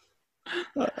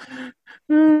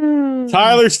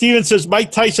 Tyler Stevens says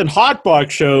Mike Tyson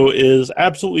Hotbox show is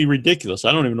absolutely ridiculous.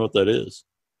 I don't even know what that is.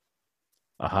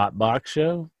 A Hotbox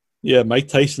show? Yeah, Mike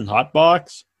Tyson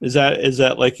Hotbox. Is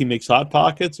that like he makes Hot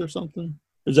Pockets or something?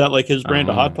 Is that like his brand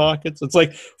of Hot Pockets? It's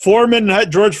like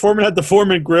George Foreman had the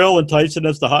Foreman grill and Tyson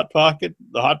has the Hot Pocket,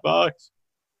 the Hot Box.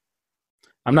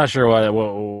 I'm not sure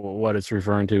what it's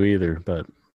referring to either, but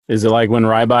is it like when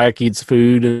Ryback eats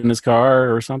food in his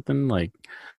car or something? Like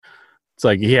it's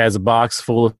like he has a box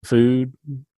full of food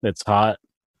that's hot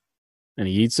and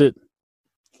he eats it.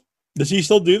 Does he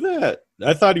still do that?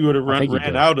 I thought he would have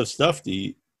ran out of stuff to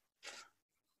eat.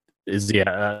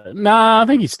 I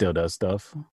think he still does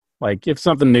stuff. Like if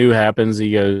something new happens,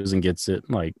 he goes and gets it,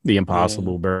 like the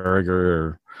Impossible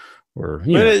Burger or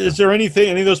Is there any of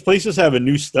those places having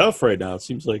new stuff right now? It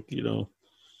seems like,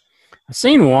 I've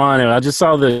seen one and I just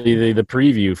saw the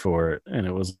preview for it and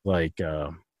it was like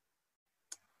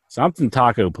something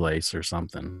taco place or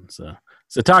something. So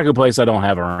it's a taco place I don't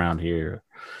have around here.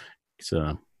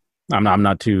 So I'm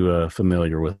not too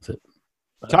familiar with it.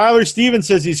 But Tyler Stevens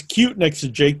says he's cute next to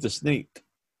Jake the Snake.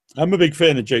 I'm a big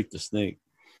fan of Jake the Snake.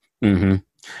 Mm-hmm.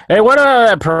 Hey, what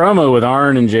that promo with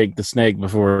Arn and Jake the Snake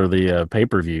before the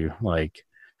pay-per-view? Like,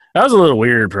 that was a little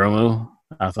weird promo,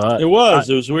 I thought. It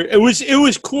was weird. It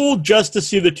was cool just to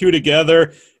see the two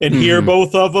together and hear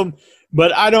both of them,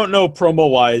 but I don't know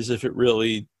promo-wise if it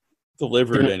really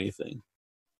delivered anything.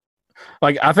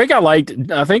 Like, I think I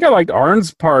liked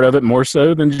Arn's part of it more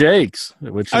so than Jake's,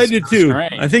 which I did too.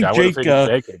 Strange. I think Jake would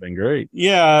have been great.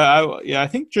 Yeah, I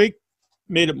think Jake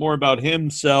made it more about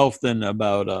himself than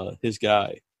about his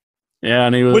guy. Yeah,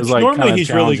 and he was normally he's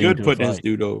really good putting his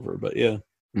dude over, but yeah.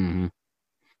 Mm-hmm.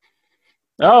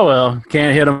 Oh well,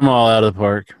 can't hit them all out of the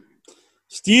park.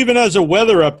 Steven has a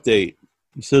weather update.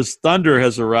 He says thunder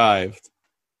has arrived.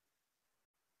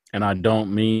 And I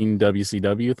don't mean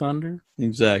WCW thunder.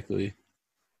 Exactly.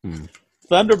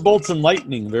 Thunderbolts and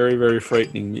lightning, very, very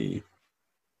frightening me.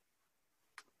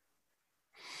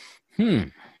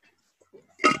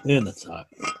 And that's hot.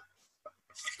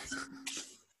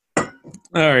 All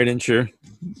right, Insure.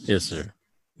 Yes, sir.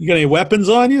 You got any weapons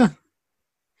on you?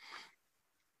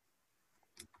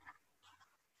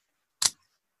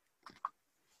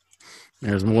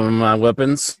 There's one of my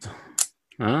weapons.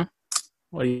 Huh?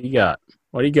 What do you got?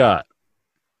 What do you got?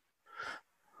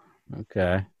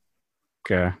 Okay.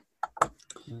 Okay.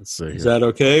 Let's see. Is that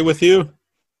okay with you?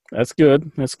 That's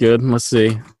good. That's good. Let's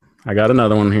see. I got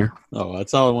another one here. Oh,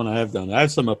 that's all the one I have done. I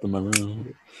have some up in my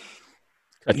room.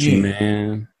 Cut you,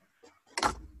 man.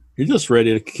 You're just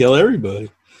ready to kill everybody.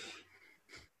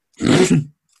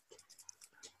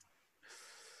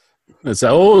 It's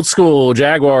old school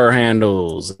Jaguar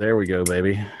handles. There we go,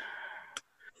 baby.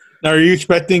 Now, are you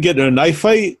expecting to get in a knife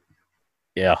fight?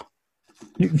 Yeah.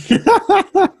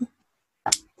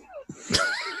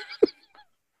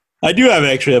 I do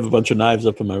actually have a bunch of knives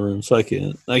up in my room, so I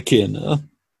can't make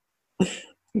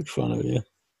fun of you.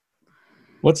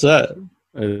 What's that?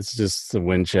 It's just a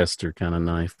Winchester kind of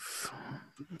knife.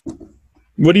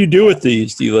 What do you do with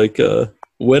these? Do you like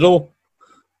whittle?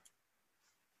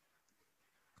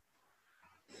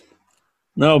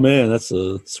 No, man, that's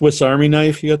a Swiss Army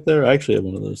knife you got there. I actually have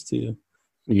one of those too.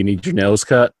 You need your nails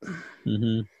cut?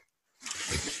 Mm-hmm.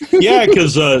 Yeah,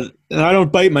 because I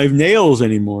don't bite my nails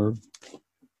anymore.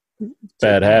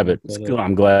 Bad habit.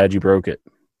 I'm glad you broke it.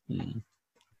 Mm.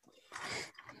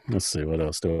 Let's see, what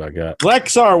else do I got?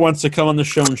 Lexar wants to come on the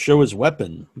show and show his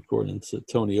weapon, according to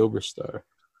Tony Oberstar.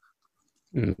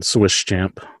 Swiss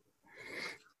champ.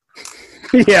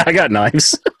 Yeah, I got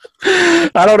knives.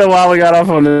 I don't know why we got off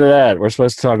on that. We're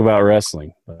supposed to talk about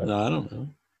wrestling. But... No, I don't know.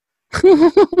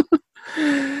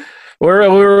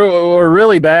 We're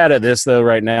really bad at this though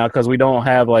right now because we don't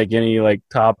have like any like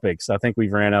topics. I think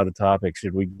we've ran out of topics.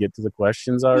 Should we get to the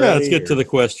questions already? Yeah, let's get to the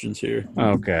questions here.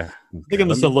 Okay. I think I'm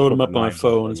just gonna load them up on my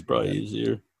phone. It's probably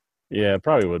easier. Yeah, it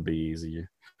probably would be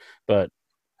easier. But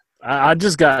I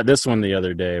just got this one the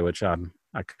other day, which I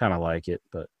kind of like it,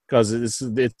 but because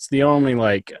it's the only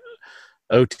like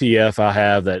OTF I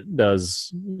have that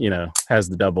does has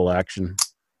the double action.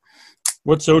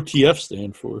 What's OTF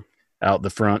stand for? Out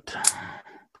the front.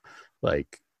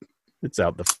 Like it's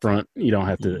out the front. You don't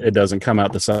have to. It doesn't come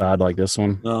out the side like this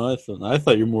one. No, I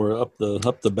thought you're more up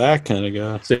the back kind of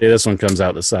guy. See, this one comes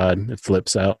out the side. It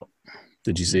flips out.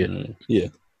 Did you see it? Yeah.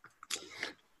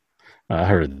 I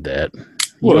heard that. You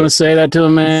want to say that to a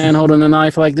man holding a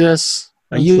knife like this?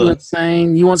 Are you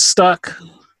insane? You want stuck?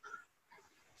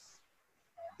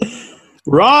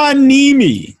 Ron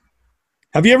Nemi.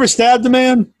 Have you ever stabbed a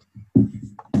man?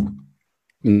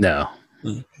 No.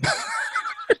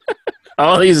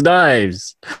 All these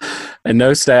knives and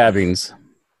no stabbings.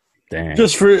 Dang.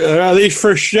 Are they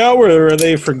for show or are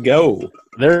they for go?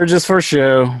 They're just for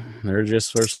show. They're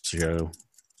just for show.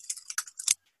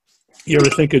 You ever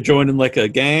think of joining like a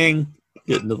gang,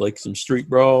 getting to like some street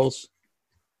brawls?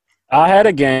 I had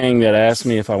a gang that asked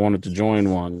me if I wanted to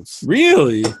join once.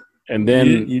 Really? And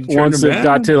then once it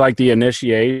got to like the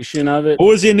initiation of it. What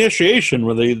was the initiation?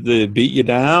 Were they beat you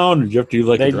down? Or did you have to do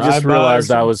like they a drive-by? Just realized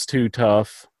I was too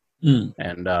tough. Mm.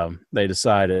 And they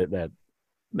decided that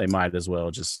they might as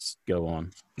well just go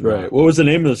on. Right. What was the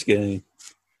name of this gang?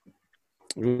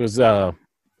 It was the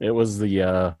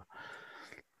Inziger.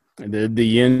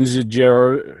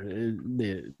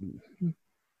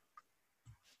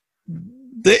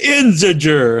 The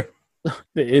Inziger.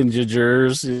 The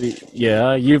Inzigers.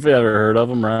 Yeah, you've ever heard of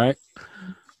them, right?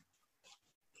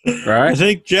 Right? I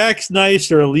think Jack's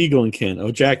Knives are illegal in Canada.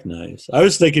 Oh, Jack Knives. I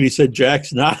was thinking he said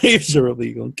Jack's Knives are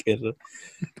illegal in Canada.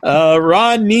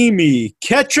 Ron Nemi.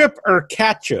 Ketchup or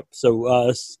catchup?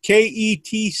 So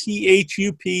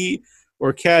Ketchup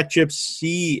or catchup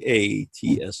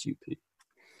Catsup?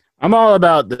 I'm all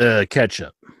about the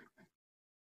ketchup.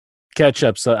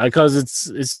 Ketchup, because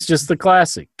it's just the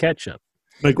classic ketchup.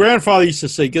 My grandfather used to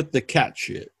say, "Get the cat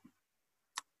shit."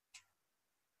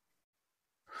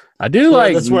 I do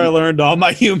like. That's where I learned all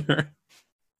my humor.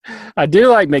 I do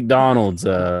like McDonald's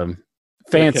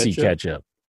fancy ketchup,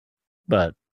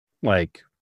 but like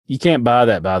you can't buy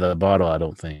that by the bottle. I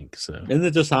don't think so. Isn't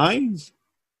it just Heinz?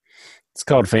 It's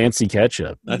called fancy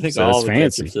ketchup. I think all the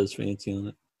fancy ketchup says fancy on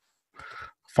it.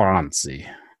 Fancy.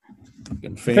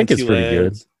 Fancy I think it's pretty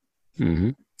lads. good. Mm-hmm.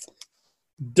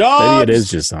 Dogs. Maybe it is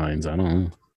just Heinz. I don't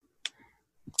know.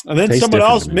 And then someone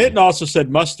else, Mitten, also said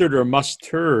mustard or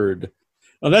mustard.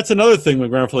 Oh, that's another thing my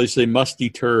grandfather used to say, musty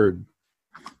turd.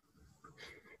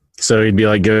 So he'd be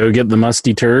like, go get the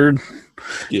musty turd?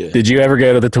 Yeah. Did you ever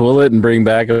go to the toilet and bring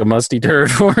back a musty turd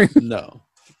for him? No.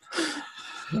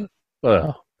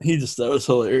 Well. He just thought it was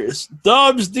hilarious.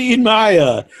 Dubs Dean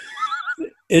Maya.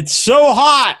 It's so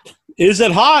hot Is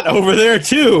it hot over there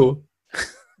too?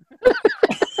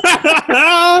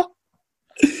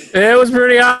 It was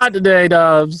pretty hot today,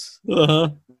 Dubs. Uh-huh.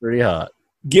 Pretty hot.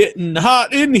 Getting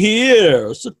hot in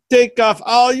here, so take off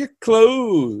all your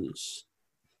clothes.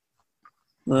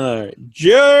 All right,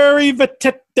 Jerry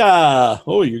Vatetta.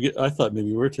 Oh, I thought maybe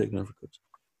you were taking off your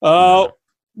clothes.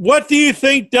 What do you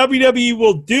think WWE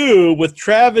will do with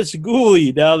Travis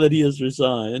Gooley now that he has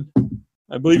resigned?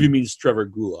 I believe he means Trevor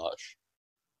Goulash.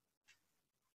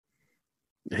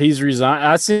 He's resigned.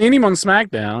 I seen him on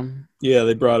SmackDown. Yeah,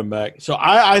 they brought him back. So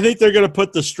I think they're going to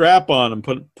put the strap on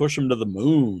and push him to the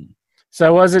moon.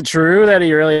 So was it true that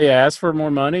he really asked for more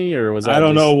money, or was that I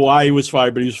don't know why he was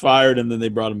fired, but he was fired, and then they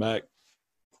brought him back.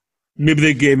 Maybe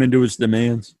they gave into his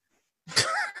demands.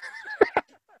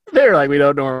 They're like, we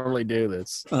don't normally do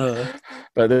this,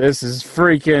 but this is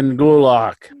freaking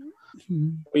Gulak.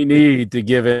 We need to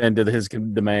give in to his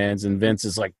demands, and Vince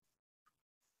is like,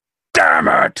 damn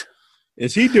it.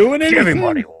 Is he doing anything? Give him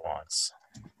what he wants.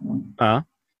 Huh?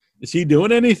 Is he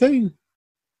doing anything?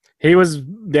 He was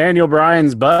Daniel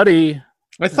Bryan's buddy.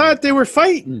 I thought they were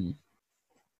fighting.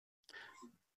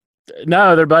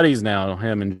 No, they're buddies now,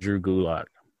 him and Drew Gulak.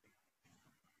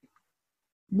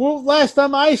 Well, last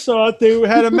time I saw it, they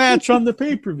had a match on the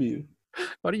pay-per-view.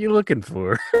 What are you looking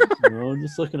for? No, I'm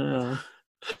just looking around.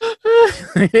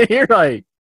 You're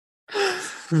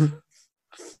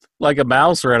like a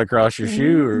mouse right across your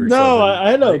shoe or no, something. I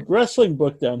had a wrestling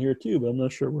book down here too, but I'm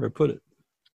not sure where I put it.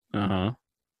 Uh-huh.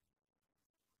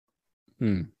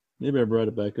 Maybe I brought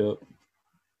it back up.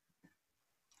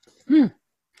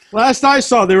 Last I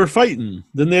saw, they were fighting.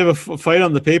 Didn't they have a fight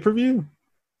on the pay-per-view?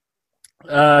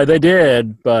 They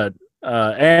did, but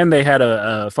and they had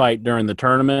a fight during the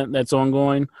tournament that's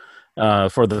ongoing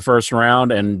for the first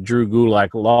round, and Drew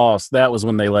Gulak lost. That was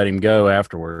when they let him go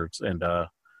afterwards, and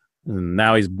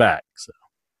now he's back. So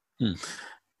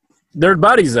they're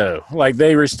buddies, though. Like,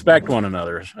 they respect one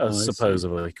another,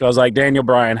 supposedly, because like Daniel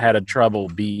Bryan had a trouble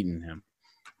beating him.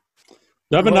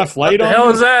 Do you have enough light on? What the hell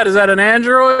is that? Is that an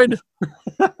Android?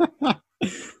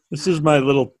 This is my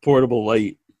little portable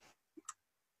light.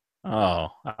 Oh,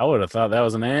 I would have thought that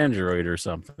was an Android or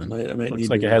something. Looks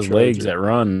like it has recharge legs that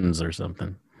runs or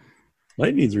something.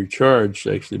 Light needs recharged,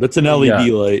 actually. But it's an LED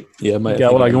light. Yeah,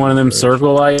 got like one of them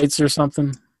circle lights or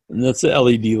something? And that's an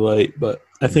LED light, but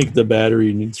I think the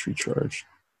battery needs recharged.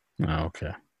 Oh,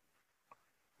 okay.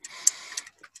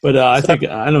 But I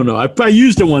don't know. I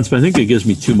used it once, but I think it gives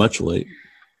me too much light.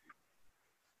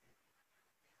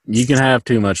 You can have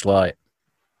too much light.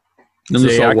 I'm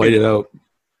just all whited out.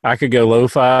 I could go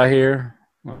lo-fi here.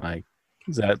 Like,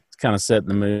 is that kind of setting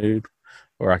the mood?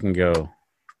 Or I can go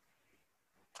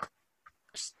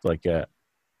just like that.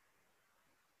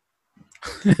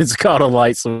 It's called a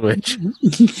light switch.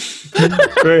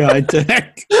 Very high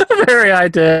tech. Very high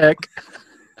tech.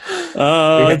 We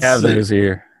have those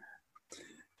here.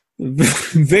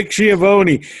 Vic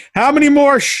Schiavone. How many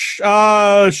more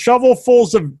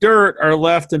shovelfuls of dirt are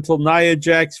left until Nia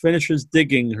Jax finishes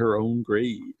digging her own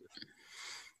grave?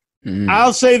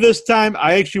 I'll say this time,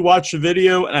 I actually watched the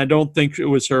video, and I don't think it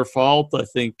was her fault. I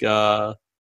think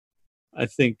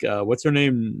what's her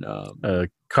name?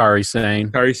 Kari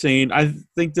Sane. Kari Sane. I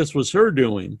think this was her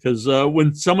doing, because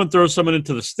when someone throws someone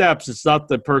into the steps, it's not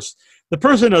the person. The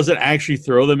person doesn't actually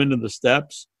throw them into the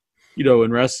steps. You know,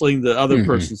 in wrestling, the other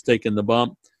person's taking the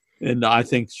bump, and I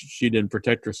think she didn't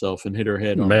protect herself and hit her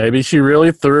head on. Maybe she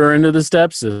really threw her into the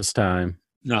steps this time.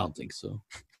 No, I don't think so.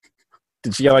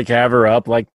 Did she like have her up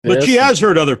like this? But she has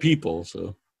hurt other people,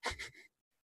 so.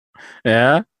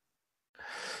 Yeah.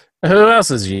 Who else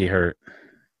has she hurt?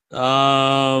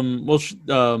 Well,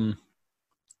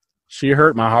 she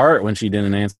hurt my heart when she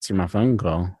didn't answer my phone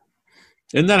call.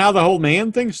 Isn't that how the whole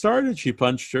man thing started? She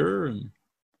punched her, and.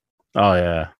 Oh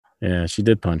yeah, yeah, she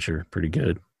did punch her pretty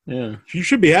good. Yeah, she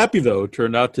should be happy though. It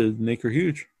turned out to make her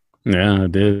huge. Yeah,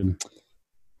 it did.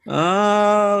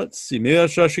 Let's see. Maybe I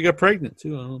should get pregnant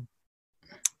too.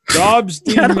 Dobbs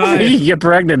Dean Meyer. You get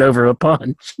pregnant over a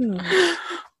punch.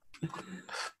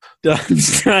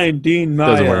 Dobbs Dean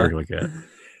Meyer. Doesn't work like that.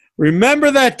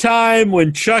 Remember that time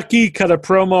when Chucky cut a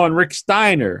promo on Rick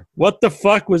Steiner? What the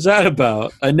fuck was that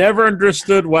about? I never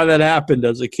understood why that happened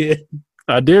as a kid.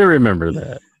 I do remember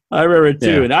that. I remember it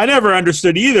too. Yeah. And I never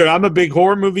understood either. I'm a big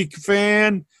horror movie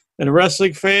fan and a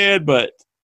wrestling fan,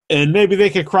 and maybe they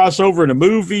could cross over in a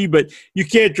movie, but you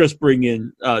can't just bring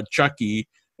in Chucky,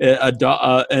 a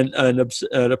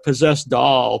possessed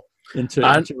doll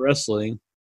into wrestling.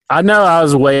 I know I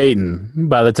was waiting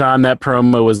by the time that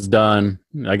promo was done.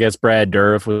 I guess Brad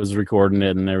Dourif was recording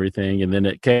it and everything. And then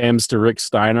it comes to Rick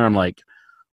Steiner. I'm like,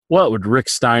 what would Rick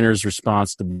Steiner's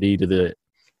response to be to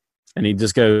And he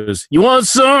just goes, "You want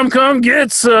some? Come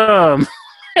get some."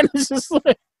 And it's just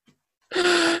like,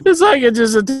 it's like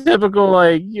just a typical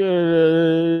like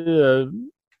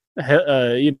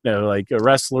like a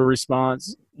wrestler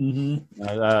response.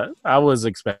 Mm-hmm. I was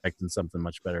expecting something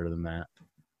much better than that.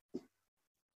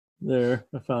 There,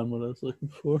 I found what I was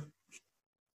looking for.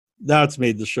 That's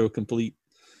made the show complete.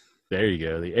 There you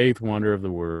go, the eighth wonder of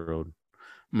the world.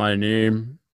 My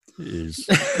name is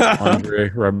Andre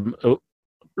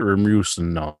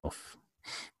Ramusinov.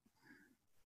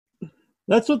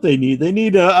 That's what they need. They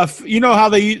need you know how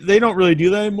they don't really do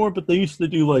that anymore, but they used to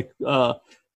do like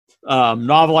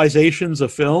novelizations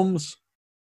of films.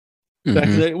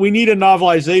 Mm-hmm. We need a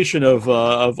novelization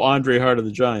of Andre Heart of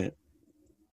the Giant.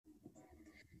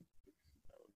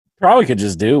 Probably could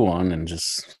just do one and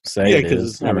just say it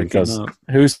is. Because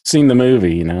who's seen the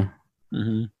movie, you know?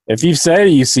 Mm-hmm. If you say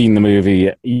you've seen the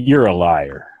movie, you're a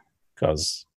liar.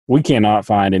 Because we cannot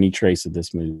find any trace of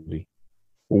this movie.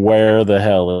 Where the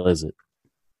hell is it?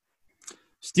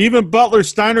 Stephen Butler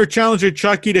Steiner challenging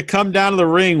Chucky to come down to the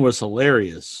ring was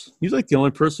hilarious. He's like the only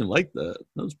person who liked that.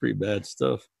 That was pretty bad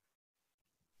stuff.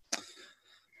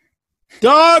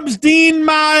 Dobbs Dean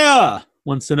Maya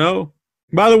wants to know.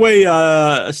 By the way,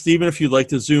 Stephen, if you'd like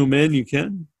to zoom in, you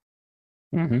can.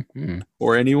 Mm-hmm.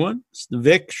 Or anyone.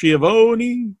 Vic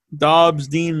Schiavone, Dobbs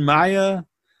Dean Maya.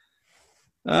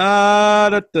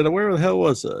 Where the hell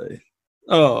was I?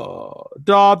 Oh,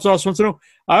 Dobbs also wants to know.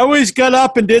 I always got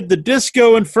up and did the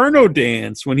Disco Inferno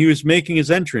dance when he was making his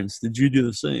entrance. Did you do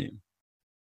the same?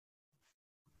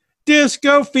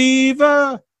 Disco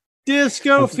fever.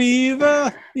 Disco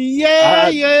fever. Yeah,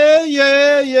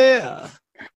 yeah.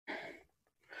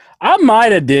 I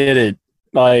might have did it,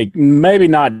 like, maybe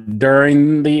not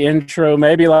during the intro.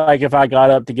 Maybe, like, if I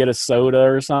got up to get a soda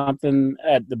or something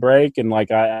at the break and, like,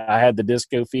 I had the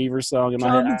Disco Fever song in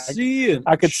my head.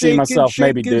 I could see myself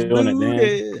maybe doing it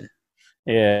then.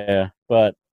 Yeah,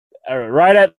 but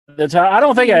right at the time, I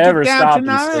don't think I ever stopped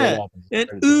and stood up.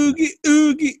 And oogie,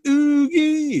 oogie,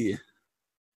 oogie.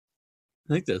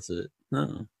 I think that's it.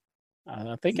 No.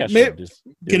 I think I should just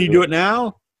Can you do it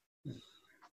now?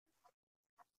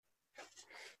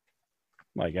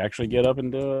 Like, actually get up and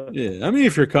do it? Yeah, I mean,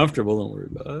 if you're comfortable, don't worry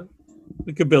about it.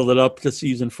 We could build it up to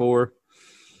season 4.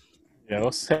 Yeah,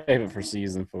 we'll save it for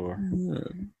season 4.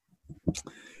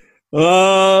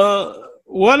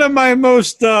 One of my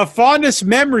most fondest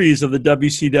memories of the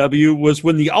WCW was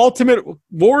when the Ultimate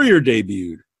Warrior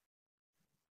debuted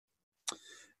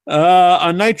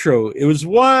on Nitro. It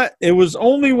was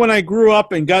only when I grew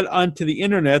up and got onto the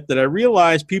internet that I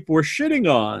realized people were shitting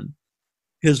on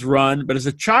his run, but as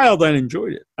a child, I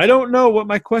enjoyed it. I don't know what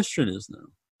my question is now.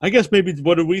 I guess maybe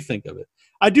what do we think of it?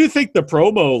 I do think the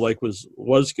promo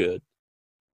was good.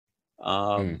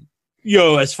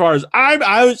 As far as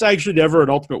I was actually never an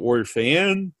Ultimate Warrior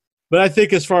fan, but I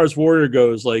think as far as Warrior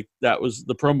goes, like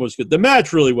the promo was good. The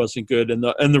match really wasn't good, and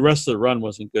the rest of the run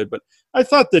wasn't good. But I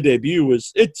thought the debut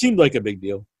it seemed like a big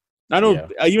deal. I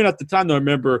don't even at the time. I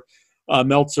remember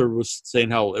Meltzer was saying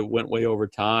how it went way over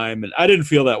time, and I didn't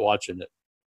feel that watching it.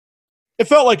 It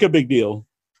felt like a big deal.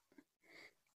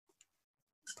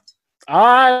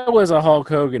 I was a Hulk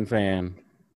Hogan fan,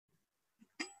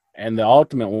 and the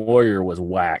Ultimate Warrior was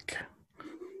whack.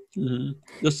 Mm-hmm.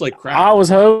 Just like crap. I was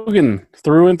Hogan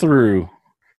through and through.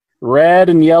 Red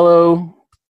and yellow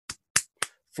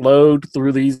flowed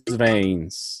through these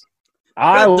veins.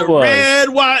 The red,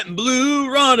 white, and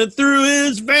blue running through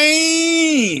his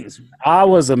veins. I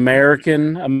was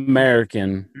American.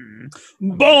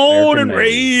 Born and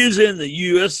raised in the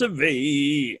US of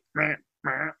A.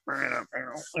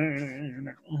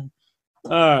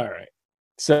 All right.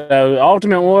 So,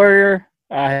 Ultimate Warrior,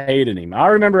 I hated him. I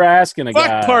remember asking a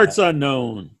guy. Fuck parts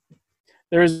unknown.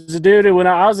 There was a dude when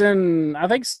I was in, I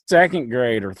think, 2nd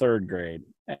grade or 3rd grade.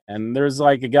 And there's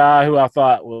like a guy who I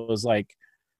thought was like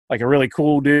a really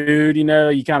cool dude, you know,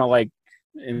 you kind of like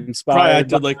inspired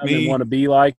to like me, want to be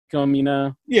like him, you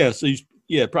know. Yeah, so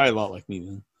probably a lot like me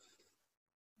then.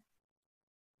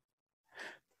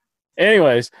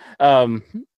 Anyways, and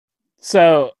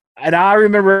I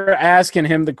remember asking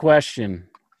him the question,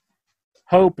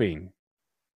 hoping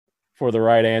for the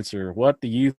right answer. What do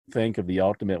you think of the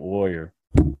Ultimate Warrior?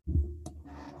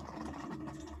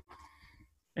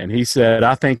 And he said,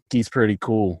 I think he's pretty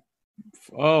cool.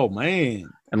 Oh, man.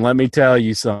 And let me tell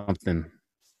you something.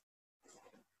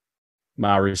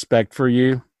 My respect for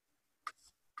you.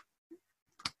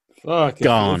 Fuck.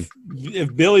 Gone.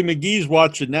 If Billy McGee's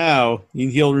watching now,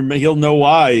 he'll know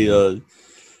why a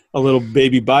little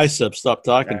baby bicep stopped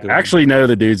talking to him. I actually know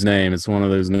the dude's name. It's one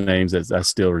of those names that I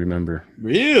still remember.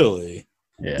 Really?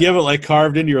 Yeah. Do you have it like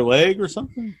carved into your leg or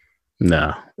something?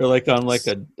 No. Or like on like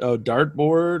a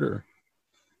dartboard? Or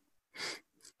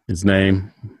His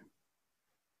name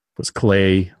was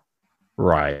Clay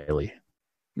Riley.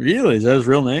 Really? Is that his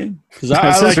real name? Because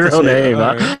That's his real name.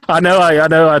 Right. I know.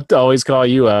 I always call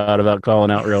you out about calling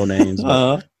out real names.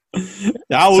 But.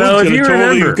 So if you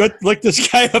remember, look this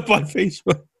guy up on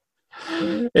Facebook.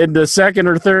 In the second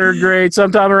or third grade,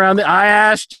 sometime around I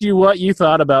asked you what you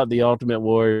thought about the Ultimate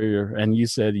Warrior, and you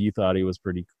said you thought he was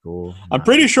pretty cool. I'm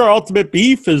pretty sure Ultimate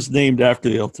Beef is named after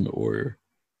the Ultimate Warrior.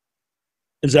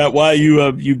 Is that why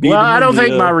you beat him? Well, I don't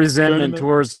think my resentment tournament?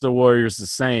 towards the Warriors is the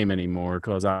same anymore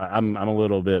because I'm a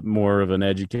little bit more of an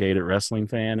educated wrestling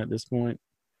fan at this point.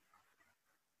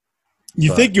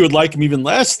 You think you would like him even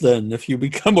less then if you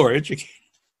become more educated?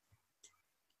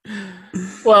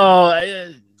 Well,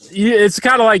 it's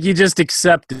kind of like you just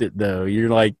accept it, though.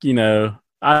 You're like,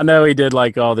 I know he did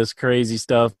like all this crazy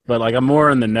stuff, but like I'm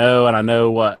more in the know and I know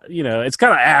what, it's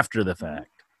kind of after the fact.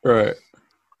 Right.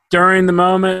 During the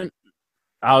moment,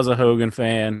 I was a Hogan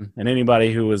fan, and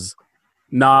anybody who was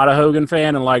not a Hogan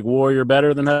fan and liked Warrior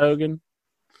better than Hogan,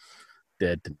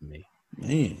 dead to me.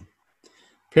 Man.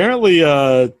 Apparently,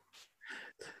 there's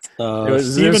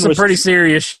some pretty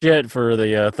serious shit for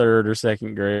the third or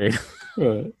second grade.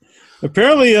 Right.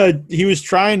 Apparently, he was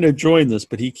trying to join this,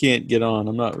 but he can't get on.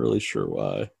 I'm not really sure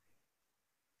why.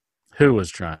 Who was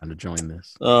trying to join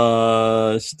this?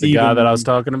 Steven, the guy that I was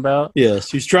talking about?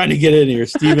 Yes, he's trying to get in here.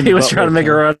 Steven he was trying to make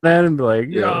a run in and be like,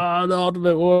 yeah, the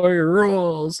Ultimate Warrior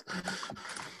rules.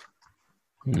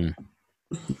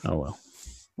 Oh, well.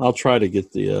 I'll try to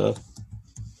get the,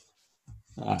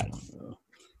 I don't know.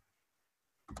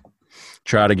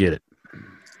 Try to get it.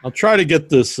 I'll try to get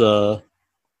this,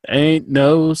 ain't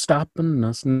no stopping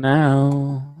us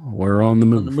now. We're on the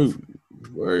move.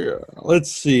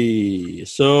 Let's see.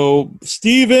 So,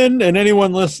 Steven and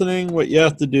anyone listening, what you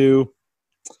have to do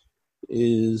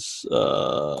is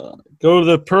go to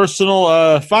the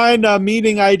personal, find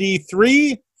meeting ID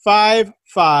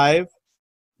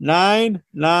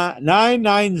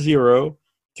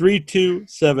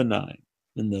 355-990-3279.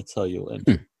 And that's how you'll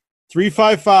enter.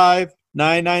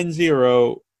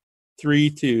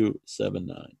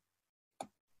 355-990-3279.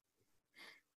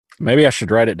 Maybe I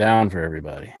should write it down for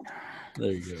everybody.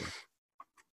 There you go.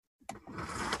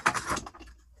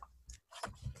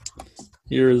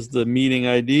 Here is the meeting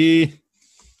ID.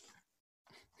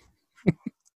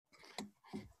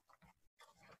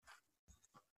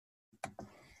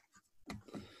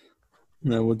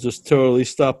 Now we'll just totally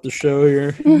stop the show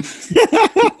here.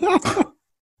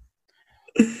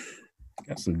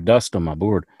 Got some dust on my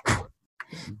board.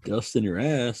 Dust in your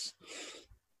ass.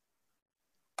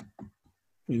 What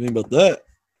do you think about that?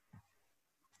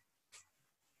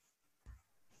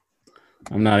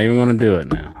 I'm not even going to do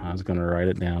it now. I was going to write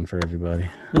it down for everybody.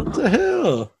 What the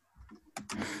hell?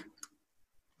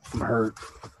 I'm hurt.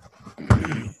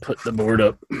 Put the board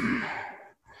up.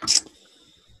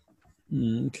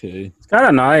 Okay. It's kind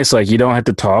of nice. Like, you don't have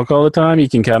to talk all the time. You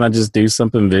can kind of just do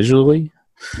something visually.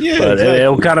 Yeah, but exactly.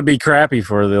 It'll kind of be crappy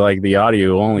for the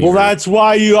audio only. Well, that's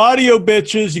why you audio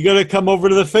bitches, you got to come over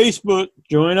to the Facebook,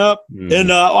 join up. And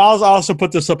I'll also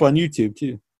put this up on YouTube,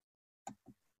 too.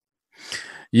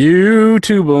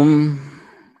 YouTube them.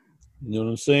 You know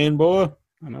what I'm saying, boy?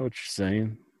 I know what you're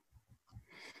saying.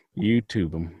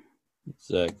 YouTube them.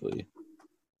 Exactly.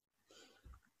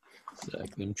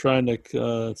 I'm trying to,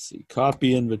 let's see,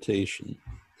 copy invitation.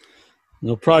 And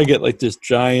they'll probably get like this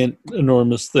giant,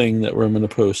 enormous thing that I'm going to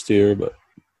post here, but.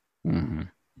 Mm-hmm.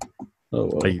 Oh,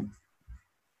 well. Like,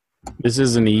 this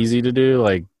isn't easy to do.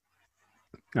 Like,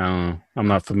 I don't know. I'm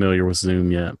not familiar with Zoom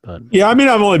yet, but yeah, I mean,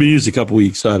 I've only been used a couple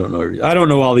weeks, so I don't know. I don't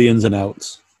know all the ins and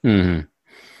outs. Mm-hmm.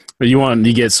 But you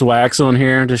get Swax on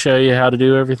here to show you how to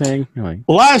do everything? Like,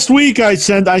 last week I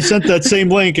sent that same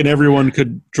link and everyone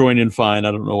could join in fine.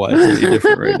 I don't know why it's any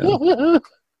different right now.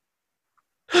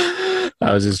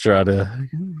 I was just trying to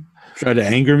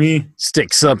anger me.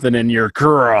 Stick something in your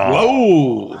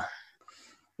craw.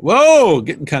 Whoa,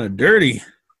 getting kind of dirty.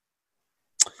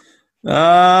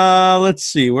 Let's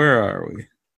see, where are we?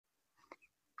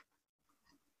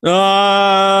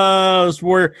 Dobbs,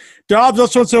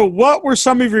 so what were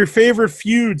some of your favorite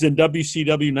feuds in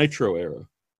WCW Nitro era?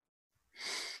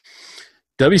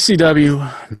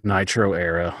 WCW Nitro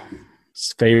era.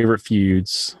 Favorite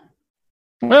feuds.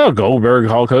 Well, Goldberg,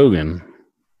 Hulk Hogan.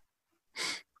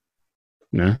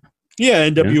 Yeah. Yeah,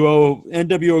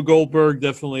 NWO Goldberg,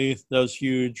 definitely. That was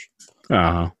huge.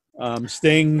 Uh-huh.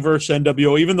 Sting versus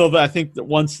NWO, even though I think that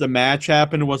once the match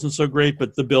happened, it wasn't so great,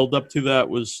 but the build up to that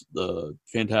was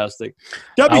fantastic.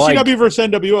 WCW versus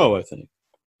NWO, I think.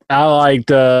 I liked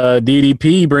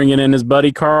DDP bringing in his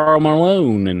buddy Karl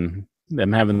Malone and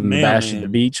Them having the Bash at the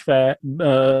Beach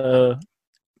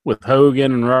with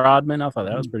Hogan and Rodman. I thought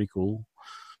that was pretty cool.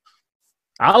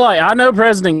 I know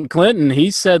President Clinton.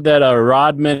 He said that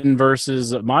Rodman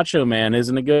versus Macho Man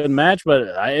isn't a good match,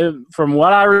 but from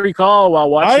what I recall while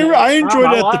watching, I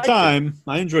enjoyed it at the time.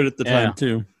 I enjoyed it at the time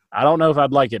too. I don't know if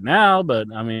I'd like it now, but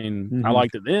I mean, I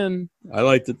liked it then. I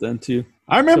liked it then too.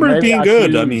 I remember it being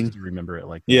good. I mean, remember it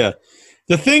like that. Yeah.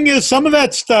 The thing is, some of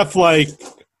that stuff, like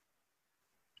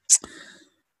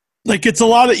it's a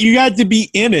lot of, you got to be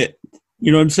in it.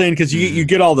 You know what I'm saying? Because you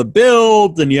get all the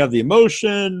build and you have the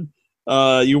emotion.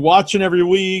 You're watching every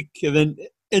week, and then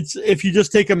if you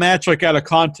just take a match like out of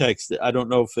context, I don't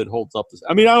know if it holds up.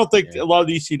 I mean, I don't think a lot of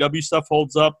the ECW stuff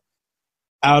holds up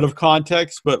out of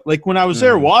context, but like when I was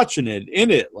there watching it, in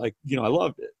it, like, you know, I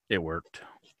loved it. It worked.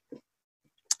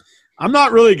 I'm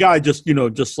not really a guy just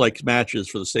likes matches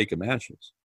for the sake of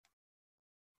matches.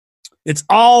 It's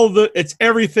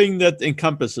everything that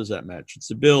encompasses that match. It's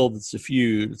the build, it's the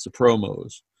feud, it's the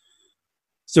promos.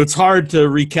 So it's hard to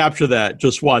recapture that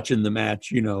just watching the match,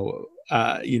 just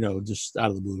out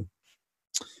of the blue.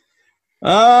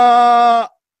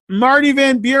 Marty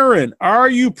Van Buren, are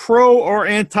you pro or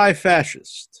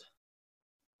anti-fascist?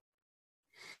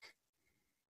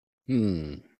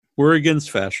 We're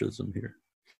against fascism here.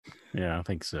 Yeah, I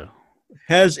think so.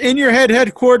 Has In Your Head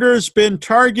headquarters been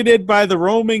targeted by the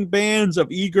roaming bands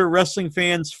of eager wrestling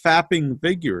fans fapping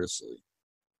vigorously?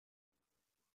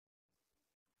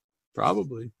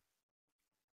 Probably.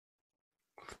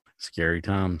 Scary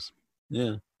times.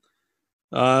 Yeah.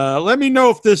 Let me know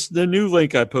if the new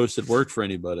link I posted worked for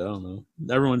anybody. I don't know.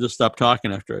 Everyone just stopped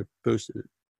talking after I posted it.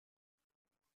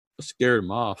 I scared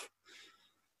them off.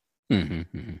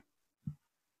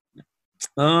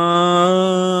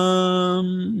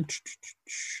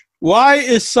 Why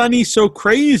is Sunny so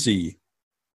crazy?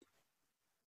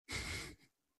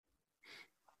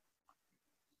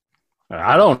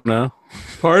 I don't know.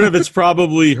 Part of it's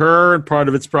probably her, and part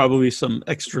of it's probably some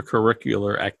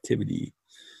extracurricular activity.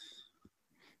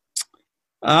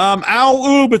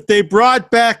 But they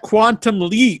brought back Quantum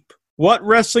Leap. What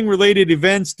wrestling-related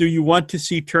events do you want to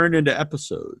see turned into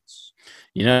episodes?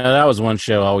 You know, that was one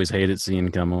show I always hated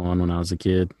seeing come on when I was a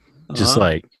kid. Just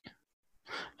like,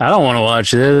 I don't want to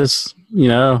watch this. You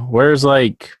know, where's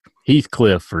like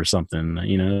Heathcliff or something?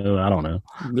 You know, I don't know.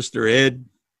 Mr.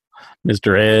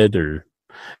 Ed or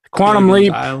Quantum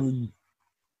Leap. Island.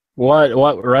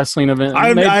 What wrestling event?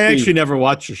 I actually never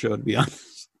watched the show, to be honest.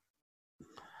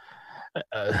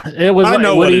 It was.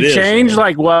 Would he change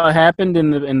like what happened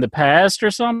in the past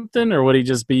or something, or would he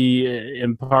just be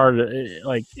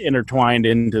intertwined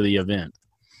into the event?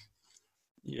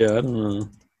 Yeah, I don't know.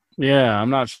 Yeah, I'm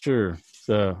not sure.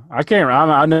 So I can't.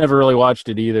 I never really watched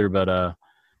it either, but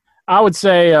I would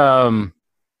say, how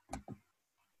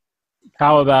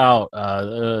about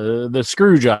the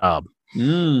screw job?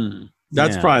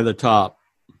 That's probably the top.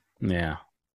 Yeah,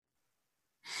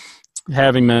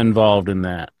 having been involved in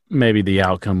that, maybe the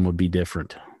outcome would be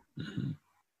different.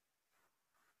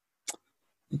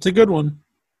 It's a good one.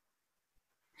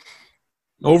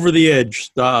 Over the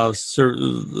Edge,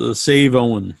 Save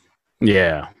Owen.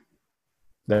 Yeah,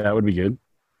 that would be good.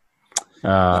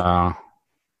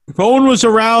 If Owen was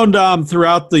around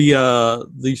throughout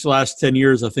these last 10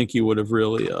 years, I think he would have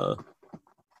really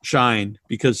shined,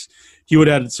 because he would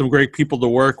have had some great people to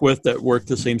work with that worked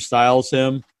the same style as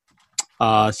him.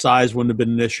 Size wouldn't have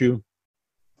been an issue.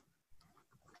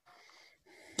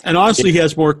 And honestly, he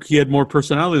had more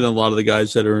personality than a lot of the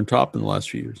guys that are in top in the last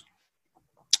few years.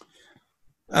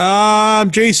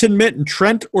 Jason Mitten,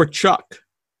 Trent or Chuck?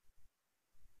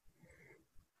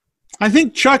 I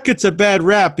think Chuck gets a bad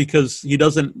rap because he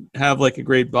doesn't have like a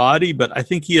great body, but I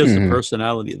think he has the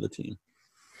personality of the team.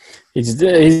 He's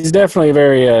definitely a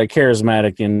very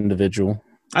charismatic individual.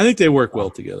 I think they work well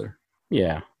together.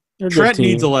 Yeah. Trent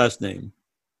needs a last name.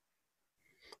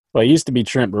 Well, it used to be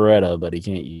Trent Beretta, but he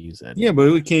can't use that. Yeah, but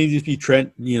it can't just be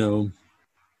Trent,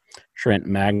 Trent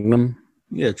Magnum.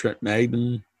 Yeah, Trent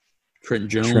Magnum. Trent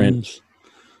Jones.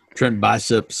 Trent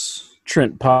Biceps.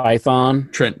 Trent Python.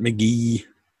 Trent McGee.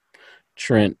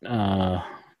 Trent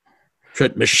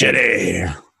Machete.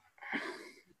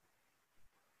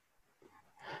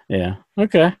 Yeah.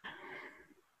 Okay.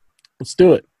 Let's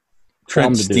do it.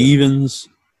 Trent Stevens.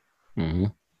 Mm-hmm.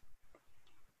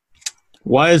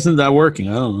 Why isn't that working?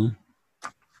 I don't know.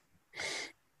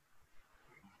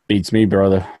 Beats me,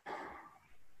 brother.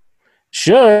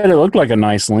 Should. It looked like a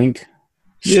nice link.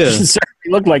 Yeah. It certainly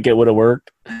looked like it would have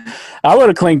worked. I would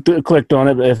have clicked on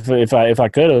it if I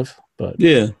could have. But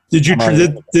yeah. Did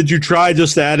you try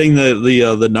just adding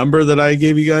the number that I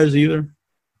gave you guys either?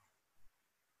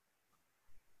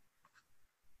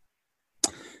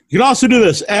 You can also do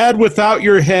this. Add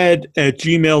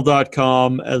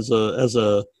withoutyourhead@gmail.com as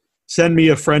a send me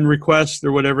a friend request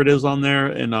or whatever it is on there,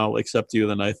 and I'll accept you.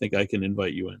 Then I think I can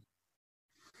invite you in.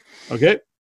 Okay?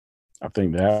 I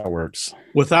think that works.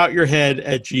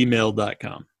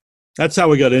 Withoutyourhead@gmail.com. That's how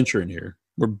we got intro in here.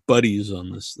 We're buddies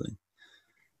on this thing.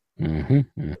 Vince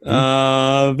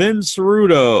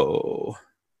Rudo.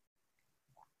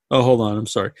 Oh, hold on. I'm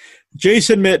sorry.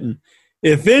 Jason Mitten.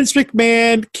 If Vince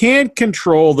McMahon can't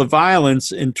control the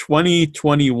violence in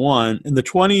 2021, in the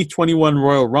 2021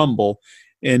 Royal Rumble,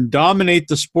 and dominate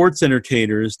the sports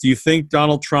entertainers, do you think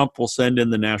Donald Trump will send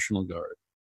in the National Guard?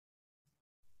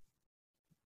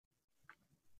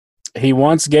 He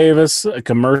once gave us a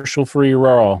commercial-free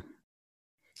Raw.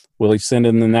 Will he send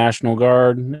in the National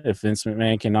Guard if Vince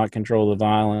McMahon cannot control the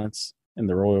violence in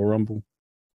the Royal Rumble?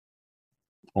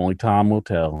 Only time will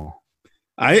tell.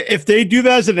 If they do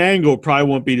that as an angle, it probably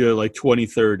won't be to like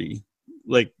 2030.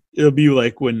 Like it'll be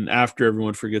like when after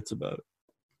everyone forgets about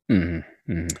it.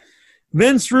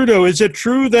 Vince Rudo, is it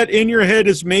true that In Your Head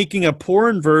is making a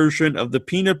porn version of the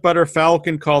Peanut Butter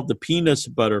Falcon called the Penis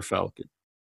Butter Falcon?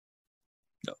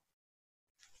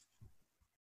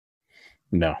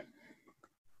 No.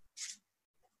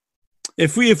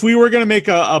 If we were going to make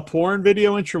a porn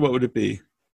video intro, what would it be?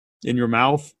 In your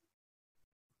mouth?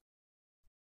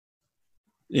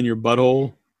 In your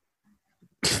butthole?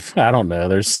 I don't know.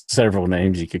 There's several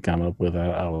names you could come up with,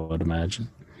 I would imagine.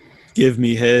 Give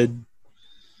me head.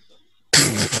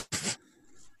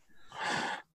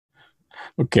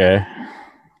 Okay.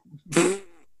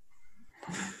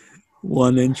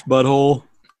 1 inch butthole.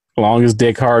 As long as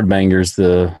Dick Hardbanger's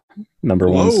the number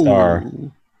one star.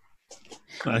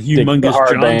 Humongous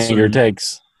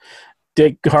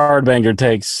Dick Hardbanger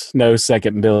takes no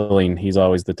second billing. He's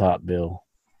always the top bill.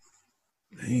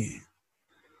 Man.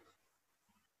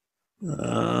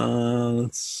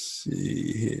 Let's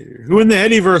see here. Who in the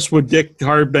Eddieverse would Dick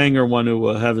Hardbanger want to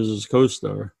have as his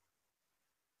co-star?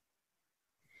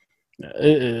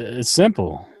 It's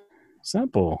simple.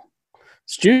 Simple.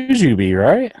 It's Jujubee,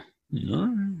 right?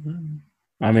 No.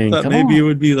 I mean, maybe it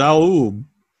would be Laoub.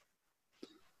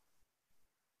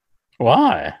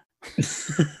 Why?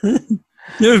 It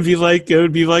would be like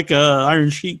a Iron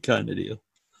Sheik kind of deal.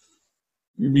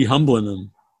 You'd be humbling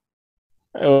him.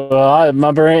 Well,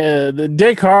 my brain,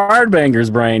 Dick Hardbanger's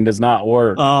brain does not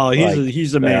work. Oh,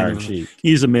 he's a man.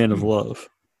 He's a man of love.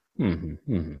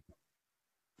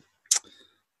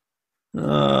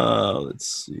 Let's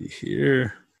see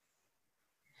here.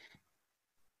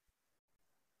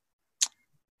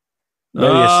 Maybe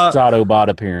a Autobot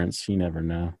appearance. You never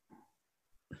know.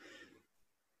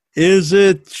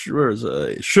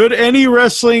 Should any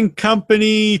wrestling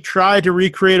company try to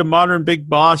recreate a modern Big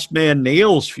Boss Man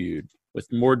Nails feud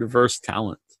with more diverse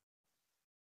talent?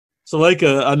 So like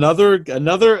another,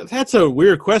 that's a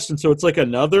weird question. So it's like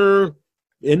another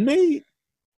inmate?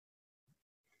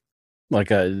 Like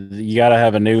you got to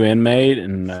have a new inmate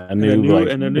and a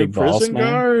new prison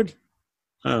guard?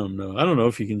 I don't know. I don't know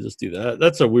if you can just do that.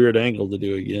 That's a weird angle to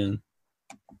do again.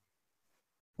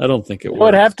 I don't think it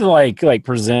would have to like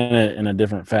present it in a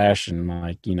different fashion,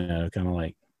 like, you know, kind of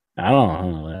like, I don't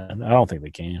know. I don't think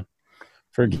they can.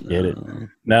 Forget it.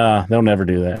 No, they'll never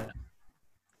do that.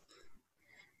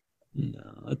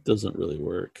 No, it doesn't really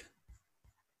work.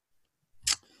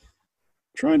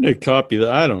 Trying to copy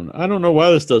that. I don't know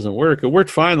why this doesn't work. It worked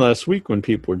fine last week when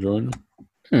people were joining.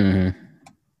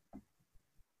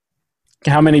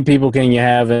 How many people can you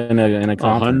have in a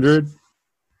conference? 100.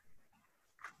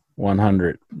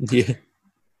 100. Yeah.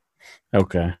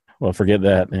 Okay. Well, forget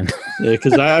that then. Yeah,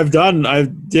 because I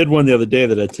did one the other day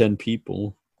that had 10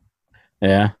 people.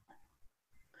 Yeah.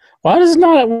 Why does it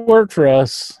not work for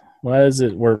us? Why does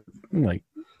it work like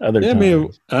other times? I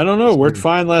mean, I don't know. It worked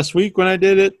fine last week when I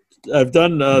did it. I've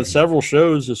done several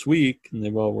shows this week, and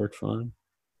they've all worked fine.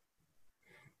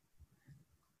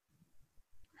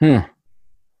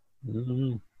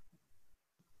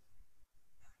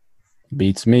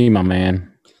 Beats me, my man.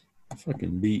 I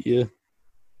fucking beat you.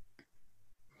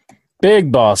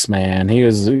 Big Boss Man. He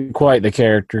was quite the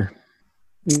character.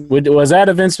 Was that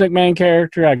a Vince McMahon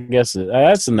character? I guess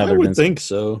that's another. I would Vince think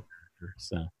so.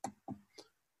 So,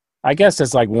 I guess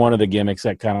that's like one of the gimmicks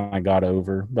that kind of got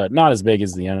over, but not as big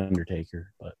as the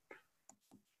Undertaker. But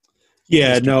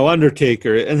yeah, no,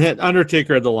 Undertaker, and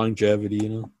Undertaker had the longevity, you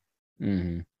know.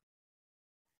 Mm-hmm.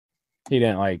 He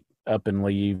didn't like up and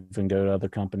leave and go to other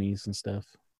companies and stuff.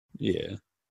 Yeah.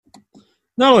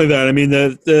 Not only that, I mean,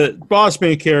 the Boss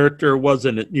Man character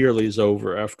wasn't nearly as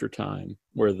over after time,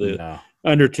 where the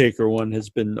Undertaker one has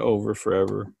been over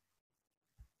forever.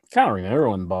 I kind of remember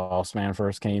when Boss Man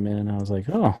first came in, I was like,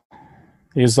 oh,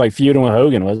 He was like feuding with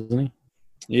Hogan, wasn't he?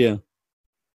 Yeah.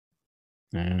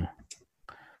 Yeah.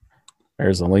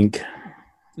 There's a link.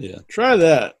 Yeah. Try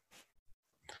that.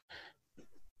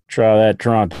 Try that,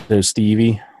 Toronto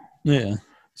Stevie. Yeah.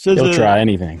 He'll try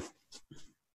anything.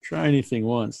 Try anything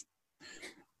once.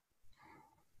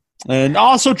 And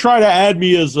also try to add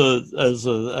me as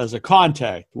a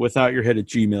contact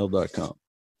withoutyourhead@gmail.com.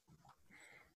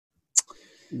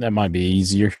 That might be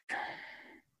easier.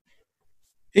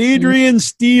 Adrian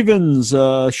Stevens,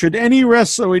 should any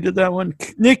wrestler, we did that one.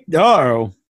 Nick,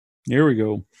 here we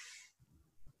go.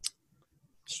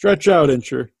 Stretch out,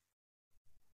 Incher.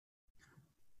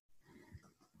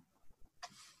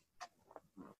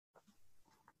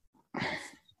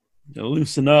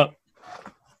 Loosen up.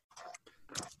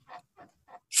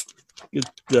 Get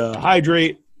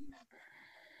hydrate.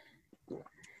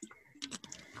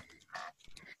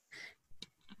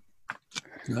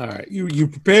 All right, you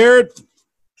prepared?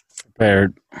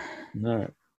 Prepared. All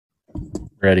right,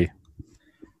 ready.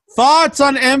 Thoughts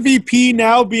on MVP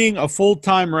now being a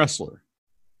full-time wrestler?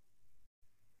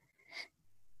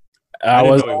 I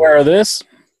wasn't aware of this,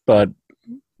 but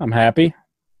I'm happy.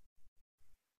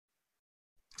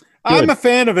 I'm a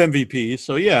fan of MVP,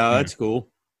 so yeah, that's cool.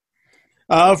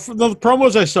 For the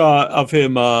promos I saw of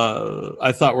him,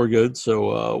 I thought were good.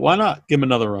 So why not give him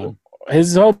another run?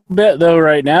 His whole bit though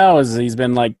right now is he's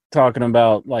been like talking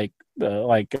about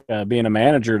being a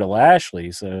manager to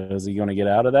Lashley. So is he going to get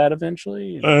out of that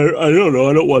eventually? I don't know.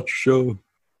 I don't watch the show.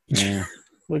 Yeah.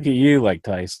 Look at you, like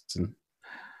Tyson.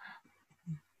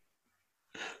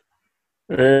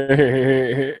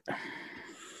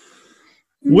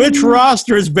 Which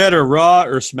roster is better, Raw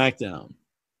or SmackDown?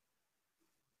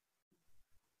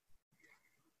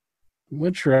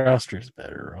 Which roster is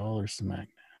better, Raw or SmackDown?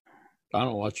 I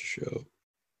don't watch the show.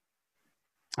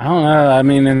 I don't know. I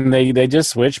mean, and they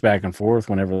just switch back and forth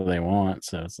whenever they want,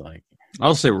 so it's like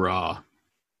I'll say Raw.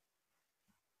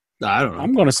 I don't know.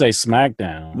 I'm going to say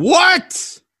SmackDown.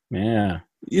 What? Yeah.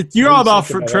 You're all about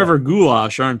for Trevor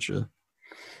Goulash, aren't you?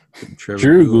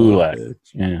 Drew Gulak.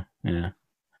 Yeah.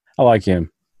 I like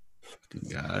him.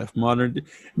 Yeah, modern.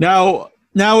 Now,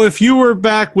 if you were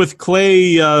back with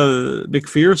Clay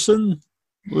McPherson,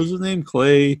 what was his name?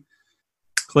 Clay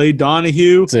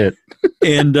Donahue. That's it.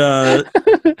 And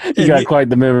you got quite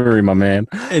the memory, my man.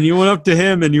 And you went up to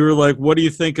him and you were like, "What do you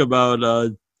think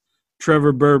about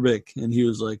Trevor Burbick?" And he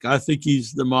was like, "I think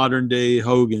he's the modern day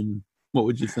Hogan." What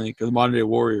would you think of the modern day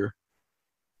Warrior?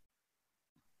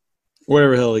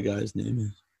 Whatever the hell the guy's name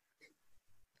is.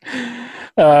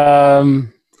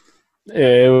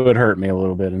 It would hurt me a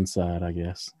little bit inside, I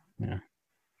guess. Yeah.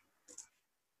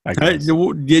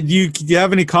 Did you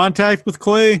have any contact with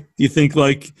Clay? Do you think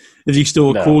is he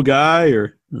still a cool guy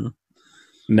or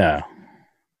no?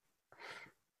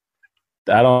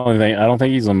 I don't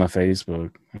think he's on my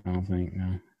Facebook. I don't think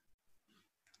no.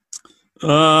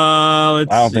 I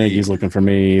don't think he's looking for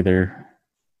me either.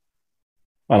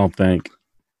 I don't think.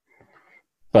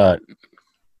 But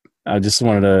I just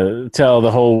wanted to tell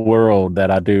the whole world that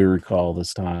I do recall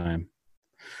this time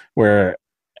where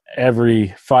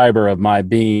every fiber of my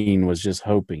being was just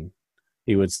hoping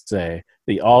he would say,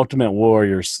 "The Ultimate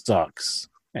Warrior sucks."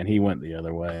 And he went the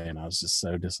other way, and I was just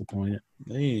so disappointed.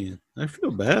 Man, I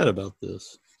feel bad about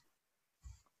this.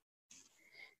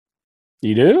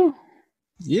 You do?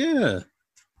 Yeah.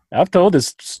 I've told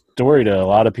this story to a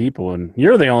lot of people, and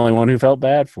you're the only one who felt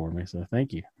bad for me, so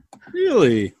thank you.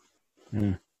 Really?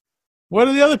 Yeah. What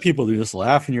do the other people do? Just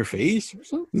laugh in your face or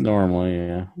something? Normally,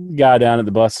 yeah. Guy down at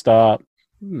the bus stop,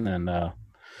 and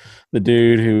the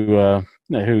dude who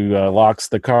locks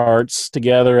the carts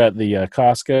together at the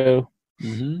Costco.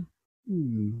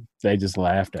 Mm-hmm. They just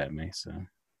laughed at me. So,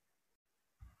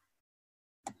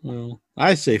 well,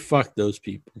 I say fuck those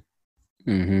people.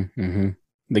 The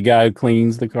guy who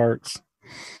cleans the carts,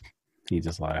 he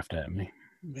just laughed at me.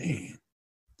 Man.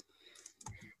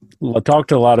 I talked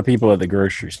to a lot of people at the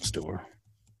grocery store.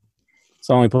 It's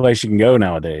the only place you can go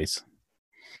nowadays.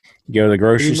 You go to the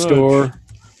grocery store,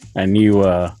 and you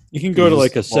can go to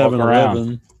like a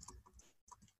 7-Eleven.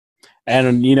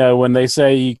 And when they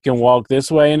say you can walk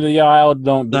this way into the aisle,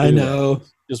 don't do I know. That.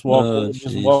 Just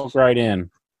walk right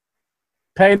in.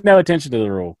 Pay no attention to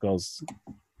the rule because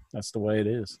that's the way it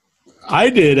is. I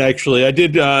did actually. I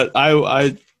did.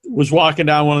 I was walking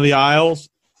down one of the aisles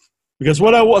because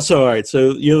what I was. So all right.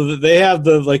 So they have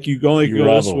the you go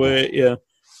this way. Yeah.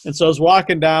 And so I was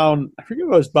walking down. I forget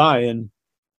what I was buying.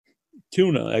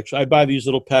 Tuna, actually. I buy these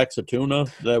little packs of tuna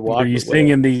that I walk. Are you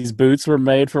singing these boots were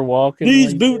made for walking?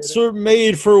 These boots are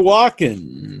made for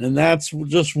walking, and that's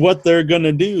just what they're going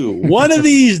to do. One of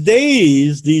these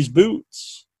days, these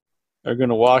boots are going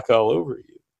to walk all over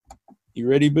you. You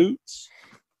ready, Boots?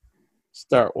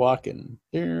 Start walking.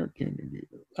 All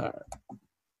right.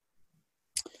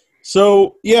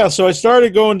 So I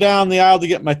started going down the aisle to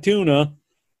get my tuna,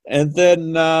 and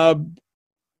then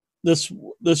this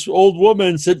old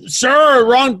woman said, "Sir,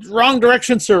 wrong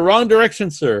direction, sir, wrong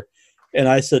direction, sir." And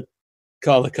I said,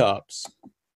 "Call the cops."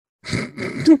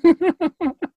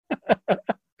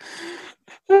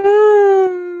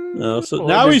 No, so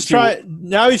now he's trying.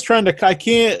 Now he's trying to. I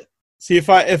can't see if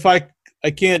I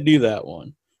can't do that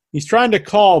one. He's trying to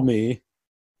call me,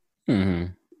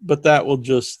 but that will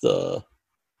just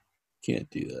can't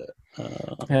do that.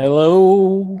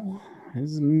 Hello,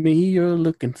 is me you're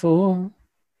looking for?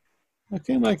 I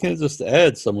can't just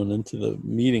add someone into the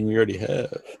meeting we already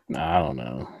have. I don't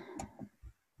know.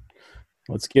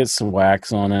 Let's get some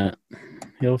wax on it.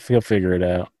 He'll figure it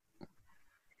out.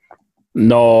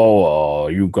 No,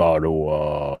 you gotta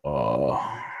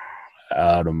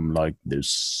add him like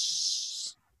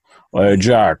this. Hey,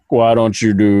 Jack, why don't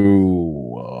you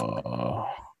do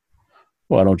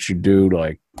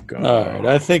like all right,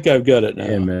 I think I've got it now.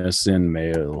 MSN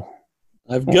Mail.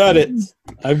 I've got it.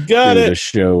 I've got do it. The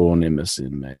show on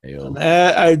MSN Mail.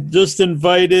 I just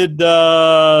invited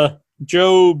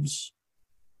Jobs.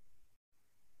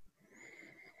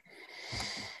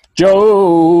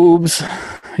 Jobs,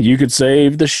 you could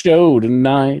save the show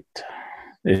tonight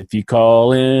if you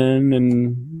call in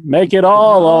and make it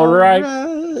all right.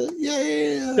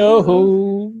 Yeah.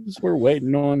 Jobs, we're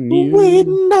waiting on you. We're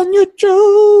waiting on you,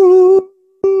 Jobs.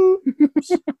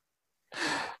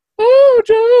 Oh,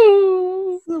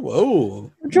 Jobs.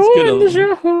 Whoa. Join the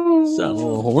show. Sound a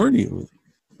little horny.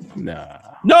 Nah.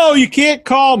 No, you can't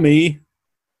call me.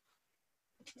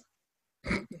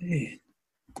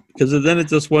 Because then it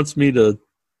just wants me to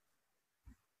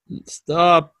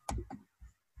stop.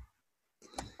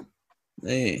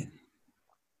 Hey.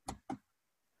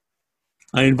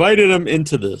 I invited him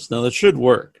into this. Now that should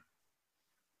work.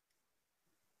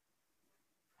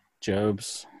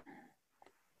 Jobs.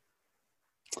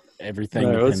 Everything.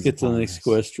 All right, let's get to the next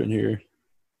question here.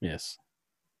 Yes.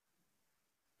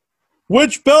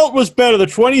 Which belt was better, the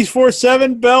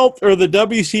 24/7 belt or the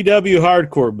WCW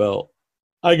hardcore belt?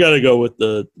 I gotta go with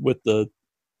the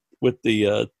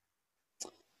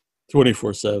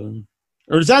 24/7.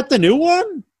 Or is that the new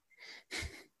one?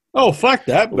 Oh, fuck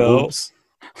that belt. Oops.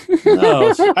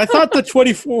 No, I thought the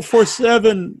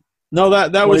 24/7. No,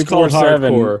 that was called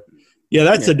hardcore. Yeah,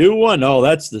 that's a new one. Oh,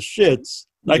 that's the shits.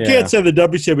 I can't say the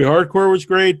WCW hardcore was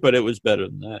great, but it was better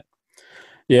than that.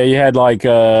 Yeah, you had like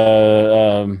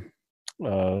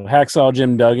Hacksaw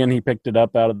Jim Duggan. He picked it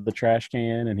up out of the trash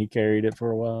can and he carried it for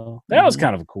a while. That was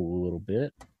kind of a cool little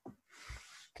bit.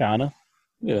 Kind of.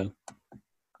 Yeah.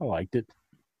 I liked it.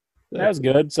 That was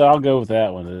good. So I'll go with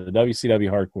that one. The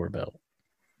WCW hardcore belt.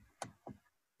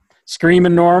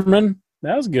 Screaming Norman.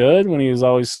 That was good when he was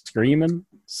always screaming.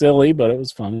 Silly, but it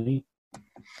was funny.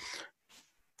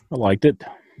 I liked it.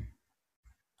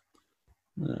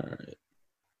 All right.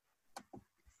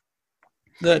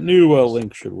 That new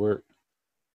link should work.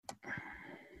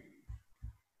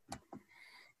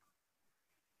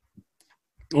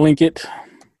 Link it.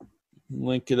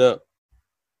 Link it up.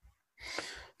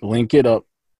 Link it up.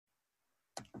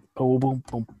 Oh, boom,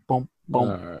 boom, boom, boom,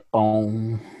 right.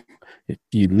 boom. If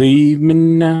you leave me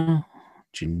now,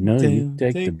 you know you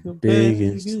take the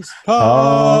biggest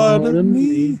part of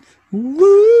me.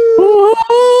 Ooh,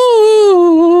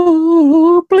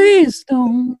 please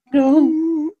don't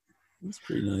go. That's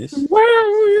pretty nice.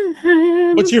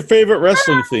 What's your favorite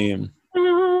wrestling theme?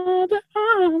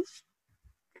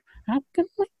 I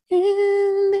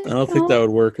don't think that would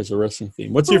work as a wrestling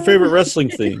theme. What's your favorite wrestling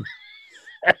theme?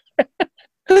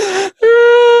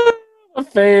 A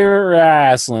favorite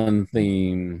wrestling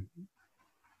theme.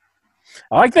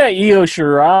 I like that Io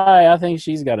Shirai. I think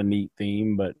she's got a neat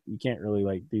theme, but you can't really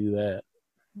like do that.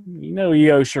 You know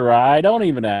Io Shirai. Don't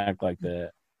even act like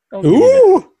that.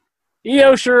 Ooh!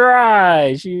 Io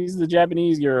Shirai. She's the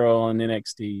Japanese girl on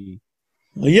NXT.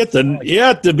 Well, you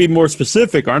have to be more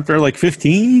specific. Aren't there like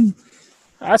 15?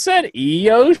 I said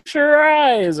Io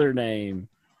Shirai is her name.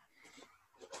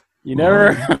 You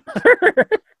never.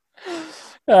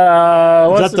 Is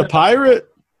that the pirate?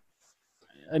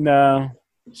 No,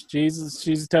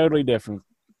 she's totally different.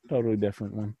 Totally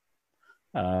different one.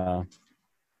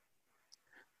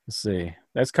 Let's see.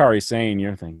 That's Kairi Sane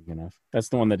you're thinking of. That's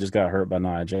the one that just got hurt by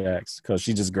Nia Jax because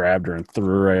she just grabbed her and threw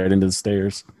her right into the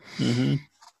stairs. Mm-hmm.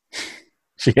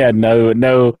 She had no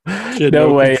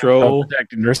way control. of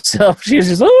protecting herself. She was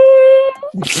just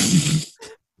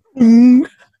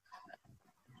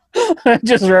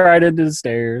just right into the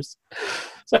stairs.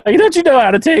 It's like, don't you know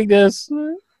how to take this?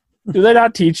 Do they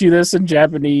not teach you this in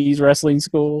Japanese wrestling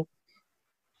school?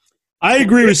 I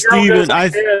agree with Steven. I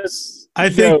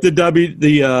think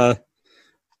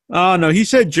oh no, he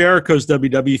said Jericho's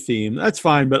WWE theme. That's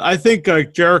fine, but I think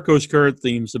Jericho's current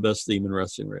theme's the best theme in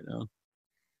wrestling right now.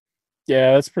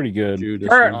 Yeah, that's pretty good. Judas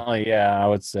Currently, yeah, I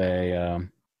would say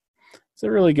it's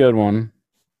a really good one.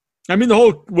 I mean,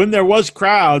 when there was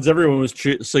crowds, everyone was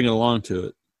singing along to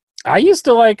it. I used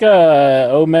to like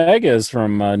Omegas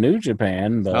from New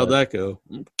Japan. But how'd that go?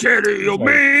 Kenny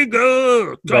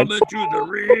Omega coming to the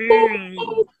ring.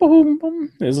 Boom,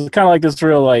 boom. It's kind of like this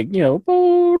real, like, you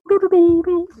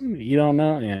don't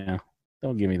know? Yeah.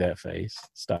 Don't give me that face.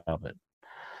 Stop it.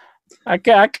 I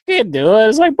can't do it.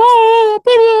 It's like boom,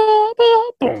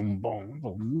 boom, boom,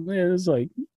 boom. It's like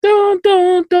dun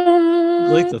dun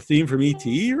dun. Like the theme from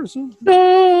E.T. or something.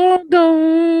 Dun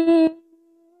dun.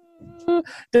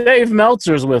 Dave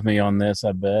Meltzer's with me on this,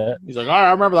 I bet. He's like,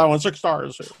 I remember that one. 6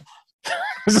 stars.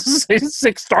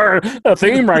 6-star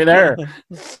theme right there.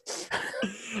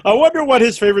 I wonder what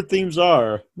his favorite themes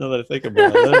are. Now that I think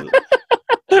about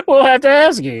it, we'll have to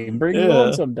ask him. Bring him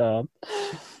on sometime.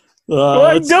 Do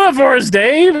it for us,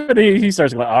 Dave. And he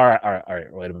starts going, all right.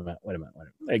 Wait a minute.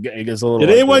 It gets a little. Did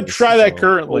anyone try that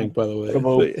current link, by the way?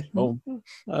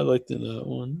 I liked that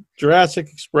one. Jurassic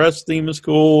Express theme is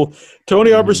cool.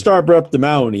 Tony Arbustar brought up the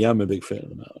Mountie. I'm a big fan of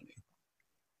the Mountie.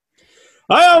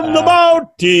 I am the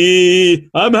Mountie.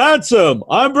 I'm handsome.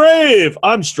 I'm brave.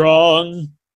 I'm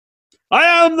strong.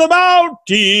 I am the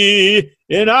Mountie,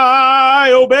 and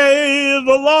I obey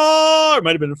the law. It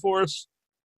might have been in force.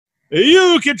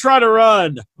 You can try to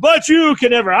run, but you can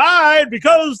never hide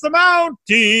because the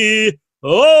Mountie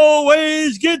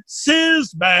always gets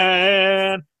his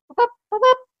man.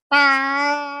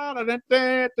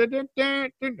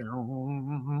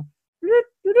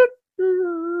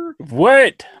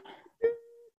 Wait.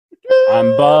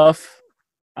 I'm buff.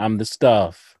 I'm the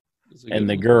stuff. And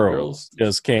the girls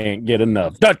just can't get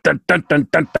enough. Dun, dun, dun, dun,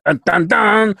 dun, dun, dun,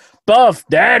 dun. Buff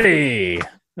Daddy.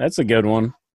 That's a good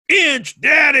one. Inch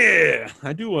Daddy.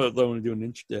 I do want to do an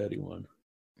Inch Daddy one.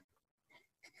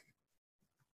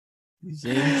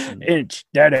 Inch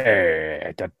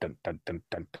Daddy. Dun, dun, dun, dun,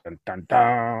 dun, dun, dun,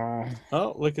 dun.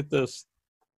 Oh, look at this.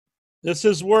 This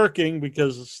is working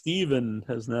because Steven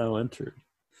has now entered.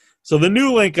 So the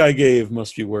new link I gave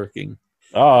must be working.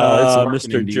 Oh, it's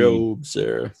Mr. Jobs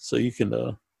there. So you can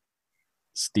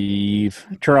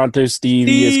Toronto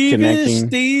Stevie is connecting.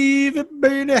 Steve,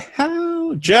 baby,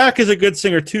 how? Jack is a good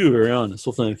singer too, very honest.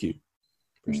 Well, thank you.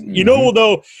 You know,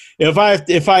 though, if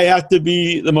I have to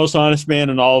be the most honest man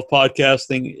in all of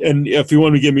podcasting, and if you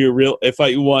want to give me if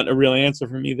you want a real answer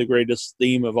from me, the greatest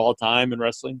theme of all time in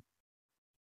wrestling,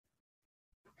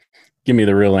 give me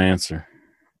the real answer.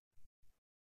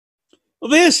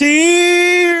 This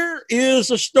here is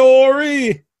a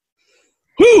story.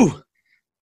 Whew!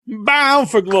 Bound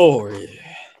for glory.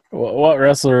 What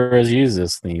wrestler has used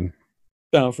this theme?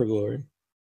 Bound for glory.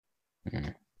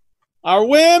 Our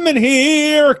women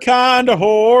here are kind of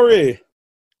hoary.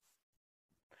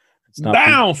 It's not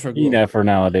bound for glory. For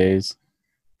nowadays.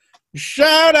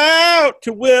 Shout out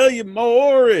to William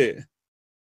Morey.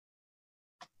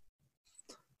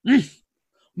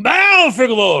 Bound for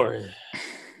glory.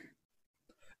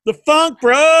 The Funk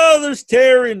Brothers,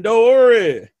 Terry and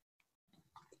Dory.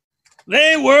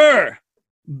 They were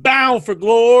bound for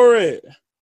glory.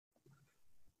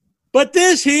 But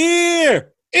this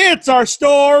here, it's our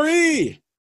story.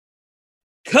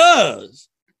 'Cause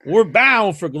we're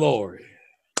bound for glory.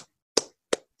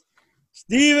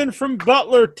 Steven from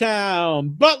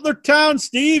Butlertown. Butlertown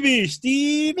Stevie.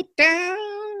 Stevie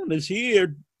Town is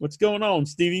here. What's going on,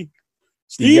 Stevie?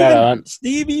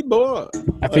 Stevie boy.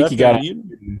 I think you got it.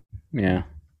 Yeah.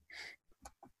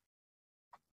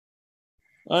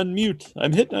 Unmute.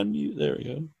 I'm hitting unmute. There we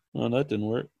go. Oh, that didn't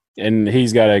work. And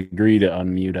he's got to agree to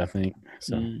unmute, I think.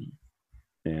 So,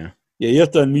 yeah. Yeah, you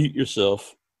have to unmute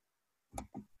yourself.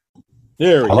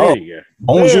 There we Hello. go.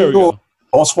 Bonjour.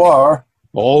 Bonsoir.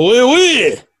 Oh, oui,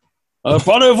 oui.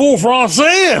 Parlez-vous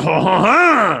français?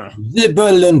 Je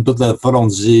parle de la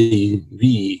français,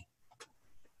 oui.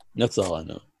 That's all I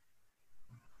know.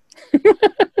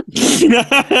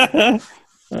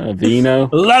 Vino.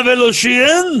 Lavez le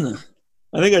chien.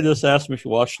 I think I just asked him if he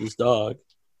washed his dog.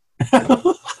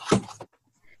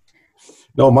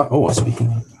 No, speaking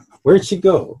of, where'd she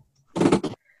go?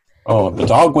 Oh, the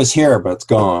dog was here, but it's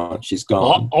gone. She's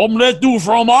gone. Omelette du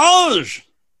fromage.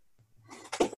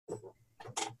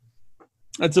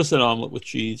 That's just an omelet with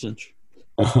cheese and.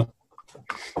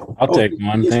 I'll take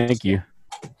one. Thank you.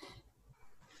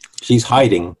 She's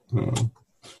hiding.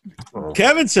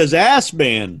 Kevin says Ass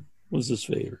Man was his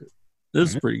favorite.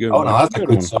 This is pretty good. Oh, no, that's a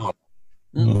good song.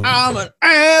 I'm an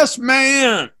ass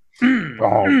man.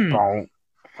 I'm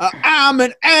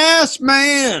an ass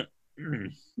man.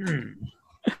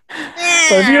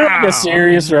 But if you're like a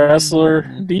serious wrestler,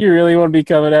 do you really want to be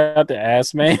coming out to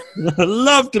ass man? I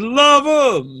love to love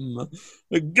them.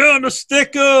 I'm gonna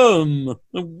stick them.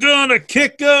 I'm gonna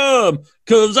kick them.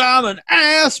 Cause I'm an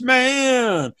ass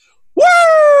man.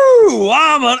 Woo!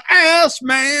 I'm an ass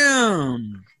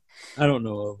man. I don't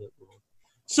know of it.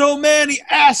 So many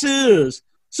asses.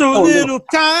 So little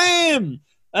time.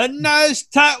 A nice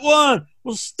tight one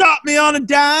will stop me on a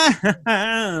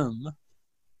dime.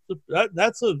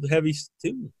 That's a heavy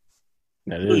tune.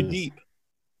 That really is deep.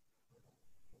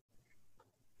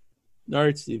 All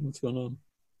right, Steve, what's going on?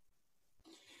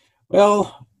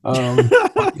 Well,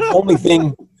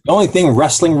 the only thing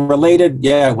wrestling related,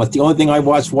 the only thing I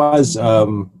watched was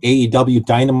AEW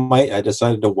Dynamite. I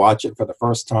decided to watch it for the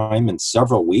first time in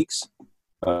several weeks,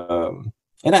 and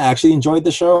I actually enjoyed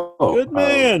the show. Good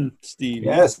man, Steve.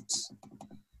 Yes,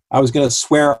 I was going to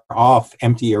swear off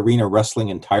Empty Arena Wrestling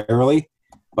entirely,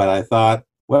 but I thought,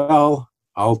 well,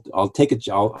 I'll take it.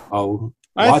 I'll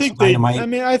watch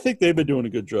Dynamite. I think they've been doing a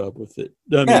good job with it.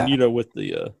 With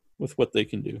the with what they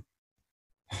can do.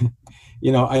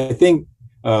 I think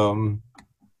Mr.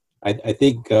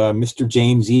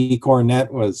 James E. Cornette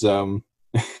was.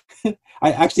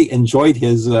 I actually enjoyed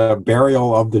his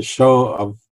burial of the show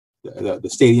of the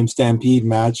Stadium Stampede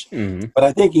match, but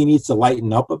I think he needs to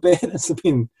lighten up a bit. It's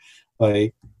been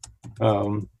like.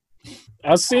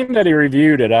 I've seen that he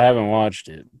reviewed it. I haven't watched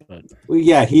it, but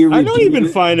he. I don't even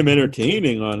find him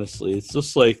entertaining. Honestly, it's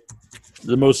just like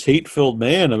the most hate-filled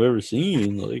man I've ever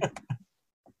seen. Like.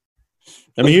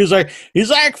 I mean, he's like,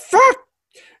 fuck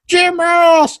Jim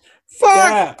Ross,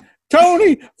 fuck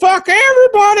Tony, fuck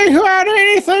everybody who had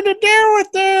anything to do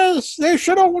with this. They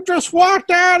should have just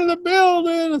walked out of the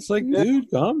building. It's like,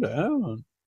 dude, calm down.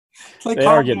 It's like, they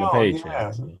are getting a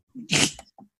paycheck. Yeah.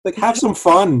 Like, have some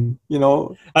fun,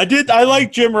 I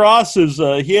like Jim Ross's.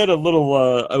 He had a little.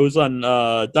 I was on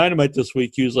Dynamite this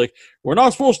week. He was like, "We're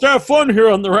not supposed to have fun here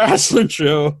on the wrestling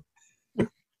show."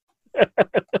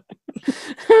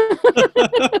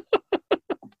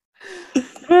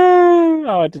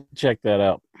 I'll have to check that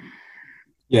out.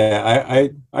 Yeah,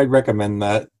 I'd recommend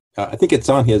that. I think it's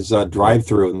on his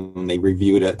drive-through, and they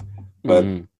reviewed it. But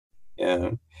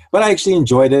but I actually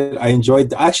enjoyed it. I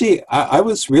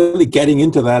was really getting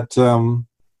into that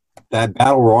that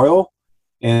battle royal,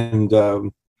 and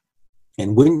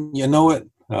wouldn't you know it,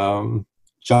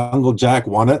 Jungle Jack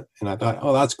won it, and I thought,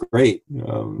 oh, that's great.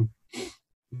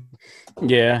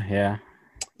 Yeah,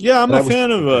 I'm a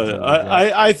fan of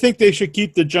I think they should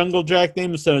keep the Jungle Jack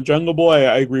name instead of Jungle Boy.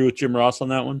 I agree with Jim Ross on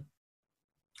that one.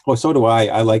 Oh, so do I.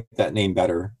 I like that name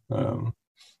better.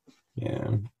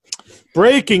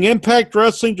 Breaking: Impact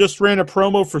Wrestling just ran a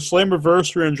promo for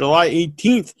Slammiversary on July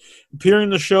 18th. Appearing in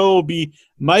the show will be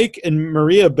Mike and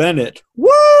Maria Bennett.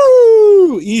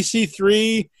 Woo!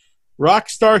 EC3,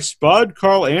 Rockstar Spud,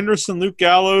 Carl Anderson, Luke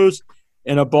Gallows,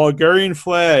 and a Bulgarian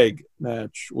flag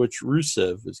match, which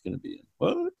Rusev is going to be in.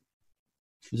 What?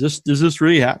 Is this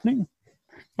really happening?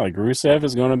 Like Rusev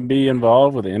is going to be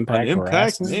involved with Impact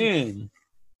Wrestling? Man.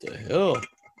 What the hell?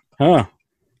 Huh.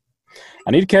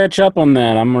 I need to catch up on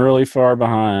that. I'm really far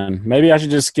behind. Maybe I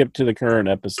should just skip to the current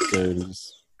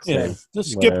episodes.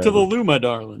 Just skip to the Lou, my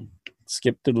darling.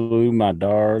 Skip to the Lou, my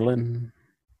darling.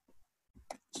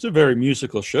 It's a very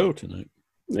musical show tonight.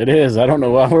 It is. I don't know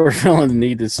why we're feeling the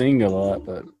need to sing a lot,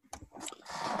 but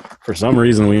for some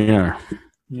reason we are.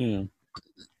 Yeah.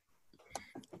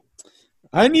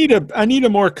 I need a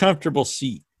more comfortable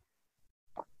seat.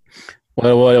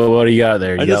 Well, what do you got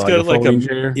there? I just got like a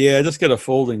chair? Yeah, I just got a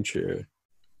folding chair.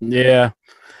 Yeah.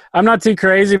 I'm not too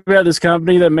crazy about this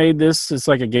company that made this. It's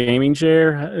like a gaming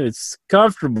chair. It's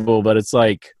comfortable, but it's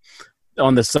like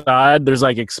on the side there's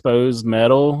like exposed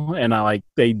metal, and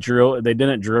they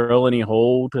didn't drill any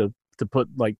hole to put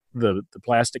like the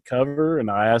plastic cover, and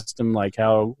I asked them like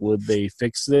how would they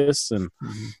fix this, and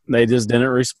they just didn't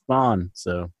respond.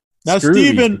 So now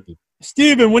Steven,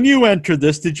 when you entered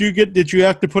this, did you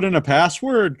have to put in a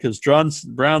password? Because John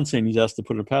Brown saying he has to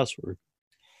put in a password.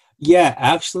 Yeah,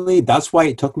 actually, that's why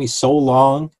it took me so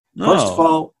long. First of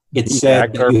all, it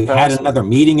said that you had another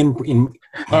meeting in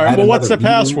all right, well, what's the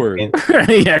password?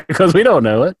 Yeah, because we don't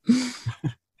know it.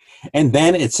 And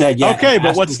then it said, okay,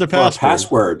 but what's the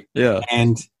password? Yeah.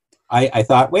 And I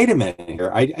thought, wait a minute here.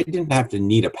 I didn't have to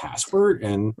need a password.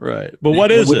 And right. But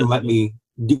what is it? Wouldn't let me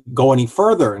go any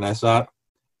further. And I thought,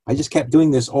 I just kept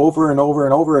doing this over and over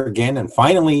and over again. And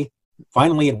finally,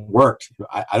 finally it worked.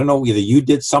 I don't know, either you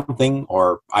did something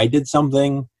or I did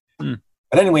something. But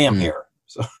anyway, I'm here.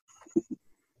 So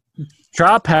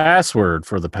try password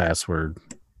for the password.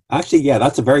 Actually, yeah,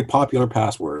 that's a very popular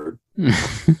password.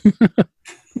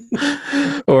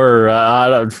 Or I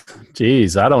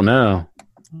don't know.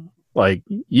 Like,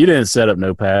 you didn't set up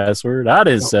no password. I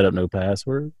didn't set up no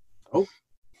password. Oh.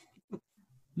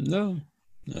 No.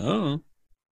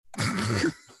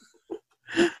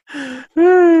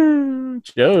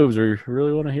 Jobs, we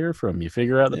really want to hear from you.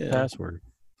 Figure out the password.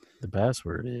 The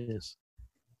password is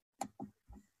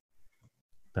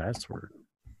password.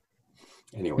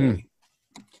 Anyway,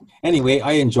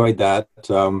 I enjoyed that.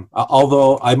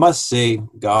 Although I must say,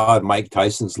 God, Mike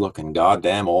Tyson's looking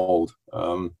goddamn old.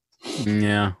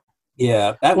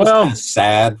 Yeah, that was kind of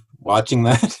sad watching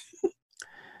that.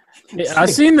 I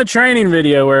seen the training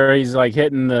video where he's like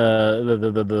hitting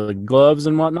the gloves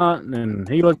and whatnot, and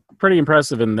he looked pretty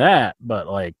impressive in that. But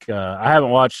like, I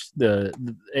haven't watched the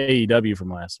AEW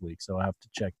from last week, so I have to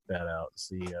check that out and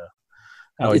see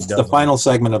how it's he does. The final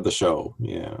segment of the show.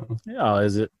 Yeah. Oh,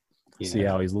 is it? See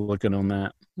how he's looking on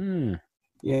that.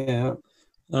 Yeah.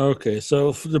 Okay,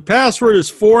 so the password is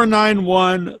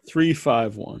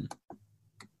 491351.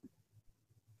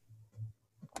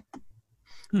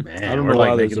 Man, I don't we're know like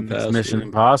why there's making a this password. mission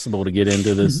impossible to get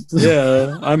into this.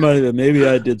 Yeah, maybe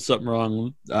I did something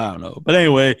wrong. I don't know. But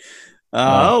anyway,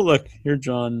 look, here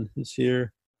John is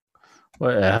here.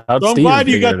 Well, so I'm glad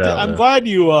you got I'm glad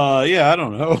you I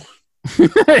don't know.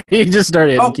 He just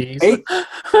started hitting keys.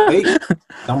 Hey,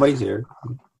 somebody's here.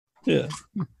 Yeah.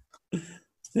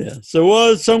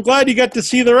 So I'm glad you got to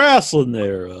see the wrestling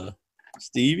there,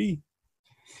 Stevie.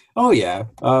 Oh yeah.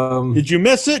 Did you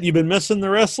miss it? You've been missing the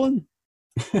wrestling?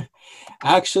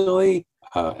 Actually,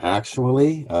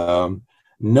 no.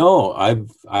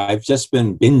 I've just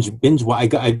been binge.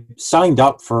 I signed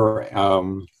up for.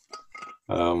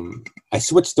 I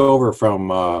switched over from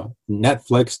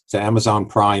Netflix to Amazon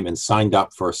Prime and signed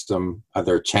up for some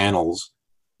other channels,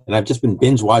 and I've just been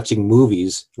binge watching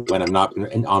movies when I'm not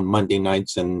on Monday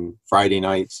nights and Friday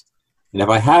nights. And if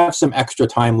I have some extra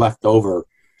time left over,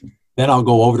 then I'll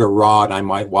go over to Raw and I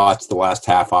might watch the last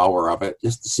half hour of it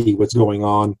just to see what's going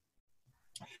on.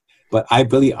 But I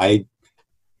really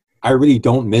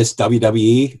don't miss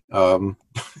WWE.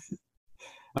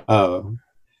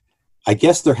 I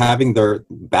guess they're having their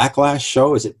Backlash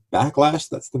show. Is it Backlash?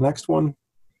 That's the next one.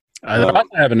 They're also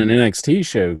having an NXT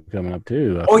show coming up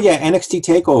too. Oh yeah, NXT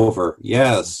Takeover.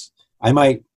 Yes, I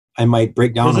might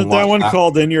break down. Isn't that one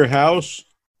called In Your House?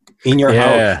 In Your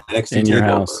House. NXT In Your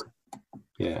House.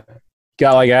 Yeah.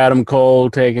 Got like Adam Cole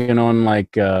taking on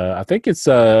like I think it's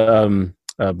Velveteen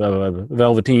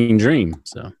Dream.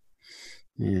 So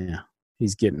yeah,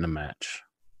 he's getting a match.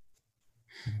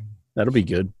 That'll be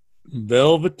good.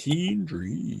 Velveteen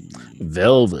Dream.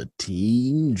 That's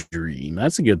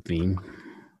a good theme.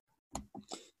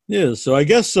 Yeah, so I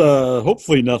guess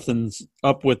hopefully nothing's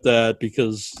up with that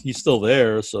because he's still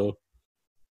there. So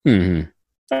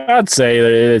I'd say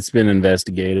that it's been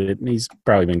investigated. He's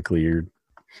probably been cleared.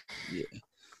 Yeah.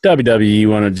 WWE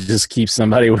want to just keep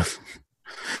somebody with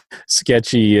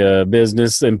sketchy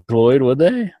business employed, would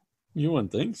they? You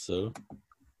wouldn't think so.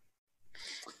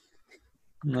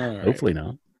 Right. Hopefully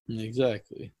not.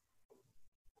 Exactly.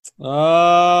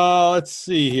 Let's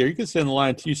see here. You can stay on the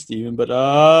line too, Steven. But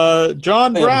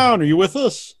John Brown, are you with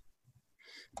us?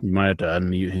 You might have to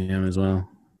unmute him as well.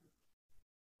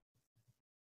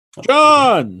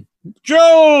 John!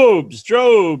 Jobs,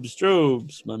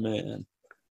 my man.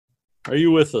 Are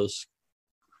you with us?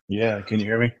 Yeah, can you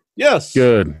hear me? Yes.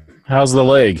 Good. How's the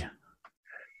leg?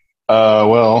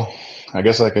 Well, I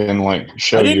guess I can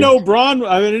show you. I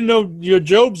didn't know your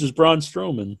Jobs is Braun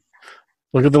Strowman.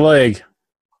 Look at the leg.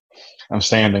 I'm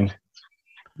standing.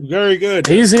 Very good.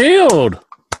 He's healed.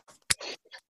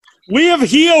 We have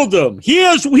healed him. He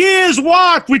is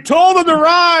walked. We told him to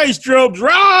rise, Jobs.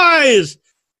 Rise!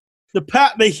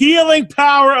 The healing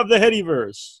power of the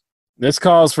Headyverse. This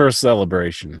calls for a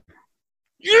celebration.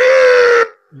 Yeah!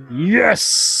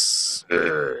 Yes.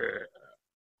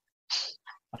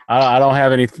 I don't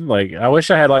have any I wish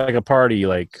I had a party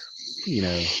No,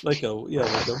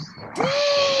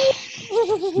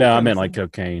 I meant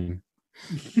cocaine.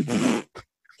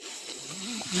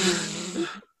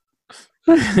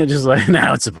 Just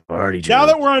now it's a party. Now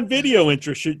that we're on video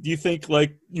interest, do you think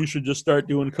you should just start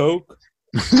doing coke?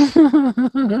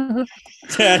 To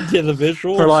add to the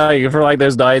visual for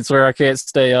those nights where I can't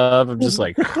stay up, I'm just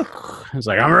it's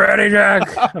I'm ready, Jack.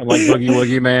 I'm like Boogie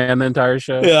Woogie Man the entire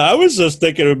show. Yeah, I was just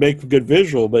thinking it would make a good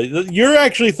visual, but you're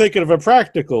actually thinking of a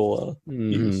practical.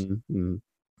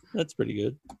 That's pretty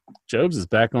good. Jobs is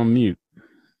back on mute.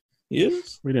 He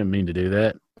is? We didn't mean to do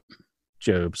that.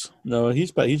 Jobs. No,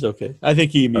 he's okay. I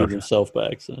think he muted himself by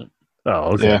accident.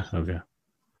 Oh, okay. Yeah. Okay.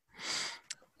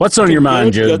 What's on your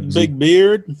mind, You got Jobs? the big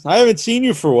beard. I haven't seen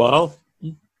you for a while.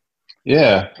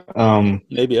 Yeah.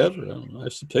 Maybe ever. I don't know. I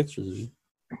see pictures of you.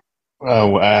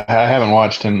 Oh, I haven't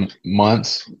watched in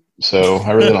months, so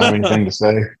I really don't have anything to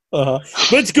say. But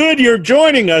it's good you're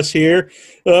joining us here.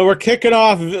 We're kicking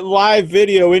off live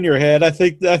video in your head. I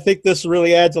think this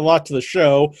really adds a lot to the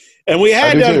show. And we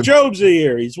had to have Jobs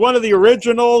here. He's one of the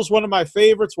originals, one of my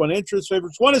favorites, one of Intra's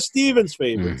favorites, one of Steven's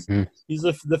favorites. Mm-hmm. He's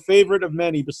the favorite of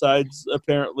many besides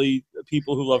apparently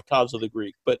people who love Taz of the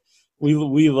Greek. But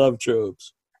we love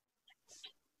Jobs.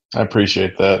 I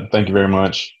appreciate that. Thank you very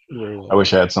much. I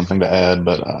wish I had something to add,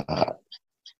 but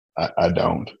I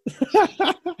don't.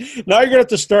 Now you're going to have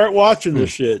to start watching this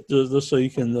shit just so you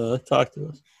can talk to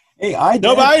us. Hey,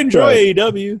 but I enjoy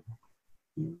AEW.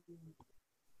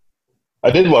 I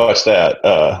did watch that.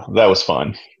 That was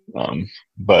fun.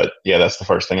 But yeah, that's the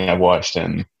first thing I watched.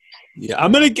 And yeah,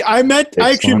 I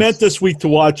actually meant this week to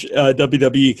watch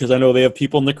WWE because I know they have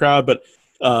people in the crowd, but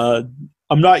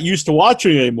I'm not used to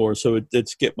watching it anymore, so it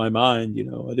skipped my mind. You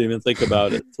know, I didn't even think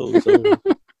about it until it was over.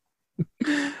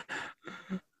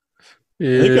 I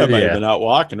think I might have been out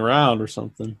walking around or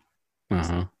something.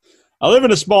 Uh-huh. I live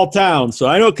in a small town, so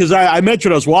I know because I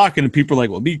mentioned I was walking, and people are like,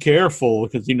 well, be careful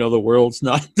because, you know, the world's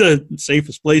not the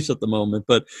safest place at the moment.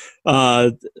 But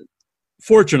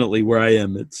fortunately, where I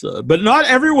am, it's but not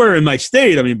everywhere in my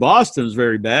state. I mean, Boston is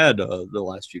very bad the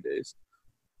last few days.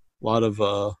 A lot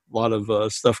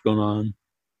of stuff going on.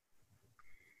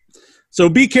 So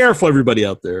be careful, everybody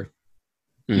out there.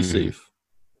 Be safe.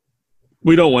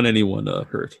 We don't want anyone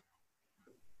hurt.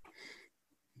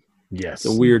 Yes.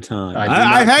 It's a weird time.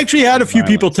 I've actually had a few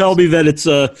people tell me that it's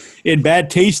in bad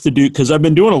taste to do because I've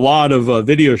been doing a lot of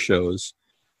video shows.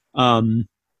 For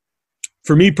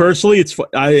me personally,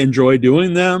 I enjoy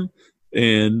doing them,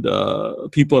 and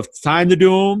people have time to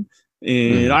do them.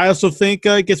 And I also think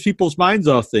it gets people's minds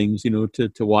off things, you know,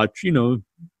 to watch, you know,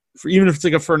 even if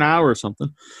it's for an hour or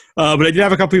something. But I did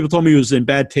have a couple people told me it was in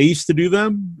bad taste to do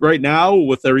them right now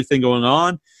with everything going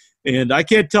on. And I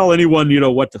can't tell anyone, you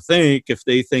know, what to think. If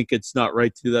they think it's not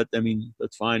right to do that, I mean,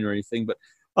 that's fine or anything. But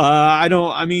I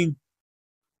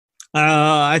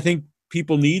think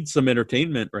people need some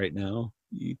entertainment right now.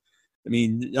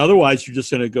 Otherwise you're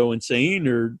just going to go insane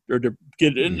or to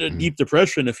get in a deep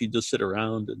depression if you just sit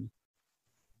around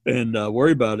and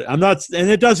worry about it. And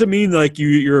it doesn't mean like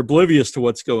you're oblivious to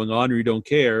what's going on or you don't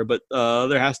care, but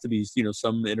there has to be, you know,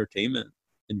 some entertainment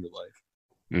in your life.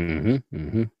 Mm-hmm.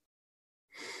 Mm-hmm.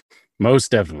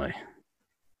 Most definitely.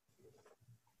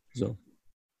 So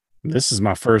this is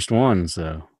my first one,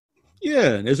 so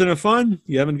yeah, isn't it fun?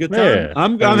 You having a good time? Yeah,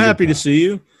 I'm happy to see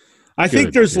you. I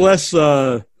think there's less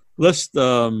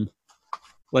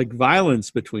like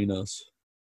violence between us.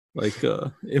 Like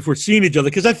if we're seeing each other,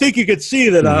 because I think you could see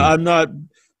that I'm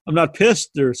not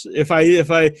pissed, or if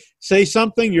I say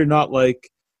something, you're not like,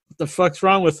 what the fuck's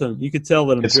wrong with him? You could tell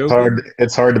that I'm joking.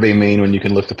 It's hard to be mean when you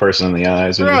can look the person in the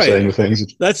eyes when you're saying things.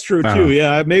 That's true too.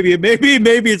 Yeah, maybe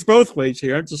it's both ways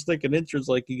here. I'm just thinking Intra's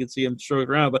like you can see him throwing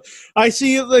around, but I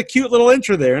see the cute little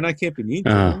Intra there, and I can't be mean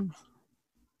to him.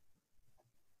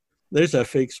 There's that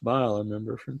fake smile I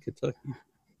remember from Kentucky.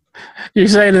 You're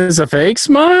saying it's a fake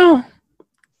smile?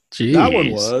 Jeez. That one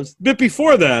was. But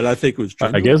before that, I think it was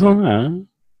genuine. I guess so.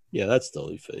 Yeah, that's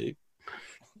totally fake.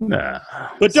 Nah.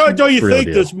 But don't you think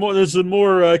there's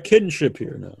more kinship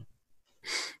here now?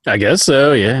 I guess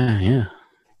so, yeah.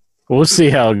 We'll see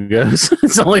how it goes.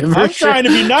 It's only the first. I'm trying to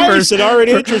be nice, and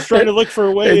already Intra's trying to look for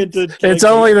a way into. It's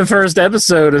only the first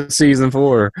episode of season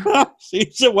 4.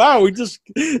 Wow,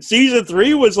 season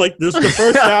 3 was like this the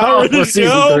first hour of the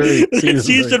show.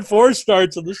 Season 4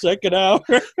 starts in the second hour.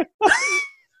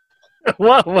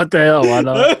 What the hell? Why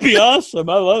not? That'd be awesome.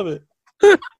 I love it.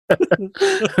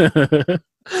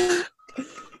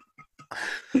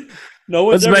 No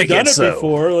one's ever done it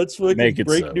before. Let's break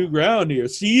new ground here.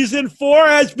 Season 4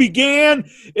 has began,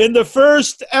 and the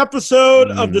first episode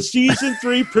of the season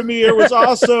 3 premiere was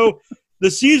also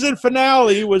the season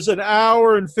finale was an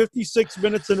hour and 56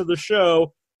 minutes into the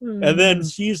show, and then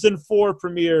season 4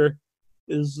 premiere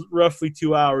is roughly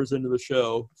 2 hours into the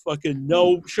show. Fucking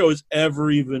no show has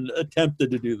ever even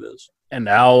attempted to do this. And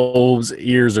Owl's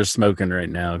ears are smoking right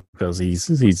now because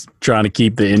he's trying to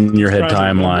keep the in your head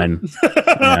timeline.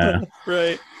 Yeah.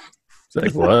 Right. It's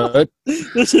like, what?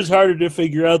 This is harder to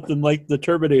figure out than like the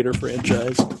Terminator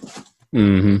franchise.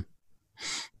 Mm-hmm.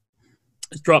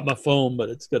 It's dropped my phone, but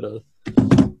it's got a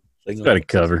thing. It's got a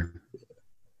cover.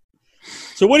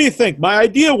 So what do you think? My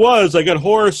idea was I got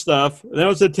horror stuff, and then I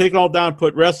was going to take it all down,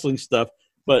 put wrestling stuff,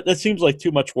 but that seems like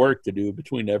too much work to do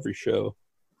between every show.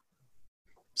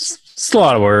 It's a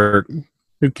lot of work.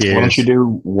 Who cares? Why don't you do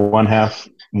one half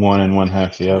one and one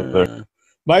half the other?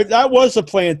 That was a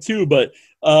plan too, but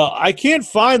I can't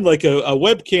find like a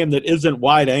webcam that isn't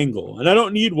wide angle, and I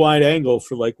don't need wide angle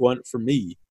for like one for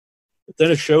me. But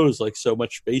then it shows like so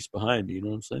much space behind me. You know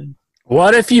what I'm saying?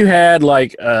 What if you had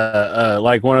like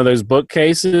one of those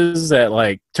bookcases that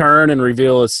like turn and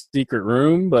reveal a secret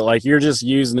room, but like you're just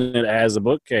using it as a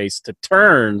bookcase to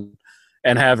turn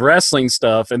and have wrestling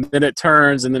stuff, and then it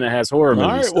turns and then it has horror movies.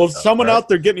 All right. Well, someone out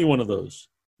there get me one of those.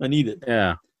 I need it.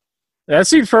 Yeah, that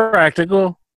seems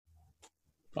practical.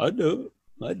 I do.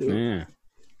 Yeah.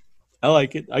 I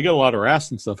like it. I got a lot of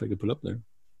wrestling stuff I could put up there.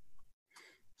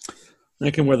 I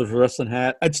can wear the wrestling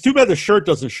hat. It's too bad the shirt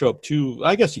doesn't show up too.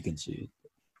 I guess you can see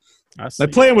it. My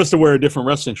plan was to wear a different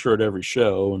wrestling shirt every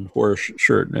show and horror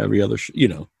shirt and every other,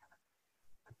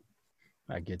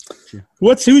 I get you.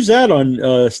 Who's that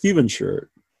on Steven's shirt?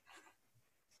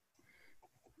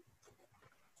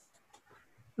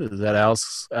 Is that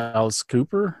Alice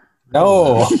Cooper?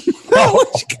 No.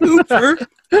 Alice Cooper?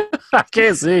 I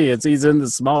can't see it. He's in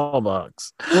the small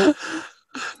box.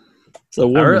 It's a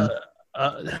woman.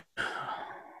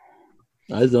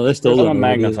 I still don't know.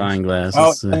 Magnifying glasses.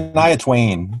 Oh, Shania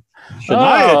Twain.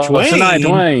 Shania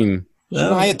Twain.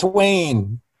 Shania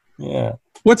Twain. Yeah.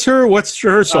 What's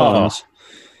her songs?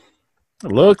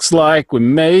 Looks like we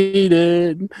made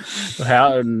it.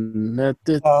 How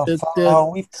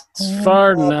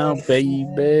far now,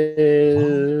 baby.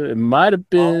 It might have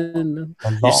been.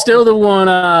 You're still the one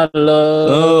I love.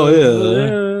 Oh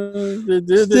yeah.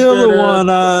 Still the one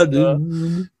I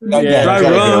do. I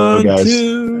run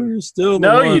to. Still the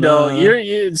no, one you don't.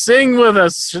 You sing with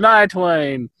us, Shania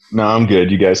Twain. No, I'm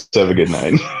good. You guys have a good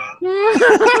night.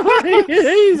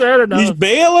 He's had enough. He's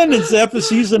bailing. It's episode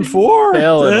season 4.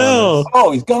 Hell.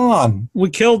 Oh, he's gone. We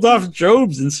killed off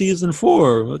Jobs in season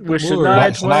 4.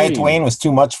 Shania Twain was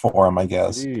too much for him, I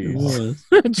guess.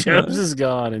 Jobs is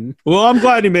gone. And well, I'm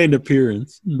glad he made an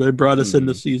appearance. They brought us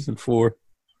into season 4.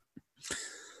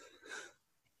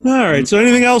 All right. So,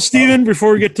 anything else, Steven,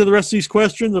 before we get to the rest of these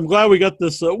questions? I'm glad we got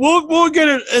this. We'll get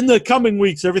it in the coming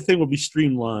weeks. Everything will be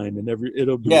streamlined and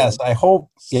it'll be. Yes, I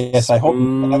hope. Yes, I hope.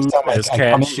 Next time I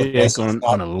come in with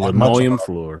on a linoleum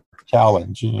floor.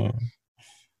 Challenge. Yeah.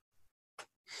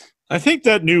 I think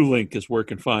that new link is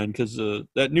working fine because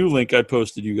that new link I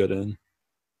posted, you got in.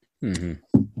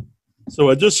 Mm-hmm.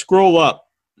 So I just scroll up.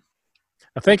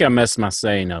 I think I messed my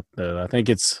saying up though. I think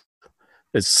it's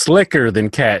slicker than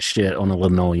cat shit on a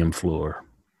linoleum floor.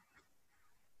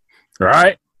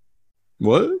 Right?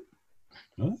 What?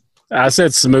 I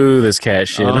said smooth as cat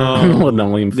shit on a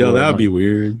linoleum floor. Yeah, that'd be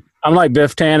weird. I'm like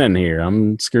Biff Tannen here.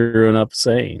 I'm screwing up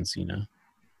sayings,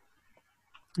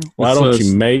 Why don't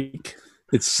you make...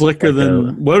 It's slicker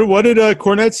than... What did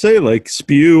Cornette say? Like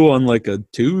spew on like a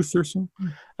tooth or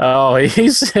something? Oh, he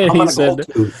said...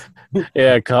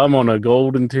 Yeah, come on a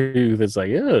golden tooth. It's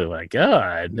like, oh my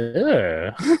God.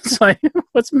 It's like,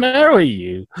 what's the matter with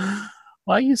you?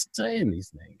 Why are you saying these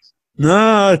things?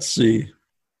 No, let's see.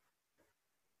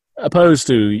 Opposed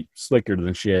to slicker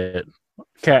than shit,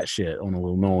 cat shit on a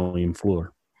linoleum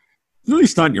floor. At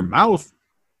least not in your mouth.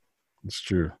 It's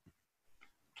true.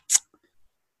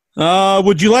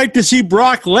 Would you like to see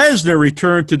Brock Lesnar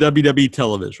return to WWE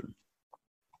television?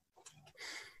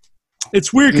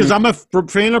 It's weird because I'm a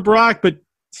fan of Brock, but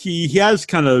he has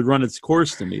kind of run its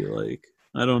course to me. Like,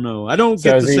 I don't know. I don't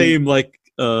get the same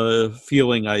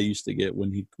feeling I used to get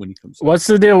when he comes. What's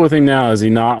the deal with him now? Is he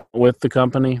not with the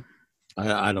company?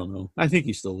 I don't know. I think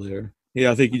he's still there.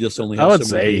 Yeah, I think he just only has I would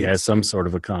say he has some sort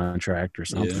of a contract or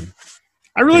something. Yeah.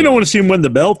 I really don't want to see him win the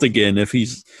belt again if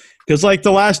he's because like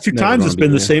the last two times it's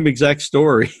been the same exact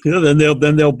story. Then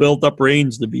they'll build up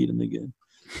Reigns to beat him again.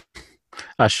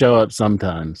 I show up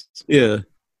sometimes. Yeah.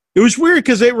 It was weird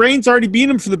because Reigns already beat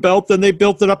him for the belt, then they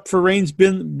built it up for Reigns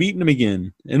beating him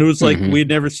again. And it was like we had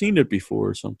never seen it before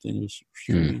or something. It was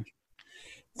strange.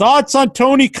 Thoughts on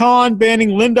Tony Khan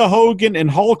banning Linda Hogan and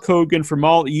Hulk Hogan from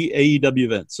all AEW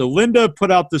events? So Linda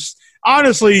put out this,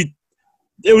 honestly,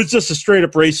 it was just a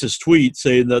straight-up racist tweet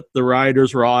saying that the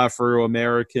riders were all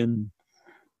Afro-American.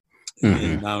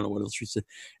 And I don't know what else she said.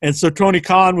 And so Tony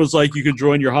Khan was like, you could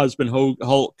join your husband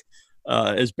Hulk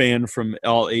as banned from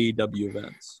all AEW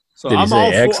events. So did he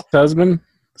say ex-husband?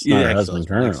 It's not yeah, husband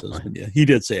currently. Yeah, he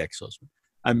did say ex-husband.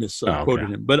 I misquoted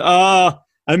him. But,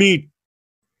 I mean,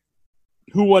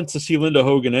 who wants to see Linda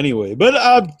Hogan anyway? But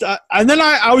and then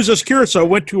I was just curious. So I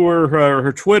went to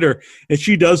her Twitter, and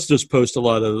she does just post a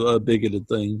lot of bigoted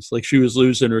things. Like she was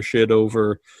losing her shit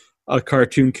over a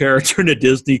cartoon character in a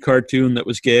Disney cartoon that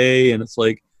was gay, and it's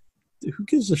like, dude, who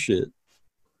gives a shit?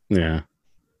 Yeah,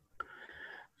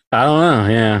 I don't know.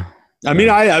 Yeah, I mean,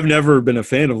 I've never been a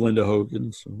fan of Linda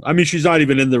Hogan. So. I mean, she's not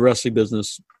even in the wrestling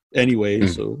business anyway.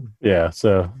 So yeah,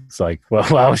 so it's like, well,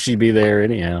 why would she be there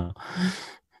anyhow?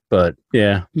 But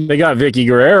yeah, they got Vicky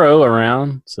Guerrero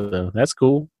around, so that's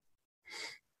cool.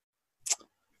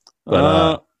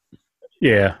 But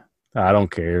yeah, I don't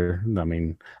care. I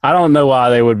mean, I don't know why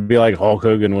they would be like Hulk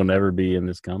Hogan will never be in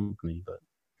this company. But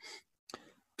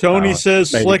Tony says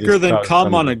slicker than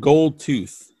cum on a gold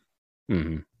tooth.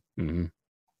 Mm-hmm. Mm-hmm.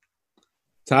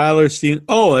 Tyler Steen.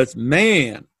 Oh, it's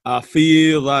man. I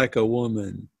feel like a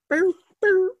woman.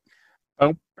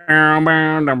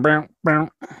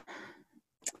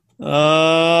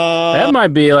 That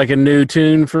might be like a new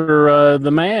tune for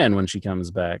the man when she comes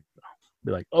back.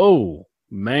 Be like, oh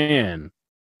man,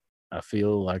 I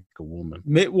feel like a woman.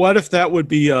 What if that would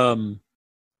be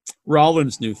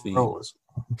Rollins' new theme,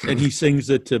 and he sings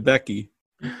it to Becky?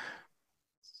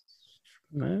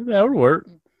 That would work.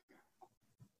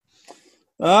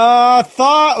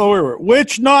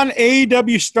 Which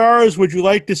non-AEW stars would you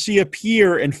like to see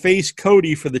appear and face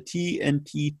Cody for the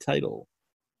TNT title?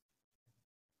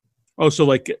 Oh, so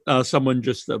like someone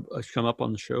just come up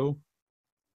on the show?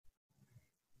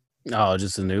 Oh,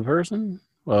 just a new person?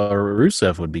 Well,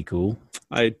 Rusev would be cool.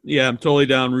 I'm totally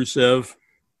down Rusev.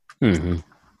 Mm-hmm.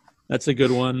 That's a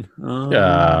good one.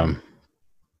 Let's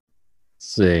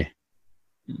see.